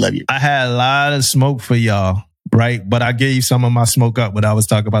we love you. I had a lot of smoke for y'all, right? But I gave some of my smoke up when I was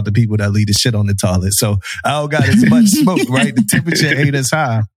talking about the people that leave the shit on the toilet. So I don't got as much smoke, right? The temperature ain't as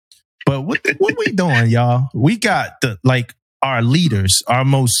high. But what we doing, y'all? We got our leaders, our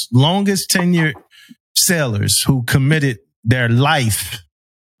most longest tenured sailors who committed their life,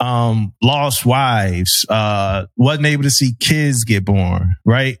 lost wives, wasn't able to see kids get born,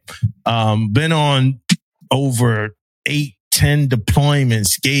 right? Been on over 8-10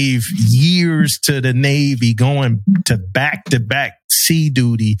 deployments, gave years to the Navy, going to back-to-back sea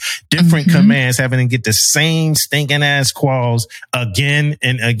duty, different commands, having to get the same stinking ass calls again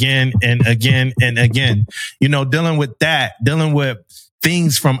and again and again and again. You know, dealing with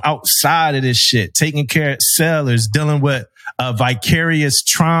things from outside of this shit, taking care of sailors, dealing with vicarious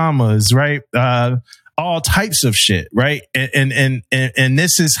traumas, right? All types of shit, right? And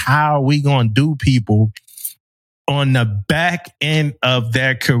this is how we gonna do people on the back end of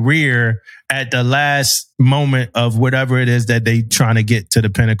their career at the last moment of whatever it is that they trying to get to the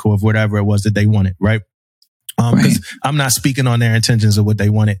pinnacle of whatever it was that they wanted, right? Because I'm not speaking on their intentions of what they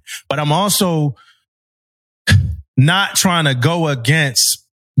wanted, but I'm also not trying to go against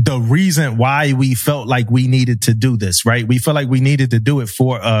the reason why we felt like we needed to do this, right? We felt like we needed to do it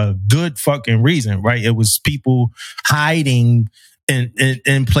for a good fucking reason, right? It was people hiding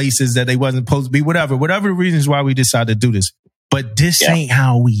in places that they wasn't supposed to be, whatever the reasons why we decided to do this. But this ain't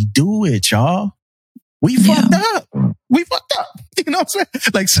how we do it, y'all. We fucked up. We fucked up. You know what I'm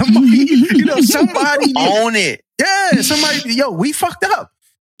saying? Like somebody own it. Yeah, somebody, we fucked up.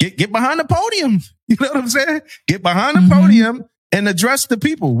 Get behind the podium. You know what I'm saying? Get behind the podium and address the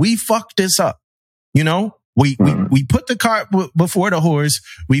people. We fucked this up. You know, we put the cart before the horse.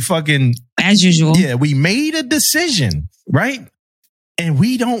 We fucking, as usual. Yeah, we made a decision, right? And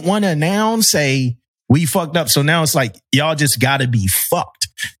we don't want to now say we fucked up. So now it's like, y'all just got to be fucked.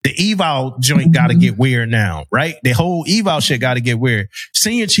 The eval joint got to get weird now, right? The whole eval shit got to get weird.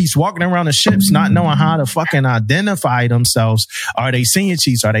 Senior chiefs walking around the ships, not knowing how to fucking identify themselves. Are they senior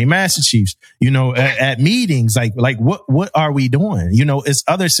chiefs? Are they master chiefs? You know, at meetings, like what are we doing? You know, it's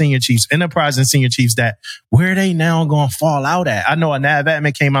other senior chiefs, enterprise and senior chiefs that where they now going to fall out at. I know a nav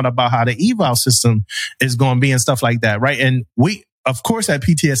admin came out about how the eval system is going to be and stuff like that, right? And of course, at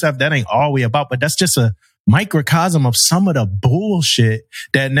PTSF, that ain't all we about, but that's just a microcosm of some of the bullshit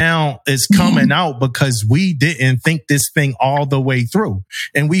that now is coming out because we didn't think this thing all the way through.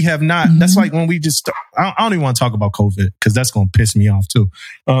 And we have not. That's like when we just, I don't even want to talk about COVID because that's going to piss me off too.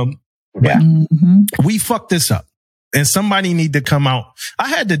 We fucked this up. And somebody need to come out. I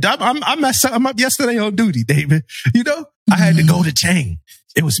had to, I'm up yesterday on duty, David. You know, I had to go to Chang.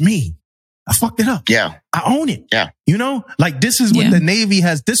 It was me. I fucked it up. Yeah. I own it. Yeah. You know, like this is what the Navy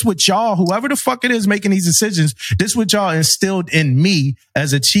has, this what y'all, whoever the fuck it is making these decisions, this what y'all instilled in me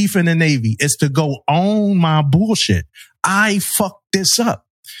as a chief in the Navy is to go own my bullshit. I fucked this up.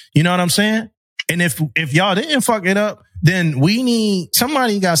 You know what I'm saying? And if y'all didn't fuck it up, then we need,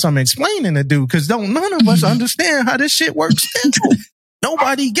 somebody got some explaining to do because none of us understand how this shit works.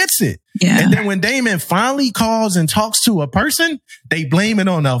 Nobody gets it. Yeah. And then when Damon finally calls and talks to a person, they blame it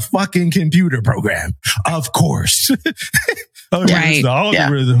on a fucking computer program. Of course. It's the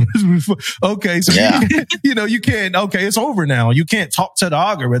algorithm. Yeah. Okay. So, you can't, it's over now. You can't talk to the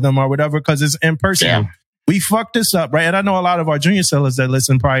algorithm or whatever because it's impersonal. Yeah. We fucked this up, right? And I know a lot of our junior sellers that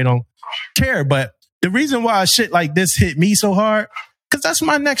listen probably don't care, but the reason why shit like this hit me so hard, because that's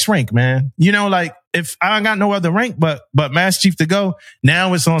my next rank, man. You know, like if I got no other rank but Master Chief to go,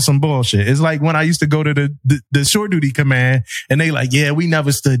 now it's on some bullshit. It's like when I used to go to the short duty command and they like, yeah, we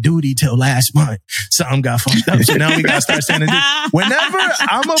never stood duty till last month. Something got fucked up. So now we got to start standing duty. Whenever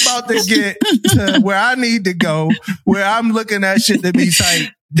I'm about to get to where I need to go, where I'm looking at shit to be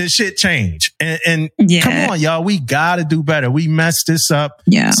tight, the shit change. And come on, y'all, we got to do better. We messed this up.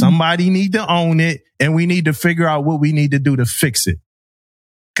 Yeah. Somebody need to own it and we need to figure out what we need to do to fix it.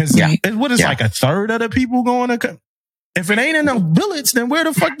 Cause what is like a third of the people going to, if it ain't enough bullets, then where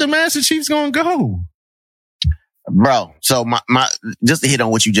the fuck the Master Chief's going to go? Bro, so my just to hit on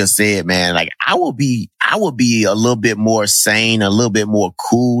what you just said, man, like I will be a little bit more sane, a little bit more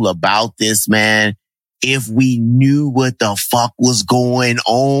cool about this, man, if we knew what the fuck was going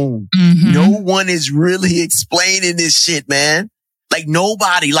on. Mm-hmm. No one is really explaining this shit, man. Like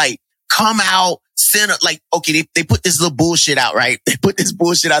nobody, like, come out, send like, okay, they put this little bullshit out, right? They put this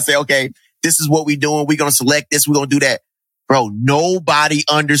bullshit out, say, okay, this is what we doing. We're going to select this. We're going to do that. Bro, nobody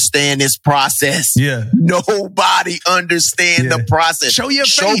understand this process. Yeah. Nobody understand the process. Show your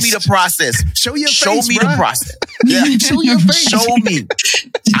face. Show me the process. Show your Show face, me bro. the process. Yeah. Show your face. Show me.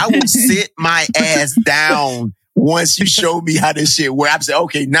 I will sit my ass down once you show me how this shit works. I'm saying,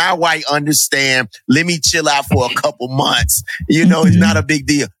 okay, now I understand. Let me chill out for a couple months. You know, it's not a big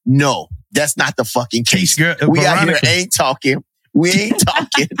deal. No, that's not the fucking case. We out here ain't talking. We ain't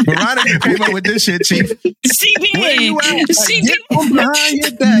talking. Veronica came up with this shit, Chief. She did. Where you at? She get did. from behind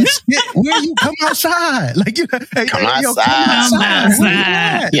your desk. Where you come outside? Like, hey, come outside. Come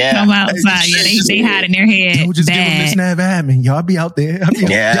outside. Yeah. Come outside. Yeah, they hide in their head. Yo, just give them this nav admin. Y'all be out there. Yo,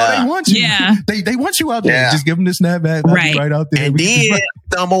 they want you. Yeah. They want you out there. Yeah. Just give them this nav admin. Right out there. And then,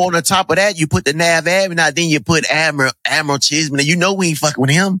 on the top of that, you put the nav admin out. Then you put Admiral Chisholm. You know we ain't fucking with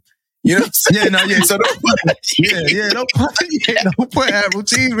him. You know what I'm saying? So don't put Admiral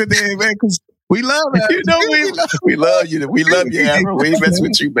Cheeseman there, man, because we love Admiral. You know we love you. We love you, Admiral. We ain't mess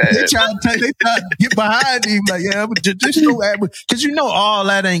with you, man. They try to get behind him, like, yeah, but just show Admiral. Because you know all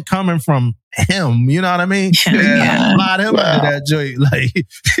that ain't coming from him. You know what I mean? Yeah. A lot of him under that joint. Like,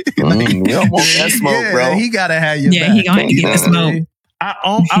 we don't want that smoke, bro. He got to have your back. Yeah, he going to get the smoke.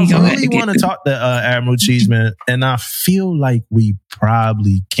 I really want to talk to Admiral Cheeseman, and I feel like we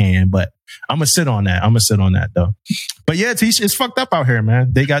probably can, but I'm gonna sit on that though. But yeah, Tish, it's fucked up out here,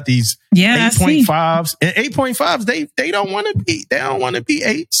 man. They got these 8.5s, and 8.5s. They don't want to be. They don't want to be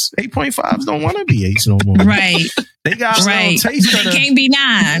 8s. 8.5s don't want to be 8s no more. Right. They got a little taste of it. Can't be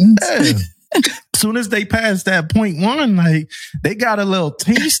 9s. Yeah. As soon as they pass that 0.1, like they got a little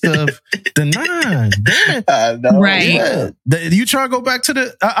taste of the 9. Damn it. Right. Yeah. You try to go back to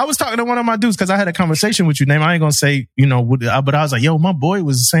the. I was talking to one of my dudes because I had a conversation with you, name. I ain't gonna say, but I was like, yo, my boy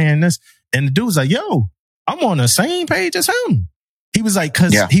was saying this, and the dude was like, yo, I'm on the same page as him. He was like,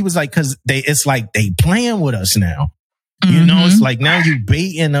 cause it's like they playing with us now. Mm-hmm. You know, it's like now you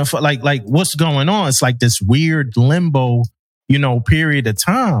baiting like what's going on? It's like this weird limbo, period of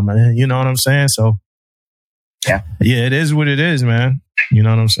time. You know what I'm saying? So yeah, it is what it is, man. You know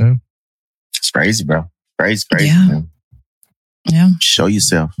what I'm saying? It's crazy, bro. Crazy, yeah. Man. Yeah. Show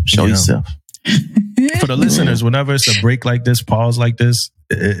yourself. Yourself. For the listeners, whenever it's a break like this, pause like this,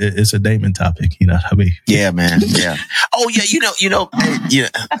 it's a Damon topic. You know what I mean? Yeah, man. Yeah. Oh yeah.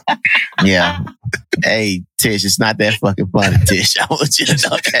 Yeah. Hey, Tish, it's not that fucking funny, Tish. I want you to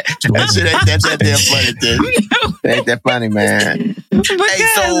know that. That shit ain't that damn funny, Tish. It ain't that funny, man.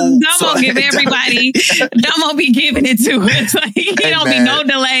 Because Domo give everybody, Domo be giving it to us. Like, he don't be no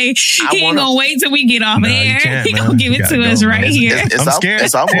delay. He ain't gonna wait till we get off air. He gonna give it to us right here. I'm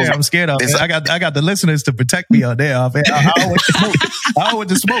scared. I'm scared of it. I got the listeners to protect me out there off air. I want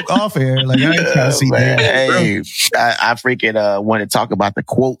to smoke off air. Like, I ain't trying to see that. Hey, I freaking want to talk about the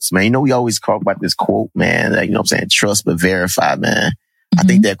quotes, man. We always talk about this quote, man. Like, you know what I'm saying? Trust but verify, man. Mm-hmm. I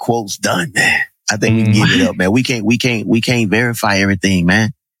think that quote's done, man. I think we can give it up, man. We can't verify everything,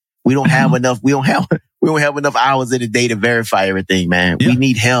 man. We don't have enough. We don't have enough hours in the day to verify everything, man. Yeah. We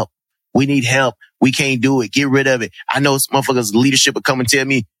need help. We can't do it. Get rid of it. I know some motherfuckers leadership will come and tell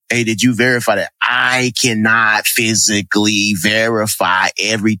me, hey, did you verify that? I cannot physically verify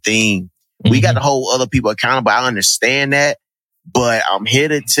everything. Mm-hmm. We got to hold other people accountable. I understand that, but I'm here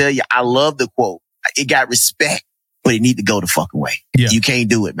to tell you, I love the quote. It got respect, but it need to go the fuck away. Yeah. You can't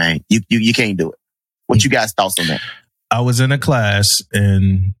do it, man. You can't do it. What you guys thoughts on that? I was in a class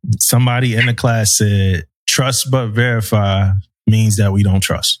and somebody in the class said, trust but verify means that we don't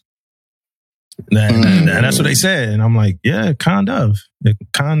trust. And that's what they said. And I'm like, yeah, kind of. It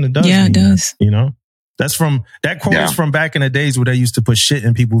kind of does. Yeah, it does. That. That quote is from back in the days where they used to put shit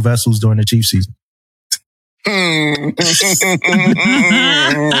in people's vessels during the Chiefs season.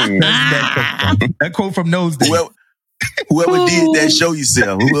 That quote from Nose Day. Whoever did that, show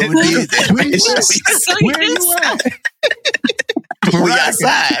yourself. Whoever did that, show Where you at? We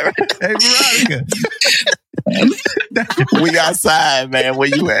outside. Right? Hey, Veronica. We outside, man. Where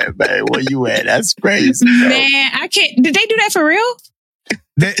you at, man? Where you at? That's crazy, bro. Man, I can't. Did they do that for real?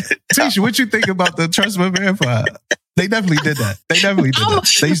 Tisha, what you think about the Trust But Verify? They definitely did that. They shit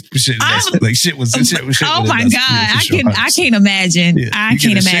was. Oh my God, I can't imagine. Yeah, I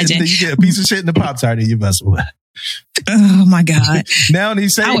can't imagine. You get a piece of shit in the Pop-Tart in your vessel. Oh my God. Now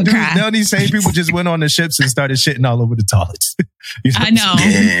these same people just went on the ships and started shitting all over the toilets. You know I know.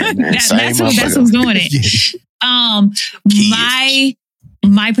 Yeah, man, that's who's doing it. Yeah.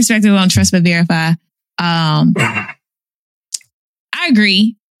 My perspective on Trust But Verify. I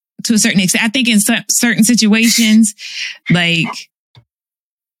agree to a certain extent. I think in certain situations, like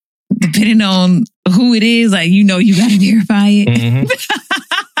depending on who it is, like you got to verify it.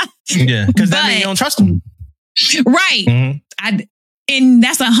 Mm-hmm. Yeah, because that means you don't trust them. Right. Mm-hmm. And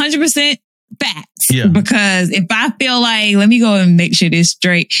that's 100% facts. Yeah. Because if I feel like, let me go and make sure this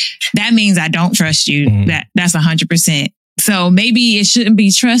straight, that means I don't trust you. Mm-hmm. That's 100%. So maybe it shouldn't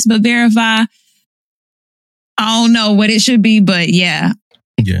be Trust But Verify. I don't know what it should be, but yeah.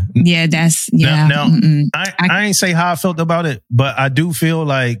 Yeah. Yeah, that's, yeah. Now, I ain't say how I felt about it, but I do feel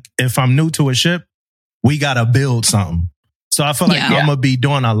like if I'm new to a ship, we got to build something. So I feel like I'm going to be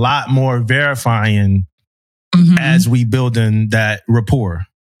doing a lot more verifying as we building that rapport.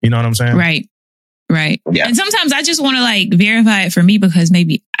 You know what I'm saying? Right. Yeah. And sometimes I just want to like verify it for me because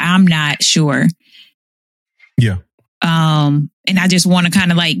maybe I'm not sure. Yeah. And I just want to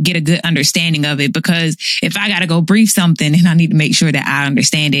kind of like get a good understanding of it because if I got to go brief something and I need to make sure that I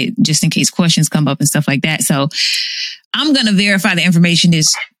understand it just in case questions come up and stuff like that. So I'm going to verify the information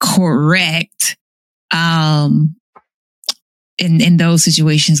is correct. In those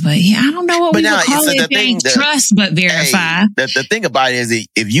situations, but yeah, I don't know what we would call it. Trust but verify. The thing about it is that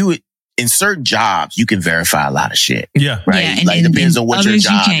if you in certain jobs, you can verify a lot of shit. Yeah. Right. Yeah, like depends on what your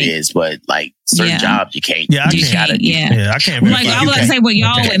job is, but like certain jobs you can't. Yeah, I can't. I can't. Like I would say with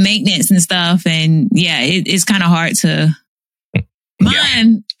y'all with maintenance and stuff, and yeah, it's kind of hard to.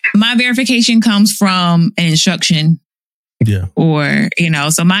 My verification comes from an instruction. Yeah. Or,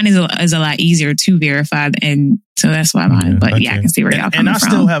 so mine is a lot easier to verify. And so that's why mine, but I can see where y'all coming from. And I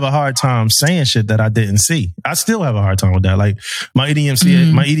still have a hard time saying shit that I didn't see. I still have a hard time with that. Like my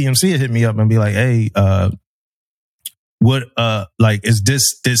EDMC hit me up and be like, hey, is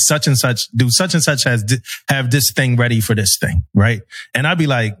this such and such, do such and such have this thing ready for this thing? Right. And I'd be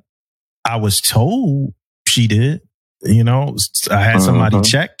like, I was told she did, I had somebody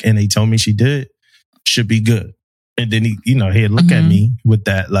check and they told me she did, should be good. And then he'd look at me with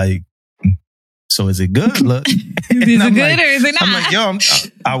that, like, so is it good? Look, is it good or is it not? I'm like, yo,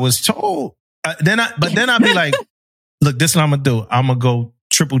 I was told. Then I'd be like, look, this is what I'm gonna do. I'm gonna go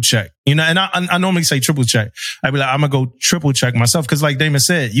triple check. And I normally say triple check. I'd be like, I'm gonna go triple check myself because, like Damon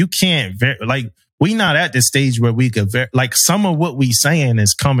said, you can't we not at this stage where we could some of what we saying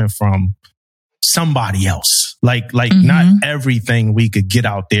is coming from somebody else. Like not everything we could get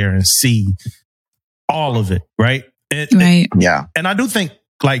out there and see. All of it, right? Right. Yeah. And I do think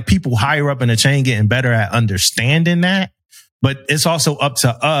like people higher up in the chain getting better at understanding that, but it's also up to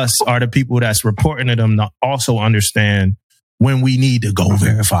us or the people that's reporting to them to also understand when we need to go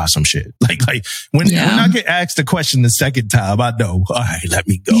verify some shit. Like when I get asked the question the second time, I know, all right, let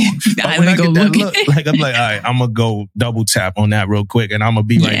me go. But when I get that look, like I'm like, all right, I'm gonna go double tap on that real quick and I'm gonna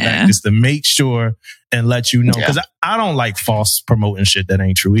be right back just to make sure and let you know. Because I don't like false promoting shit that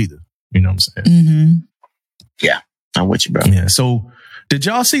ain't true either. You know what I'm saying? Mm-hmm. Yeah, I'm with you, bro. Yeah. So, did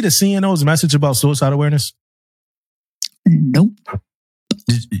y'all see the CNO's message about suicide awareness? Nope.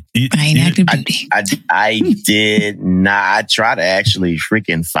 I ain't active duty. I did not. I tried to actually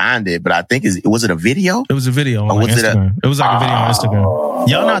freaking find it, but I think was it a video? It was a video on Instagram. It was like a video on Instagram.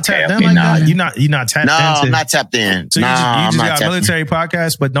 Y'all not tapped in like that? You not tapped in? No, I'm not tapped in. So you just got military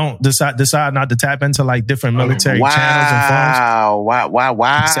podcasts, but don't decide not to tap into like different military channels and forums.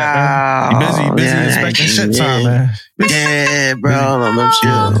 Wow. You busy inspecting shit time, man. Yeah, bro. I'm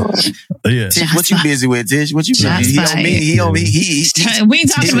sure. Yeah. Tish, what you busy with, Tish? What you busy? He on me. We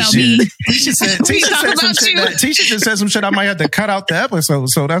ain't talking about me. Tisha just said some shit I might have to cut out the episode.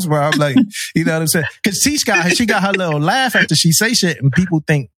 So that's why I'm like, you know what I'm saying? Because she got her little laugh after she say shit, and people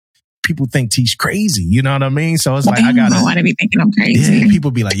think Tish crazy. You know what I mean? So it's like I gotta. Why they be thinking I'm crazy? Yeah, people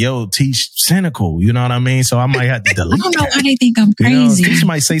be like, "Yo, Tish cynical." You know what I mean? So I might have to delete. I don't know why they think I'm crazy. Tish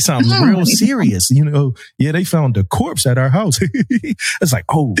might say something real serious. Yeah, they found a corpse at our house. It's like,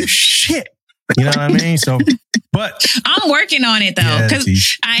 oh shit. You know what I mean? So, but I'm working on it though, Yeah, because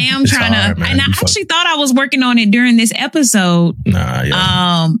Teach. I am It's trying hard, to, man. and I You fuck- actually thought I was working on it during this episode. nah,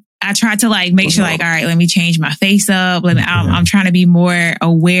 yeah. I tried to like make sure like, all right, let me change my face up. I'm trying to be more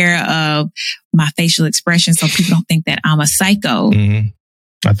aware of my facial expression so people don't think that I'm a psycho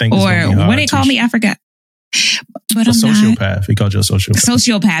I think it's or gonna be hard, what they call Teach. me. I forgot. But A I'm not. sociopath. He called you a sociopath.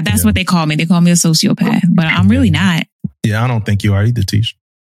 Sociopath. That's Yeah. what they call me. They call me a sociopath, but I'm really not. Yeah, I don't think you are either, Teach.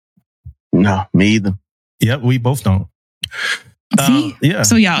 No, me either. Yep, we both don't. See? Yeah.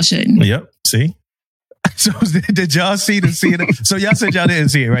 So y'all shouldn't. Yep. See? So did y'all see the CNN? So y'all said y'all didn't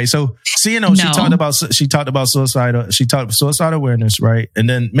see it, right? So CNN, she No. talked about suicide awareness, right? And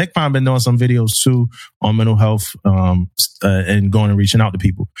then McPine been doing some videos too on mental health, and going and reaching out to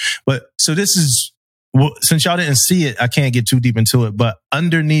people. But so this is, well, since y'all didn't see it, I can't get too deep into it. But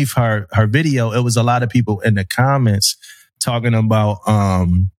underneath her video, it was a lot of people in the comments talking about,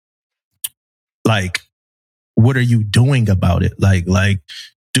 like, what are you doing about it? Like,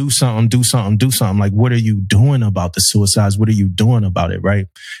 do something. Like, what are you doing about the suicides? What are you doing about it? Right.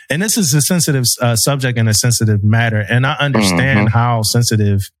 And this is a sensitive subject and a sensitive matter. And I understand how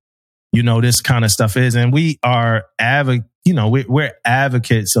sensitive, this kind of stuff is. And we are we're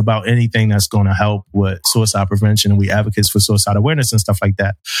advocates about anything that's going to help with suicide prevention. And we advocates for suicide awareness and stuff like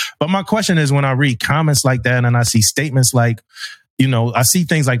that. But my question is, when I read comments like that and I see statements like, I see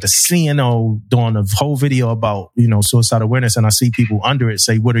things like the CNO doing a whole video about, suicide awareness, and I see people under it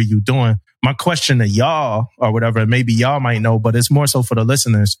say, what are you doing? My question to y'all or whatever, and maybe y'all might know, but it's more so for the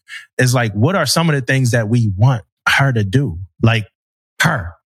listeners, is like, what are some of the things that we want her to do? Like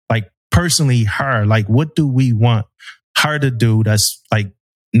her, like personally her, like what do we want her to do that's like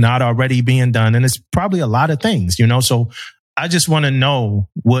not already being done? And it's probably a lot of things, so I just want to know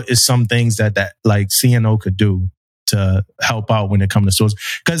what is some things that like CNO could do to help out when it comes to suicide.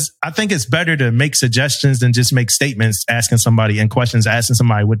 Because I think it's better to make suggestions than just make statements asking somebody and questions asking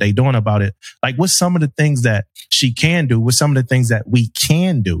somebody what they doing about it. Like, what's some of the things that she can do? What's some of the things that we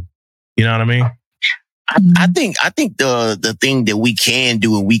can do? You know what I mean? I think the thing that we can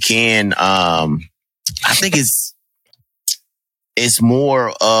do and we can, I think it's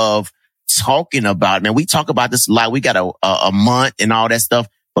more of talking about it. Man, we talk about this a lot. We got a month and all that stuff,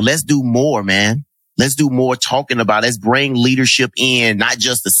 but let's do more, man. Let's do more talking about it. Let's bring leadership in, not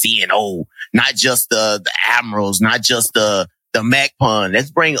just the CNO, not just the admirals, not just the MACPON. Let's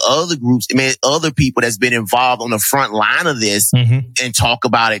bring other groups, other people that's been involved on the front line of this and talk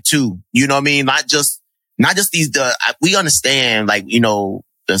about it too. You know what I mean? Not just these, we understand, like, the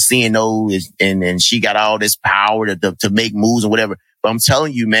CNO is, and she got all this power to make moves and whatever. But I'm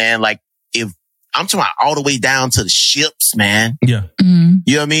telling you, man, like, if I'm talking about all the way down to the ships, man. Yeah.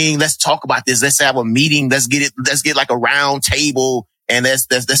 You know what I mean? Let's talk about this. Let's have a meeting. Let's get like a round table and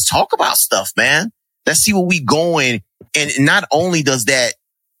let's talk about stuff, man. Let's see where we going. And not only does that,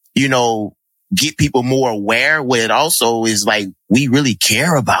 get people more aware, what it also is like, we really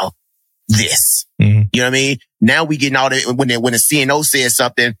care about this. You know what I mean? Now we getting all the, when the CNO says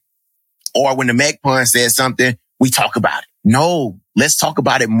something or when the MACPON says something, we talk about it. No, let's talk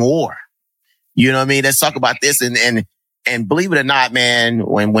about it more. You know what I mean? Let's talk about this and believe it or not, man,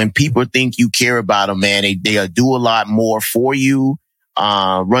 when people think you care about them, man, they'll do a lot more for you,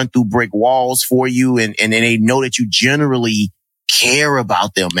 run through brick walls for you. And they know that you generally care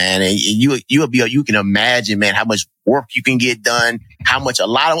about them, man. And you can imagine, man, how much work you can get done, how much a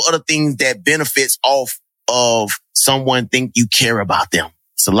lot of other things that benefits off of someone think you care about them.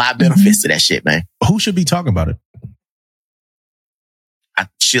 It's a lot of benefits to that shit, man. Who should be talking about it?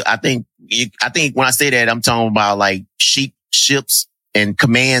 I think when I say that, I'm talking about like ships and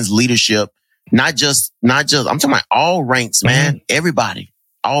commands leadership, not just, I'm talking about all ranks, man. Everybody,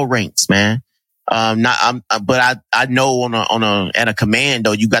 all ranks, man. But I know at a command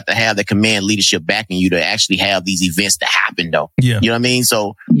though, you got to have the command leadership backing you to actually have these events to happen though. Yeah. You know what I mean?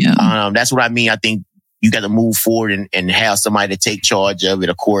 So, that's what I mean. I think you got to move forward and have somebody to take charge of it,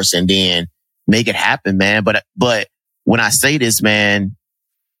 of course, and then make it happen, man. But when I say this, man,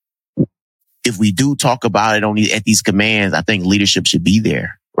 if we do talk about it at these commands, I think leadership should be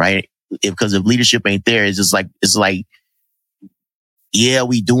there, right? Because if leadership ain't there, it's like, yeah,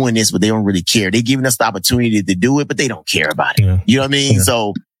 we doing this, but they don't really care. They're giving us the opportunity to do it, but they don't care about it. Yeah. You know what I mean? Yeah.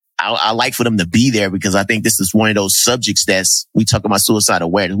 So I like for them to be there because I think this is one of those subjects we talk about suicide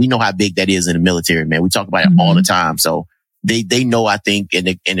awareness. We know how big that is in the military, man. We talk about it all the time. So they know, I think, and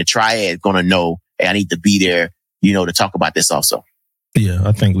the triad going to know, hey, I need to be there, to talk about this also. Yeah,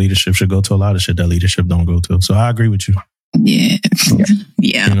 I think leadership should go to a lot of shit that leadership don't go to. So I agree with you. Yeah,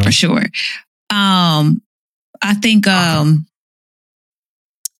 for sure. I think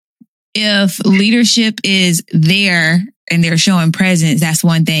if leadership is there and they're showing presence, that's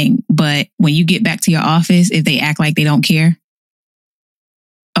one thing. But when you get back to your office, if they act like they don't care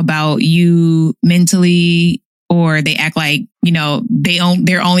about you mentally, or they act like,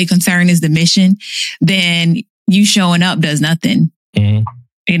 their only concern is the mission, then you showing up does nothing. Mm-hmm.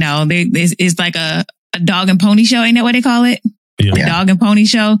 It's like a dog and pony show. Ain't that what they call it? Yeah. The dog and pony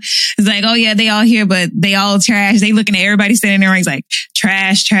show. It's like, oh yeah, they all here, but they all trash. They looking at everybody standing there and he's like,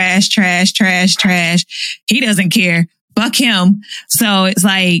 trash, trash, trash, trash, trash. He doesn't care. Fuck him. So it's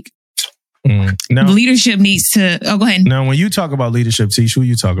like, now, leadership needs to, go ahead. Now, when you talk about leadership, Tish, who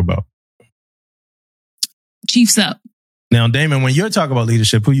you talk about? Chiefs up. Now, Damon, when you're talking about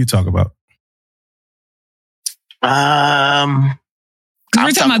leadership, who you talk about? Because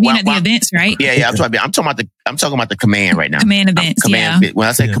we're talking about being at the events, right? Yeah. I'm talking about the command right now. Command events. When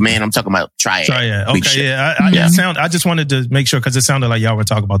I say command, I'm talking about triad. Triad. Okay. Yeah. I just wanted to make sure because it sounded like y'all were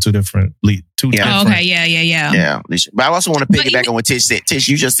talking about two different. Oh, okay. Yeah. Yeah. But I also want to piggyback on what Tish said. Tish,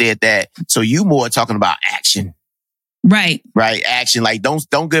 you just said that. So you more talking about action. Right. Action. Like don't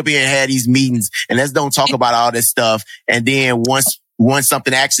go up here and have these meetings and let's don't talk about all this stuff. And then once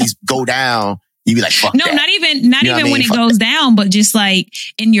something actually go down, you be like, fuck no, that. not even when it goes down, but just like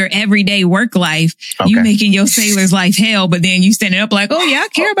in your everyday work life, you making your sailor's life hell, but then you standing up like, oh yeah, I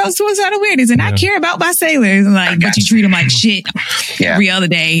care about suicidal awareness and I care about my sailors. And like, but you treat them like shit every other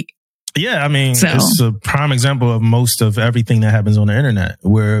day. Yeah. I mean, it's a prime example of most of everything that happens on the internet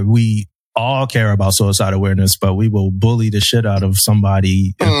where we all care about suicide awareness, but we will bully the shit out of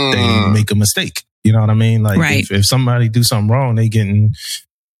somebody if they make a mistake. You know what I mean? Like if somebody do something wrong, they getting,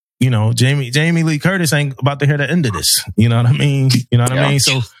 Jamie Lee Curtis ain't about to hear the end of this. You know what I mean?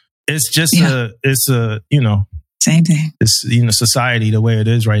 So it's just same thing. It's, society the way it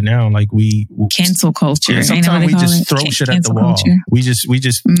is right now. Like we cancel culture. Yeah, sometimes we just throw shit at the wall. Culture. We just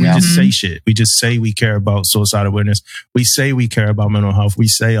say shit. We just say we care about suicide awareness. We say we care about mental health. We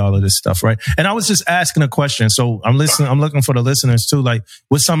say all of this stuff, right? And I was just asking a question. So I'm looking for the listeners too. Like,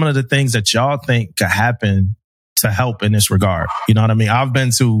 what's some of the things that y'all think could happen to help in this regard? You know what I mean? I've been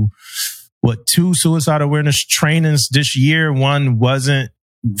to 2 suicide awareness trainings this year. One wasn't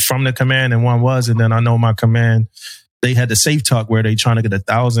from the command and one was. And then I know my command, they had the Safe Talk where they trying to get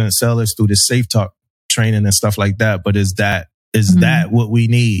 1,000 sellers through the Safe Talk training and stuff like that. But is that what we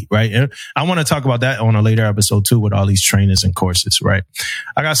need? Right. And I want to talk about that on a later episode too, with all these trainings and courses. Right.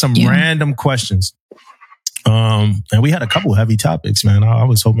 I got some random questions. And we had a couple heavy topics, man. I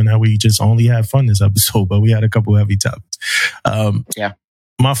was hoping that we just only have fun this episode, but we had a couple heavy topics.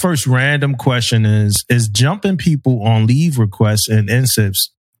 My first random question is jumping people on leave requests and NSIPs,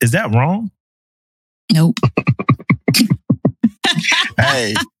 is that wrong? Nope.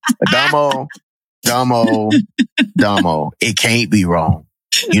 Hey, Dumbo. It can't be wrong.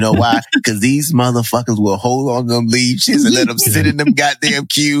 You know why? Because these motherfuckers will hold on them leave shits and let them sit in them goddamn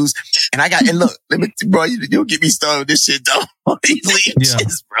queues. And look, let me, bro, you'll get me started with this shit, though. These leave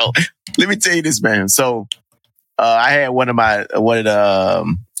shits, bro. Let me tell you this, man. So, I had one of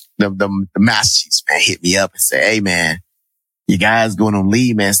the master chiefs, man, hit me up and say, hey, man, you guys going on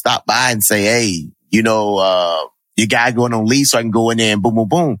leave, man, stop by and say, hey, you guys going on leave so I can go in there and boom, boom,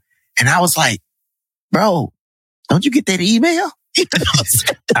 boom. And I was like, bro, don't you get that email?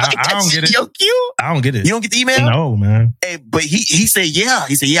 I don't get it. Your queue? I don't get it. You don't get the email? No, man. Hey, but he said, yeah.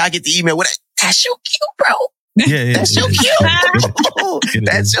 He said, yeah, I get the email. That's your queue, bro. Yeah, that's your cue.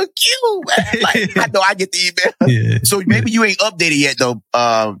 That's your cue, man. Like, I know I get the email. Yeah, so maybe you ain't updated yet, though,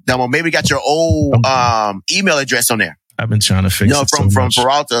 Damo. Maybe got your old email address on there. I've been trying to fix it. From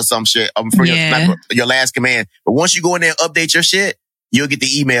Peralta or some shit. From your last command. But once you go in there and update your shit, you'll get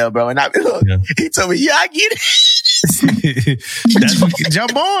the email, bro. And he told me, yeah, I get it.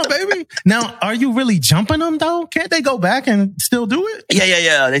 Jump on, baby. Now, are you really jumping them though? Can't they go back and still do it?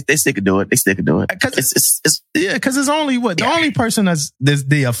 Yeah. They still could do it. Because it's only the only person that's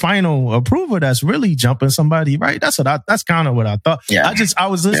the final approval that's really jumping somebody, right? That's kind of what I thought. Yeah. I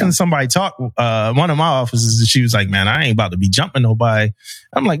was listening to somebody talk. One of my officers, she was like, "Man, I ain't about to be jumping nobody."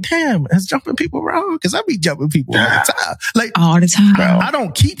 I'm like, "Damn, is jumping people wrong?" Because I be jumping people all the time, like all the time. Bro, I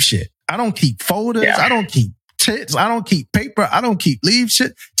don't keep shit. I don't keep folders. I don't keep tits. I don't keep paper. I don't keep leave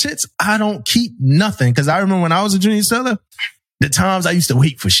shit. Tits. I don't keep nothing. Because I remember when I was a junior seller, the times I used to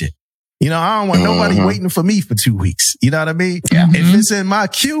wait for shit. I don't want nobody waiting for me for 2 weeks. You know what I mean? Yeah. If it's in my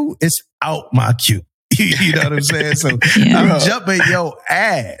queue, it's out my queue. You know what I'm saying? So I'm jumping your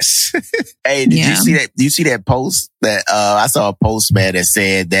ass. Hey, did you see that? Do you see that post that I saw a post, man, that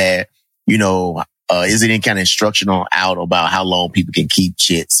said that, is it any kind of instructional out about how long people can keep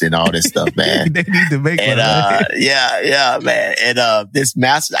chits and all this stuff, man? They need to make And, one. yeah, man. And, this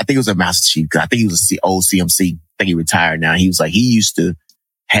master, I think it was a master chief. I think he was old CMC. I think he retired now. He was like, he used to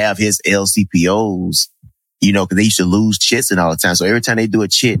have his LCPOs, you know, cause they used to lose chits and all the time. So every time they do a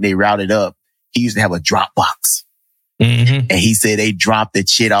chit and they route it up, he used to have a drop box. Mm-hmm. And he said they dropped the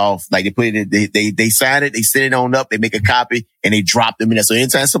chit off. Like they put it in, they sign it, they send it on up, they make a copy and they drop them in there. So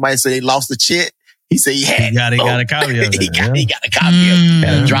anytime somebody said they lost the chit, he said he had He got a copy of it. he got a copy of it.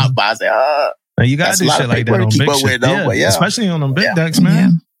 And a drop box. Now, you gotta That's do a lot shit of like that paperwork on to keep big up shit. with, though, but yeah. Especially on them big Yeah. decks,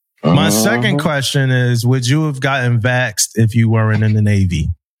 man. My Uh-huh. second question is, would you have gotten vaxxed if you weren't in the Navy?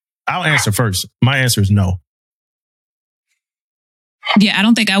 I'll answer first. My answer is no. Yeah, I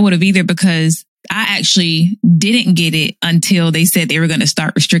don't think I would have either because I actually didn't get it until they said they were going to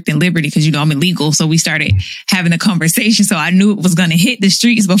start restricting liberty because, you know, I'm illegal. So we started having a conversation. So I knew it was going to hit the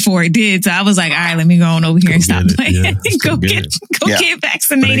streets before it did. So I was like, all right, let me go on over here and stop get it. playing. Yeah, let's go go get get, it. go Yeah. get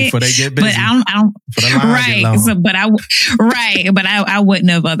vaccinated. Before they get busy. But I don't For the line get right. long. So, but I wouldn't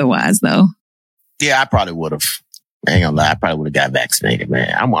have otherwise though. Yeah, I probably would have. I ain't gonna lie. I probably would have got vaccinated,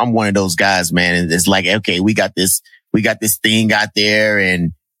 man. I'm one of those guys, man. And it's like, okay, we got this thing out there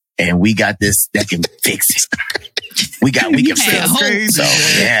and we got this that can fix it. We can You fix had hope. it. So,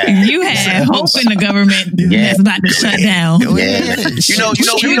 yeah. You had hope in the government Yeah. that's about to shut down. Yeah. You know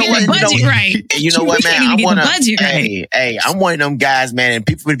The budget right. And you know what, man? can't even I'm get one the of, budget right. hey, I'm one of them guys, man, and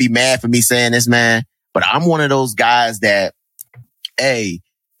people would be mad for me saying this, man, but I'm one of those guys that, hey,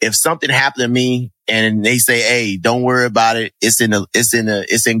 if something happened to me and they say, hey, don't worry about it. It's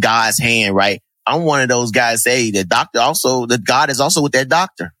in God's hand, right? I'm one of those guys say, hey, the God is also with that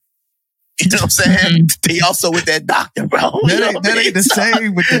doctor. You know what I'm saying? He also with that doctor, bro. That ain't the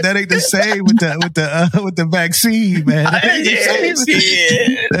same with the vaccine, man. That ain't the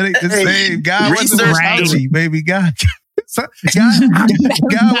same. That ain't the same. God wasn't with Right. Fauci, baby. God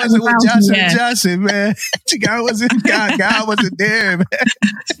wasn't with Johnson and Johnson, man. God wasn't there, man.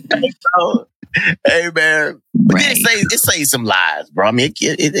 So, hey, man. But Right. it saves some lives, bro. I mean,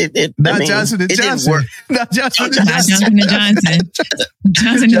 Not Johnson and it didn't Johnson. work. Not Johnson and Not Johnson. Johnson and Johnson.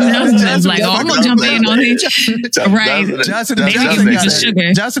 Johnson and Johnson was like, oh, I'm gonna jump in on it. Right. Johnson They and were Johnson giving got you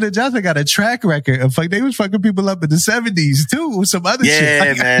sugar. Johnson and Johnson got a track record of they was fucking people up in the 70s too with some other shit. Yeah,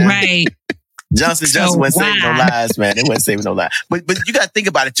 Like, man. Right. Johnson So wasn't saving no why? lives, man. It wasn't saving no lives. But you got to think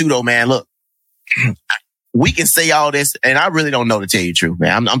about it too, though, man. Look, we can say all this, and I really don't know to tell you the truth,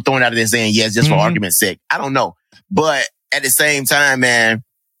 man. I'm throwing out of this saying yes just for argument's sake. I don't know, but at the same time, man,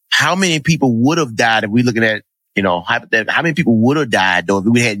 how many people would have died if we looking at, you know, hypothetically? How many people would have died though if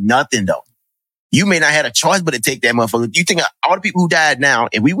we had nothing though? You may not have a choice but to take that motherfucker. You think all the people who died now,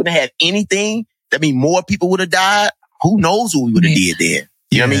 if we wouldn't have had anything, that mean more people would have died. Who knows what we would have did then?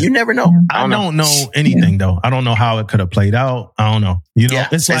 You know what I mean? You never know. I don't know anything though. I don't know how it could have played out. I don't know. You know, Yeah,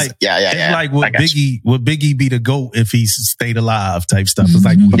 it's like yeah. like I would got Biggie be the GOAT if he stayed alive type stuff. It's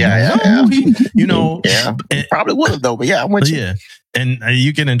like Yeah. you know, Yeah, and- probably would have though. But yeah, I'm with you. yeah. And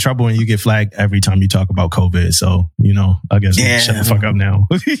you get in trouble and you get flagged every time you talk about COVID. So, you know, I guess we can shut the fuck up now.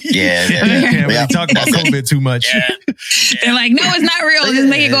 Yeah. Can't really Yeah. talk about COVID too much. They're like, no, it's not real. Just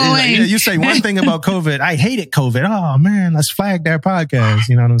make it go It's like, away. yeah, you say one thing about COVID. I hated COVID. Oh man, let's flag their podcast.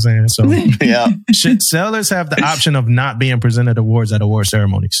 You know what I'm saying? So Yeah. should sellers have the option of not being presented awards at award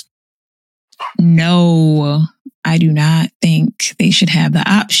ceremonies? No, I do not think they should have the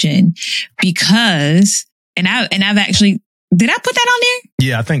option because, and I've actually, did I put that on there?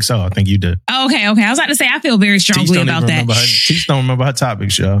 Yeah, I think so. I think you did. Oh, okay. I was about to say, I feel very strongly about that. Teach don't remember her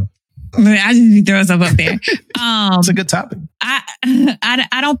topics, y'all. I just need to throw stuff up there. It's a good topic.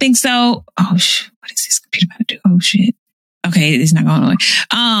 I don't think so. Oh, what is this computer about to do? Oh, shit. Okay, it's not going away.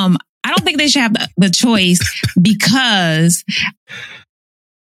 I don't think they should have the choice because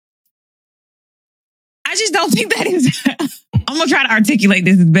I just don't think that is. I'm going to try to articulate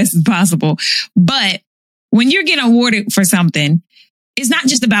this as best as possible. But when you're getting awarded for something, it's not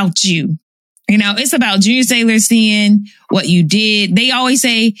just about you. You know, it's about junior sailors seeing what you did. They always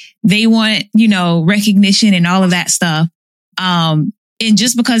say they want, you know, recognition and all of that stuff. And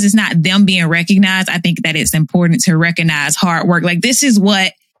just because it's not them being recognized, I think that it's important to recognize hard work. Like, this is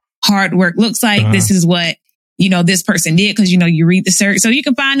what hard work looks like. This is what, you know, this person did. Cause, you know, you read the cert. So you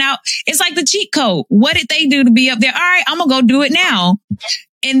can find out. It's like the cheat code. What did they do to be up there? All right, I'm going to go do it now.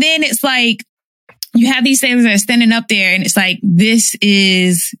 And then it's like, you have these sailors that are standing up there and it's like, this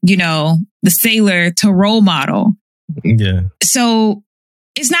is, you know, the sailor to role model. Yeah. So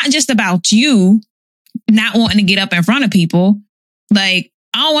it's not just about you not wanting to get up in front of people. Like,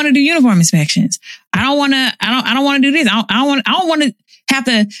 I don't want to do uniform inspections. I don't want to do this. I don't want to have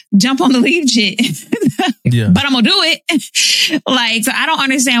to jump on the leave shit. Yeah. But I'm gonna do it. Like, so I don't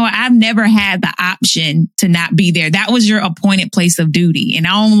understand why I've never had the option to not be there. That was your appointed place of duty. And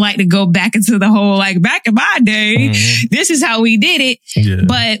I don't like to go back into the whole, like, back in my day, this is how we did it. Yeah.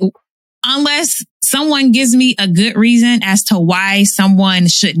 But unless someone gives me a good reason as to why someone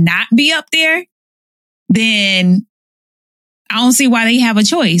should not be up there, then I don't see why they have a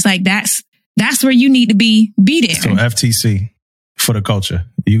choice. Like, that's where you need to be there. So FTC for the culture.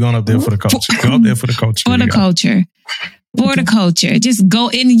 You going up there for the culture. Go up there for the culture. For the culture. For the culture. Just go.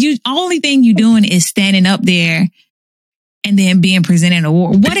 And only thing you doing is standing up there and then being presented an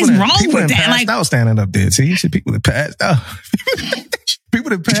award. What is wrong with that? Passed out standing up there. See, people that passed out.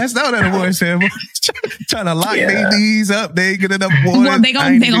 People that passed out at award ceremony trying to lock their knees up. They ain't get enough water. Well, they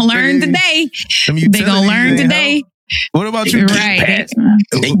gonna learn today. They gonna learn today. What about you? Right.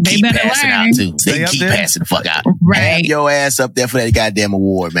 They keep passing out too. They keep passing the fuck out. Right. Have your ass up there for that goddamn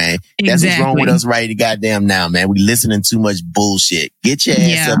award, man. That's what's wrong with us right goddamn now, man. We listening too much bullshit. Get your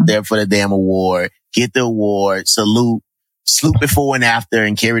ass up there for the damn award. Get the award. Salute before and after,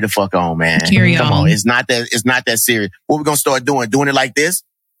 and carry the fuck on, man. Come on. It's not that serious. What we gonna start doing? Doing it like this?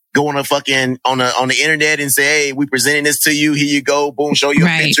 Go on on the internet and say, hey, we presenting this to you. Here you go. Boom. Show you a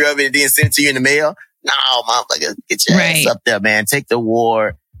picture of it and then send it to you in the mail. No, motherfucker, get your ass up there, man. Take the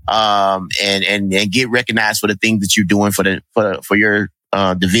award, and get recognized for the things that you're doing for your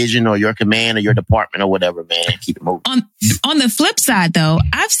division or your command or your department or whatever, man. Keep it moving. On the flip side, though,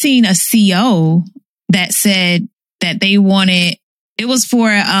 I've seen a CO that said that they wanted. It was for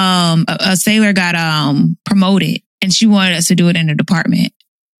a sailor got promoted, and she wanted us to do it in the department.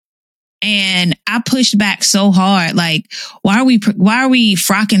 And I pushed back so hard, like, why are we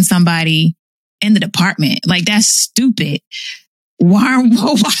frocking somebody in the department? Like, that's stupid. Why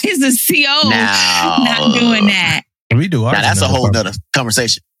is the CO not doing that? We do ours. Now, that's a whole nother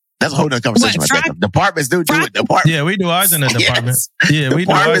conversation. That's a whole nother conversation. Right? Departments do it. Department. Yeah, we do ours in the department. Yeah, we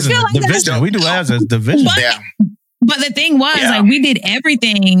do ours in the division. We do ours as division. But the thing was, like, we did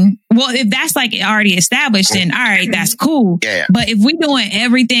everything. Well, if that's like already established, then all right, that's cool. Yeah. But if we doing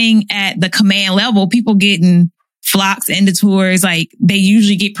everything at the command level, people getting flocks into tours, like they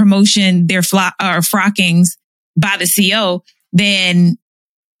usually get promotion, their frockings by the CO, then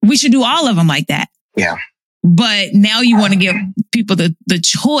we should do all of them like that. Yeah. But now you want to give people the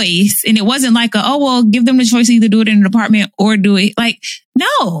choice. And it wasn't like give them the choice to either do it in the department or do it. Like,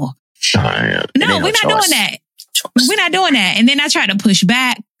 no, we're not doing that. We're not doing that. And then I tried to push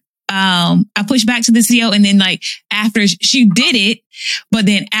back. I pushed back to the CO, and then like after she did it, but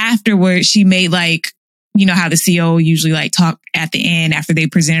then afterwards she made like, you know how the CO usually like talk at the end after they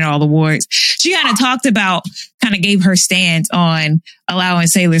presented all the awards. She kind of gave her stance on allowing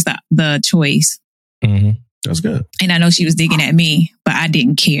sailors the choice. Mm-hmm. That's good. And I know she was digging at me, but I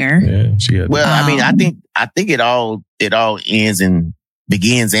didn't care. Yeah, she had. Well, I mean, I think it all ends and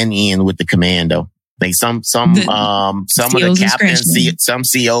begins and ends with the command, though. Like some of the captains, some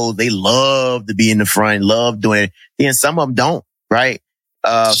COs, they love to be in the front, love doing it. Then some of them don't, right?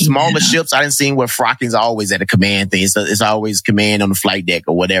 Smaller ships, I didn't see where frocking's always at a command thing. It's always command on the flight deck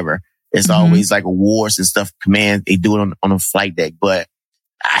or whatever. It's always like awards and stuff. Command, they do it on the flight deck. But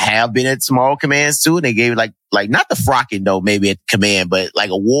I have been at small commands too. And they gave like not the frocking though, maybe at command, but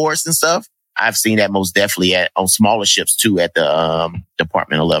like awards and stuff. I've seen that most definitely on smaller ships too at the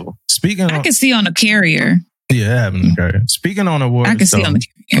departmental level. I can see on a carrier. Yeah, okay. Speaking on awards, I can see on the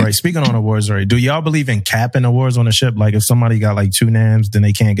carrier. Right. Speaking on awards, right? Do y'all believe in capping awards on a ship? Like if somebody got like 2 NAMs, then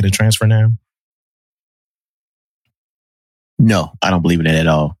they can't get a transfer NAM? No, I don't believe in that at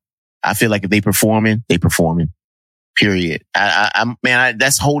all. I feel like if they performing, they performing. Period. Man,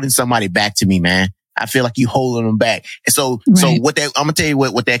 that's holding somebody back to me, man. I feel like you holding them back. And so I'm gonna tell you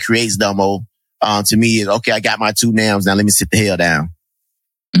what that creates, Dumbo. To me is, okay, I got my 2 NAMs. Now let me sit the hell down.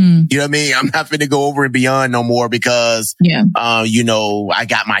 You know what I mean? I'm not finna go over and beyond no more because, I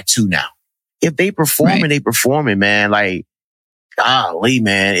got my 2 now. If they performing, they performing, man. Like, golly,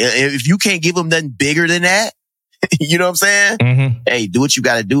 man. If you can't give them nothing bigger than that, you know what I'm saying? Mm-hmm. Hey, do what you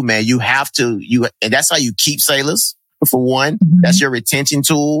got to do, man. You have to, and that's how you keep sailors, for one. Mm-hmm. That's your retention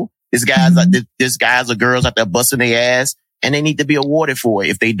tool. These guys or girls out there busting their ass, and they need to be awarded for it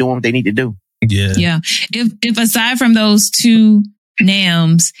if they do what they need to do. Yeah. Yeah. If aside from those 2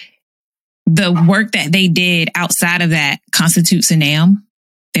 NAMs, the work that they did outside of that constitutes a NAM,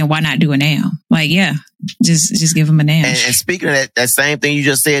 then why not do a NAM? Like, yeah, just give them a NAM. And speaking of that same thing you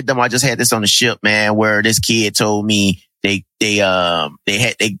just said, I just had this on the ship, man, where this kid told me they did a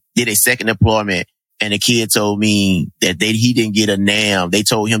second deployment, and the kid told me that he didn't get a NAM. They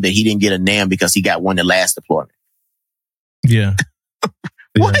told him that he didn't get a NAM because he got one the last deployment. Yeah.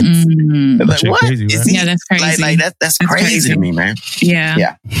 What? Mm. Like, Shit what? crazy, Is right? he- Yeah, that's crazy. Like that's crazy crazy. to me, man. Yeah.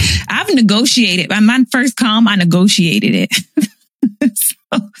 Yeah. I've negotiated. My first comm, I negotiated it.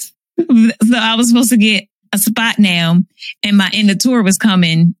 so I was supposed to get a spot now, and my end of tour was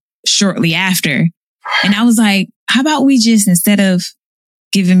coming shortly after. And I was like, how about we just, instead of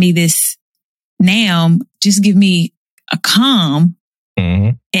giving me this now, just give me a comm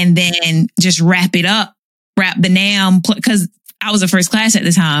Mhm. and then just wrap the NAM, because I was a first class at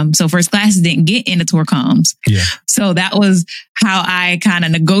the time. So first classes didn't get into tour comms. Yeah. So that was how I kind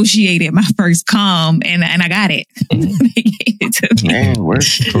of negotiated my first comm, and I got it. They gave it to me. Man, work.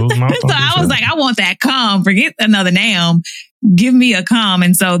 Close mouth So I was like, I want that comm. Forget another NAM. Give me a comm.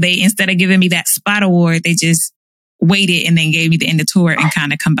 And so they, instead of giving me that spot award, they just waited and then gave me the end of tour and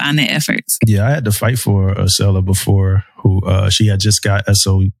kind of combined their efforts. yeah, I had to fight for a seller before who she had just got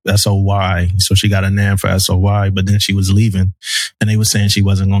SOY. So she got a NAM for SOY, but then she was leaving and they were saying she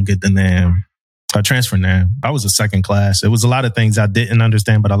wasn't going to get the NAM. I transferred NAM. I was a second class. It was a lot of things I didn't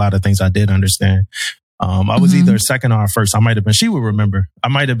understand, but a lot of things I did understand. I was either second or first. I might have been, she would remember. I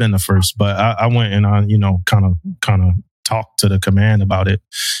might have been the first, but I went and I, kind of talked to the command about it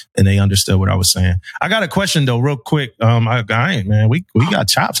and they understood what I was saying. I got a question though, real quick. I ain't, man, we got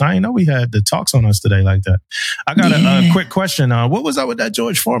chops. I didn't know we had the talks on us today like that. I got a quick question. What was up with that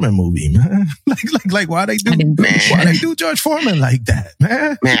George Foreman movie, man? like why they do George Foreman like that,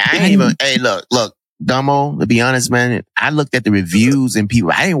 man? Man, I ain't even, hey, look, Gummo, to be honest, man, I looked at the reviews and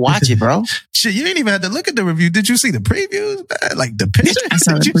people, I didn't watch it, bro. Shit, you didn't even have to look at the review. Did you see the previews, man? Like the picture? I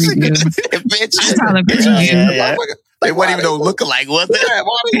saw the Did you see preview. it? I saw the preview. Yeah. They wasn't even no lookalike, was it? Yeah,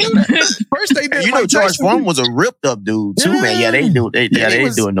 why they do that? First they did. You know, Mike George Tyson. Foreman was a ripped up dude too, man. Yeah, they ain't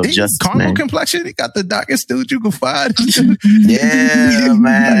doing no justice, caramel man. complexion. He got the darkest dude you can find. Yeah,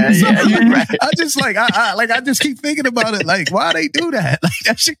 man. Yeah, you're right. I just keep thinking about it. Like, why they do that? Like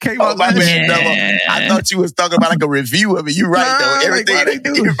that shit came Oh, out my last man, year. Double. I thought you was talking about like a review of it. You right Nah, though. like, Everything. why they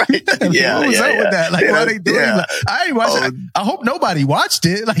do You're it? right. Yeah, what was yeah, up yeah. with that? Like, why they do it? Like, I ain't watched it. I hope nobody watched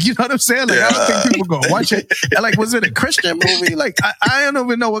it. Like, you know what I'm saying? Like, I don't think people gonna watch it. And, like, was it a Christian movie? Like, I don't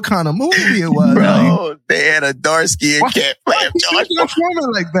even know what kind of movie it was. Bro, Like, they had a dark skinned cat playing George George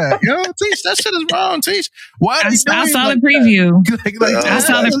Foreman like that? Yo, Teach, that shit is wrong, Teach. Why? I saw the like preview. that? I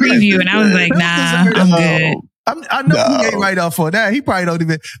saw the preview and I was like, nah, I'm good. I know he ain't right off for that. He probably don't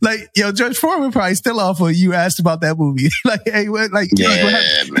even like. Yo, George Foreman probably still off for you asked about that movie. Like, hey, what? Like, Yeah, what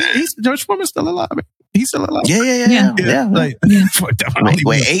happened? man. George Foreman's still alive. Man. He's still alive. Yeah. Like,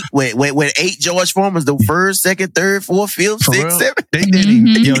 Wait, 8 George Foreman's the first, second, third, fourth, fifth, For sixth, real? seventh. They did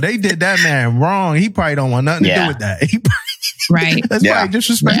Mhm. Yo, they did that man wrong. He probably don't want nothing to do with that. Right. That's Yeah. probably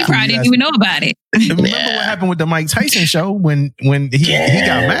disrespectful. You probably didn't even know about it. Remember what happened with the Mike Tyson show when he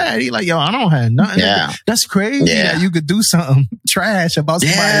got mad? He like, yo, I don't have nothing. Yeah. That's crazy Yeah. that you could do something trash about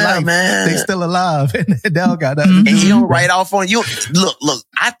somebody's life. Man. They still alive and they don't got nothing. And you don't write off on you. Look,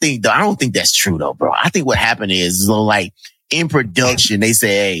 I don't think that's true though, bro. I think what happened is like in production, they say,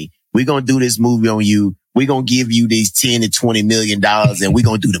 hey, we're going to do this movie on you. We're going to give you these $10 to $20 million and we're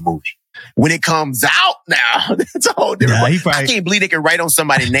going to do the movie. When it comes out now, that's a whole different. I can't believe they can write on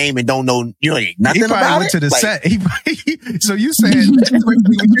somebody's name and don't know, nothing he probably about went it. to the Like, set. So you said,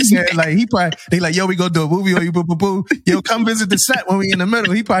 you said like they like, yo, we gonna do a movie on you, boo, boo, boo. Yo, come visit the set when we in the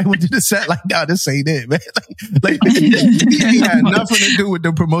middle. He probably went to the set like, nah, this ain't it, man. Like he had nothing to do with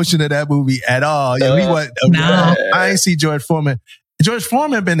the promotion of that movie at all. Yo, he wasn't around. I ain't see George Foreman. George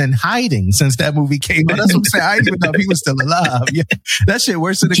Foreman been in hiding since that movie came out. That's what I'm saying. I didn't even know if he was still alive. Yeah. That shit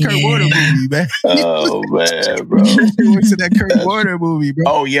worse than the Kurt Warner movie, man. oh man, bro. Worse than that Kurt Warner movie, bro.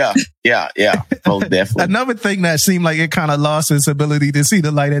 Oh yeah. Most definitely. Another thing that seemed like it kind of lost its ability to see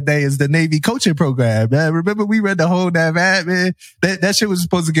the light of day is the Navy coaching program, man. Remember we read the whole damn ad, man? That shit was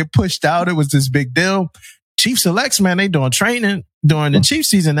supposed to get pushed out. It was this big deal. Chief Selects, man, they doing training during the Chief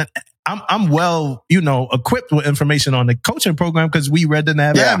season. I'm well, equipped with information on the coaching program because we read the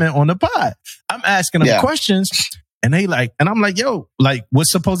admin on the pod. I'm asking them questions and I'm like, yo, like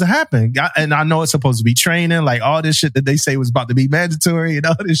what's supposed to happen? And I know it's supposed to be training, like all this shit that they say was about to be mandatory and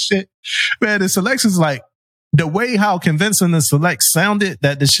all this shit. Man, the Selects is like, the way how convincing the Select sounded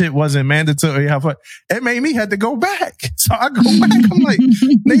that the shit wasn't mandatory, it made me had to go back. So I go back, I'm like,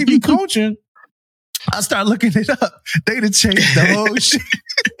 Navy coaching. I start looking it up. They done changed the whole shit.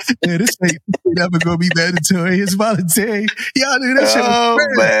 Yeah, this ain't never gonna be mandatory. It's voluntary. Y'all knew that shit was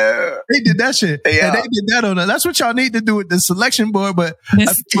crazy. Man. They did that shit. Yeah. And they did that on that's what y'all need to do with the selection board, but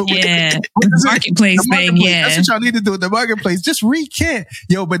The marketplace thing, yeah. That's what y'all need to do with the marketplace. Just recant.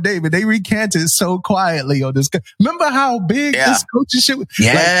 Yo, but David, they recanted so quietly on this. Remember how big this coaching shit was?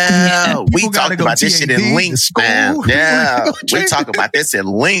 Yeah. We talked about this shit in length, man. Yeah. We talk about this in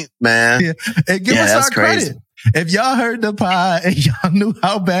length, man. Yeah. And give us our credit. If y'all heard the pod and y'all knew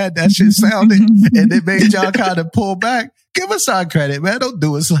how bad that shit sounded and it made y'all kind of pull back, give us our credit, man. Don't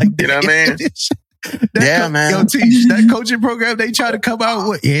do us like that. You know what I mean? Man. Yo, Teach, that coaching program they try to come out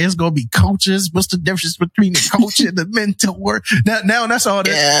with, it's going to be coaches. What's the difference between the coach and the mentor? Now that's all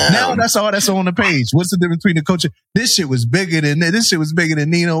Now that's all that's on the page. What's the difference between the coach? This shit was bigger than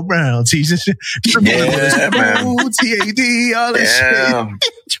Nino Brown. Teach, this shit. Man. TAD, all that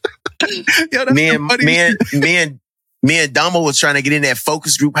shit. Yo, me and Damo was trying to get in that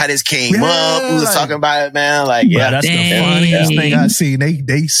focus group. How this came up, we was talking about it, man. Like, that's the funniest thing I seen.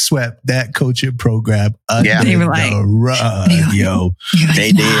 They swept that coaching program under They were like, the rug, yo.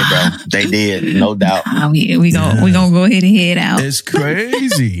 They did, bro. They did, no doubt. We gonna go ahead and head out. It's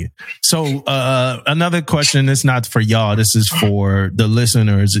crazy. So another question. It's not for y'all. This is for the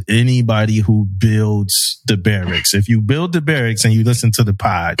listeners. Anybody who builds the barracks. If you build the barracks and you listen to the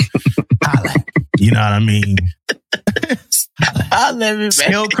pod, holla. You know what I mean? I love it,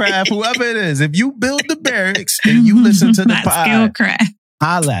 Skillcraft, whoever it is. If you build the barracks and you listen to the pod, Skillcraft,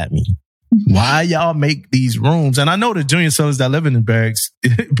 holla at me. Why y'all make these rooms? And I know the junior sellers that live in the barracks,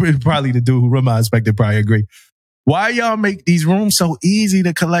 probably the dude who run my inspector probably agree. Why y'all make these rooms so easy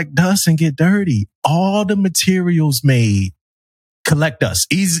to collect dust and get dirty? All the materials made collect dust.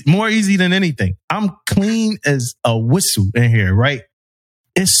 More easy than anything. I'm clean as a whistle in here, right?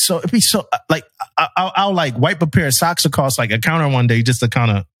 It'd be so like I'll like wipe a pair of socks across like a counter one day just to kind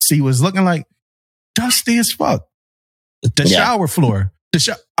of see what's looking like. Dusty as fuck. The shower floor.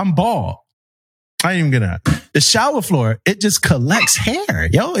 I'm bald. I ain't even gonna. The shower floor. It just collects hair,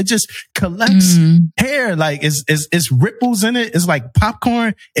 yo. It just collects hair. Like it's ripples in it. It's like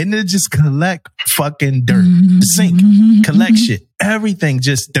popcorn, and it just collect fucking dirt. The sink collects shit. Everything.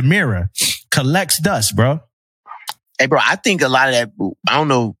 Just the mirror collects dust, bro. Hey, bro, I think a lot of that, I don't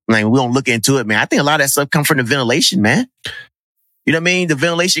know, like, we don't look into it, man. I think a lot of that stuff comes from the ventilation, man. You know what I mean? The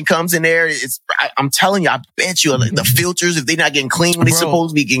ventilation comes in there. I'm telling you, I bet you the filters, if they're not getting clean when they're supposed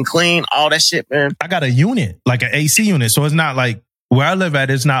to be getting clean, all that shit, man. I got a unit, like an AC unit. So it's not like where I live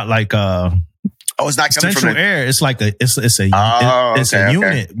at, it's not like it's not coming central from air. It's like a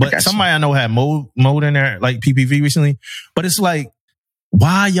unit. But somebody I know had mold in there, like PPV recently. But it's like,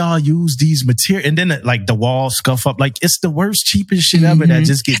 why y'all use these materials? And then like the walls scuff up. Like it's the worst, cheapest shit ever that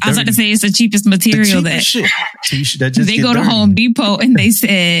just get dirty. I was about to say it's the cheapest material that just they go to Home Depot and they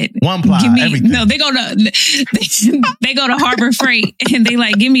said one ply, everything. No, they go to Harbor Freight and they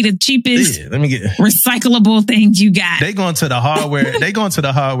like, give me the cheapest let me get recyclable things you got. They go into the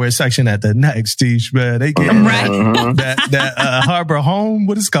hardware section at the next teach, man. They get that Harbor Home,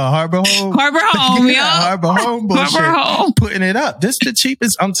 what is it called? Harbor Home, yeah. Harbor Home bullshit. Harbor Home. Putting it up. This the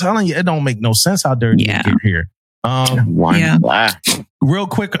cheapest. I'm telling you, it don't make no sense how dirty it get here. Real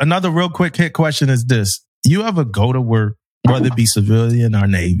quick, another real quick hit question is this. You ever go to work, whether it be civilian or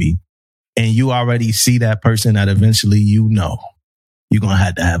Navy, and you already see that person that eventually you're going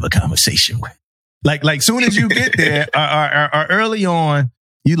to have a conversation with? Like soon as you get there, or early on,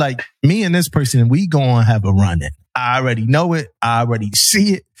 you like, me and this person, we going to have a run-in. I already know it. I already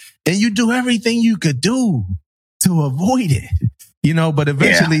see it. And you do everything you could do to avoid it. You know, but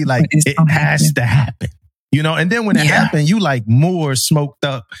eventually, like, it has to happen. You know, and then when it happened, you like more smoked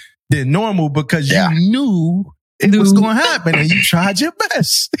up than normal because you knew it was going to happen and you tried your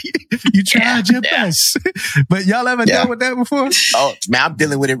best. You tried your best. But y'all ever dealt with that before? Oh, man, I'm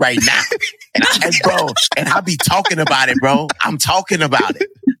dealing with it right now. And I'll be talking about it, bro. I'm talking about it.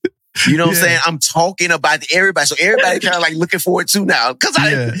 You know what I'm saying? I'm talking about everybody. So everybody kind of like looking forward to now. Cause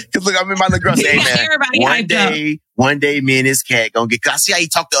look, I'm in my little girl saying, man, one day me and this cat gonna get, cause I see how he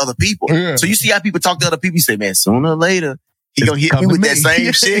talk to other people. Yeah. So you see how people talk to other people, you say, man, sooner or later, he gonna hit me with that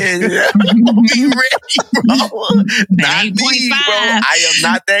same shit. Be ready, bro. Not me, bro. I am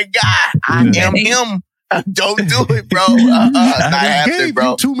not that guy. I am him. Don't do it, bro. Not happening,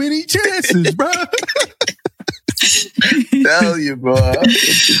 bro. Too many chances, bro. Tell you, bro.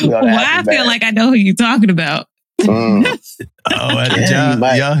 I feel like I know who you're talking about. At the job,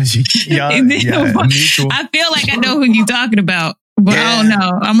 mutual. I feel like I know who you're talking about, but I don't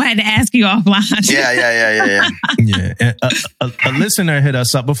know. I'm gonna have to ask you offline. Yeah. A listener hit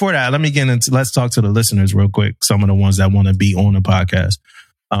us up. Before that, let's talk to the listeners real quick. Some of the ones that want to be on the podcast.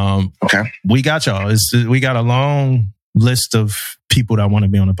 Okay. We got y'all. We got a long list of people that want to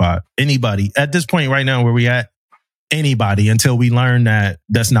be on the pod. Anybody at this point right now where we at, anybody, until we learn that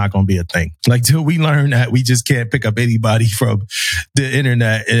that's not going to be a thing. Like till we learn that we just can't pick up anybody from the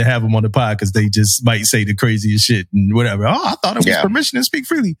internet and have them on the pod because they just might say the craziest shit and whatever. Oh, I thought it was permission to speak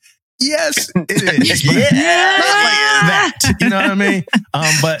freely. Yes, it is. But not like that. You know what I mean?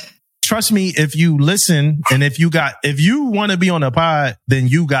 But trust me, if you listen and if you want to be on a pod, then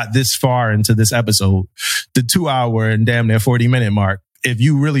you got this far into this episode, the 2-hour and damn near 40-minute mark. If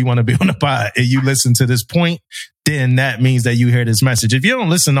you really want to be on the pod and you listen to this point, then that means that you hear this message. If you don't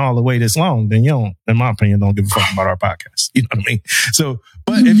listen all the way this long, then you don't, in my opinion, don't give a fuck about our podcast. You know what I mean? So,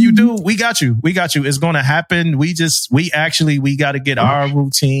 but if you do, we got you. We got you. It's going to happen. We got to get our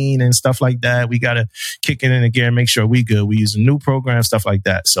routine and stuff like that. We got to kick it in again, make sure we good. We use a new program, stuff like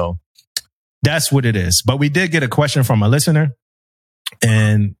that. So that's what it is. But we did get a question from a listener,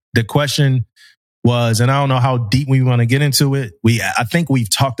 and the question was, and I don't know how deep we want to get into it. I think we've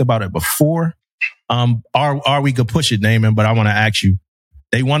talked about it before. Are we could push it, Damon? But I want to ask you.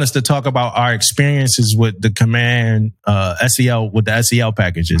 They want us to talk about our experiences with the Command SEL, with the SEL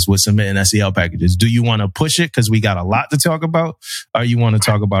packages, with submitting SEL packages. Do you want to push it because we got a lot to talk about, or you want to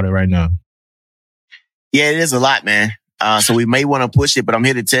talk about it right now? Yeah, it is a lot, man. So we may want to push it, but I'm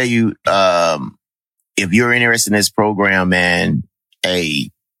here to tell you, if you're interested in this program, man,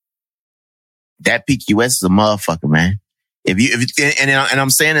 that PQS is a motherfucker, man. And I'm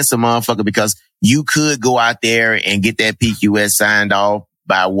saying it's a motherfucker because you could go out there and get that PQS signed off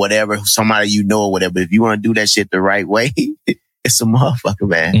by whatever, somebody you know or whatever. But if you want to do that shit the right way, it's a motherfucker,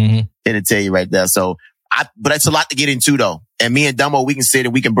 man. Mm-hmm. Here to tell you right there. So but it's a lot to get into though. And me and Dumbo, we can sit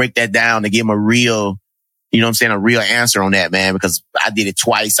and we can break that down to give him a real, you know what I'm saying, a real answer on that, man, because I did it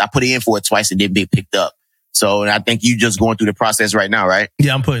twice. I put in for it twice and didn't get picked up. So I think you just going through the process right now, right?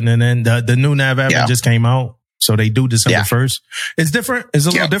 Yeah, I'm putting it in. The new nav app just came out. So they do December 1st. It's different. It's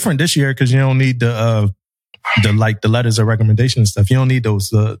a little different this year because you don't need the letters of recommendation and stuff. You don't need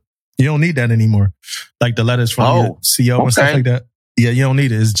those. You don't need that anymore. Like the letters from your CO and stuff like that. Yeah, you don't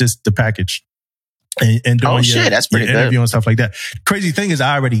need it. It's just the package. And doing that's pretty good. Interview and stuff like that. Crazy thing is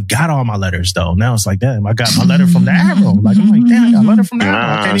I already got all my letters though. Now it's like, damn, I got my letter from the Admiral. Like, I'm like, damn, I got a letter from the Admiral.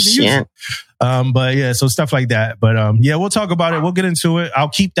 I can't even use it. But yeah, so stuff like that. But yeah, we'll talk about it. We'll get into it. I'll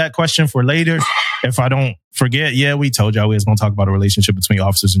keep that question for later. If I don't forget, we told y'all we was going to talk about a relationship between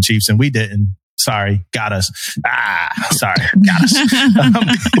officers and chiefs, and we didn't. Sorry, got us. Sorry, got us.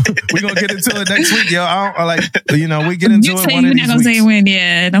 We're going to get into it next week, yo. We get into it one of these weeks. You're not going to say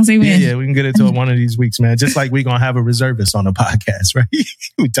when, don't say when. Yeah, we can get into it one of these weeks, man. Just like we're going to have a reservist on the podcast, right?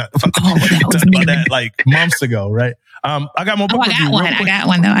 we talked about that like months ago, right? I got my book review. I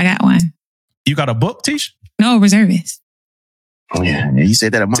got one. You got a book, Tish? No, reservist. Oh, yeah, you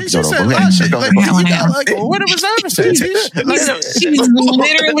said that a month ago. What a reservist is. She was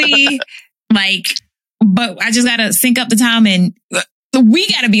literally like, but I just got to sync up the time and we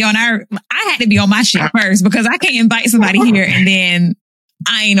got to be on I had to be on my shit first because I can't invite somebody here and then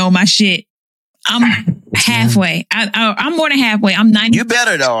I ain't on my shit. I'm halfway. I'm more than halfway. I'm 90. You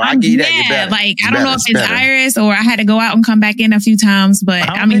better though. I give you that. You better. Like I don't know if it's Iris or I had to go out and come back in a few times, but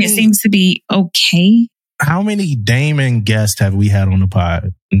it seems to be okay. How many Damon guests have we had on the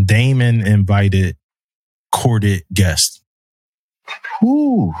pod? Damon invited courted guests.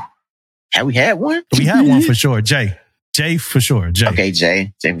 Ooh. Have we had one? We had one for sure. Jay for sure. Jay. Okay,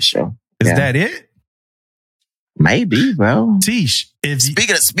 Jay for sure. Is that it? Maybe, bro. Tish,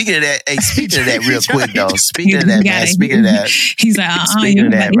 speaking of that, real quick though. Speaking of that, he's like, speaking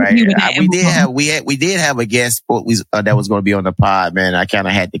of that, right? We did have a guest that was going to be on the pod, man. I kind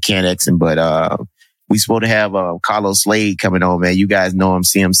of had to Canex him, but we supposed to have Carlos Slade coming on, man. You guys know him,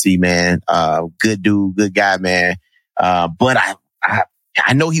 CMC, man. Good dude, good guy, man. But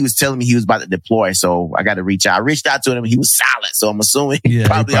I know he was telling me he was about to deploy, so I got to reach out. I reached out to him. He was silent, so I'm assuming he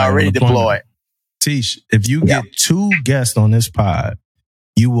probably already deployed. Tish, if you get 2 guests on this pod,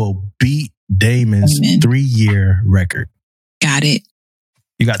 you will beat Damon's 3-year record. Got it.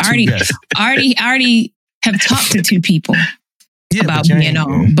 You got 2 guests. I already have talked to 2 people about being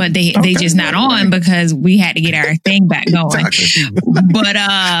on, but they just not on because we had to get our thing back going. But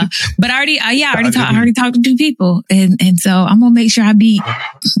I already talked to 2 people, and so I'm gonna make sure I beat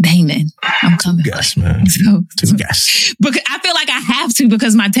Damon. I'm coming. Yes, man. 2 guests. Because I feel like I have to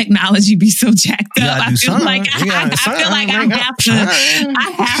because my technology be so jacked up. I feel like I have to.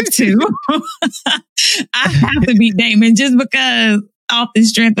 I have to beat Damon just because off the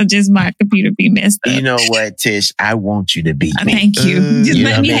strength of just my computer being messed up. You know what, Tish? I want you to beat me. Thank you. Just You know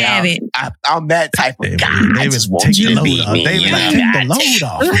let what me I mean? have it. I'm that type of guy. I just want take you the to load beat off. me. David, You like, know? take the load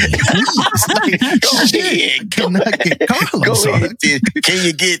off me, please. Like, Go ahead. Can I get Carlos? Go ahead. Can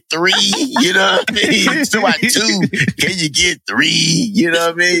you get 3? You know what I mean? So I 2. Can you get 3? You know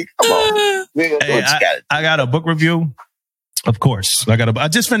what I mean? Come on. Nigga, Hey, what you gotta do? I got a book review. Of course. I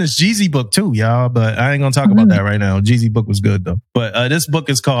just finished Jeezy book too, y'all, but I ain't gonna talk about that right now. Jeezy book was good though. But this book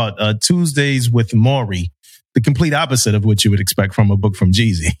is called Tuesdays with Maury. The complete opposite of what you would expect from a book from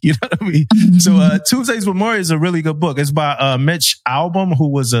Jeezy. You know what I mean? So Tuesdays with Maury is a really good book. It's by Mitch Albom, who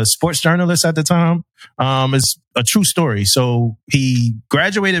was a sports journalist at the time. It's a true story. So he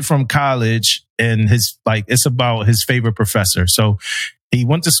graduated from college and it's about his favorite professor. So he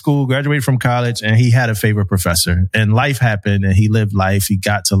went to school, graduated from college, and he had a favorite professor. And life happened, and he lived life. He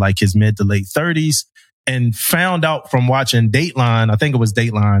got to like his mid to late 30s and found out from watching Dateline. I think it was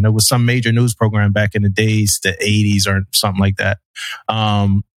Dateline. It was some major news program back in the days, the 80s or something like that,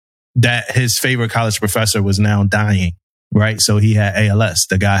 that his favorite college professor was now dying, right? So he had ALS.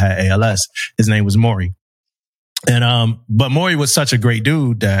 The guy had ALS. His name was Maury. And, but Maury was such a great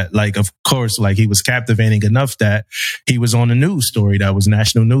dude that, like, of course, like, he was captivating enough that he was on a news story that was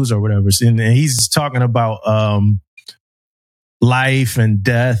national news or whatever. And he's talking about, life and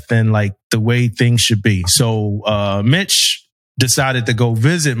death and like the way things should be. So, Mitch decided to go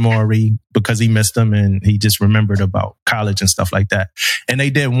visit Maury because he missed him and he just remembered about college and stuff like that. And they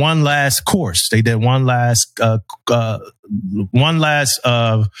did one last course. They did one last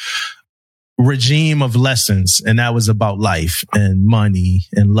regime of lessons, and that was about life and money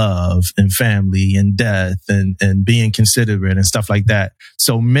and love and family and death and being considerate and stuff like that.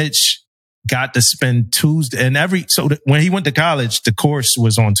 So Mitch got to spend Tuesday and when he went to college, the course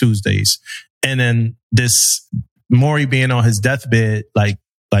was on Tuesdays, and then this Maury being on his deathbed, like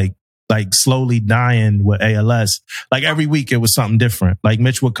slowly dying with ALS. Like every week it was something different. Like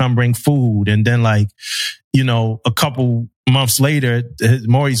Mitch would come bring food, and then like, you know, a couple months later,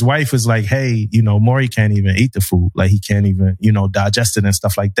 Maury's wife was like, hey, you know, Maury can't even eat the food. Like he can't even, you know, digest it and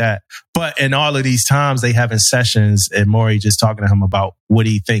stuff like that. But in all of these times, they having sessions and Maury just talking to him about what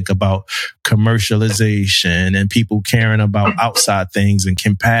he think about commercialization and people caring about outside things and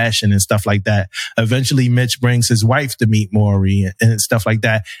compassion and stuff like that. Eventually, Mitch brings his wife to meet Maury and stuff like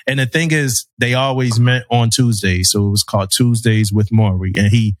that. And the thing is, they always met on Tuesdays. So it was called Tuesdays with Maury. And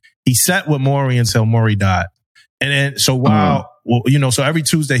he sat with Maury until Maury died. And then, so so every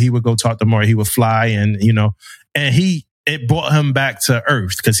Tuesday he would go talk to Maury. He would fly and, you know, and it brought him back to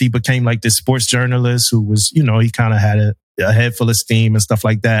earth because he became like this sports journalist who was, you know, he kind of had a head full of steam and stuff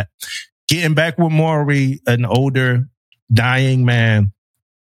like that. Getting back with Maury, an older, dying man,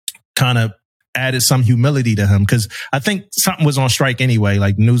 kind of added some humility to him because I think something was on strike anyway,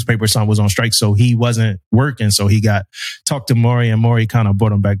 like newspaper, something was on strike. So he wasn't working. So he talked to Maury and Maury kind of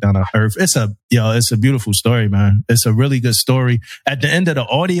brought him back down to earth. It's a beautiful story, man. It's a really good story. At the end of the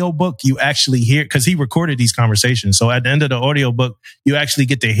audio book, you actually hear, cause he recorded these conversations. So at the end of the audio book, you actually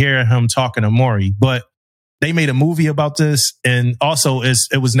get to hear him talking to Maury, but they made a movie about this, and also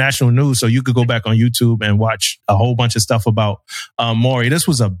it was national news, so you could go back on YouTube and watch a whole bunch of stuff about Maury. This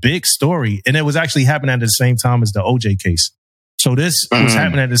was a big story, and it was actually happening at the same time as the OJ case. So this was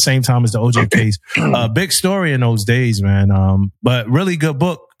happening at the same time as the OJ case. Big story in those days, man. But really good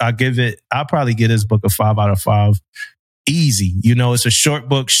book. I'll probably give this book a 5 out of 5. Easy. You know, it's a short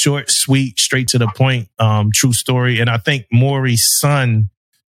book, short, sweet, straight to the point, true story. And I think Maury's son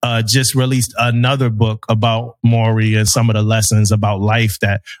just released another book about Maury and some of the lessons about life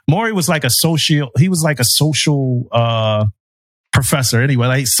that Maury was like a social professor anyway,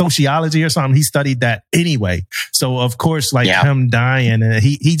 like sociology or something. He studied that anyway. So of course, like him dying, and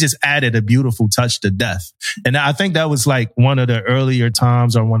he just added a beautiful touch to death. And I think that was like one of the earlier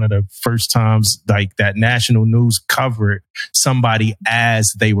times or one of the first times like that national news covered somebody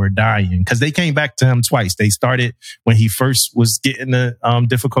as they were dying. Cause they came back to him twice. They started when he first was getting the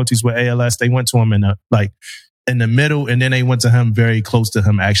difficulties with ALS. They went to him in the middle, and then they went to him very close to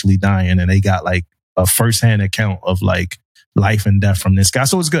him actually dying. And they got like a firsthand account of like life and death from this guy.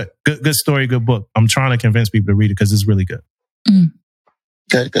 So it's good story, good book. I'm trying to convince people to read it because it's really good.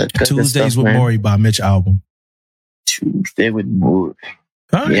 Good. Tuesdays with Maury by Mitch Albom. Tuesday with Maury.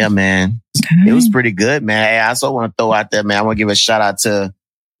 Huh? Yeah, man. It was pretty good, man. Hey, I also want to throw out there, man. I want to give a shout out to,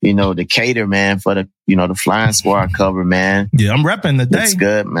 you know, Decatur, man, for the, you know, the Flying Squad cover, man. Yeah, I'm repping today. It's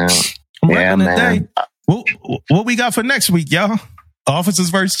good, man. I'm repping today. What we got for next week, y'all? Officers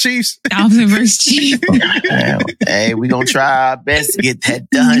versus Chiefs. Officers versus Chiefs. Hey, we gonna try our best to get that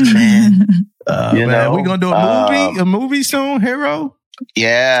done, man. Man, we gonna do a movie soon, Hero?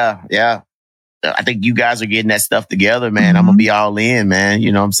 Yeah. I think you guys are getting that stuff together, man. I'm gonna be all in, man.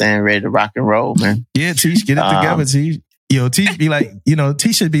 You know what I'm saying? Ready to rock and roll, man. Yeah, Tish, get it together, Tish. Yo, Tish be like,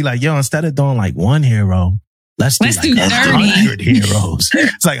 Tish should be like, yo, instead of doing like one hero, let's do 30 heroes.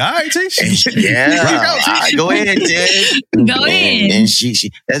 It's like, all right, Tish. Yeah. Go ahead, Tish. Go ahead. And she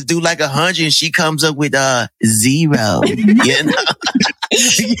let's do like 100 and she comes up with 0. You know?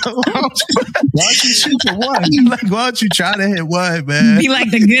 Why don't you shoot for one? Like, why don't you try to hit one, man? Be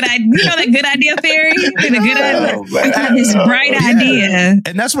like the good idea. You know the good idea fairy? The good idea. I have this bright idea.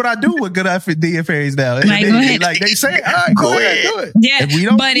 And that's what I do with good idea fairies now. Like, go ahead. Like they say, all right, go ahead, do it. Yeah. If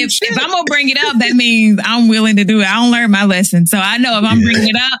I'm going to bring it up, that means I'm willing to do it. I don't learn my lesson. So I know if I'm bringing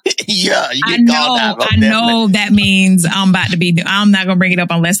it up, I know that means I'm not going to bring it up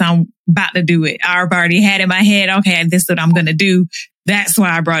unless I'm about to do it. I've already had in my head, okay, this is what I'm going to do. That's why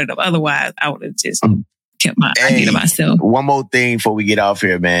I brought it up. Otherwise, I would have just kept my idea to myself. One more thing before we get off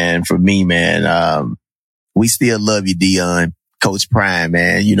here, man. For me, man, we still love you, Dion. Coach Prime,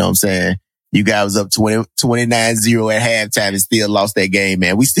 man. You know what I'm saying? You guys was up 29-0 at halftime and still lost that game,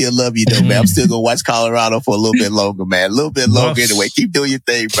 man. We still love you, though, man. I'm still going to watch Colorado for a little bit longer, man. A little bit longer anyway. Keep doing your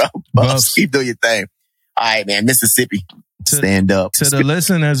thing, bro. Buffs. Keep doing your thing. All right, man. Mississippi. Stand up. To the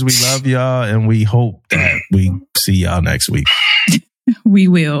listeners, we love y'all and we hope that we see y'all next week. We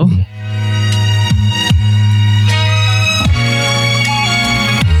will.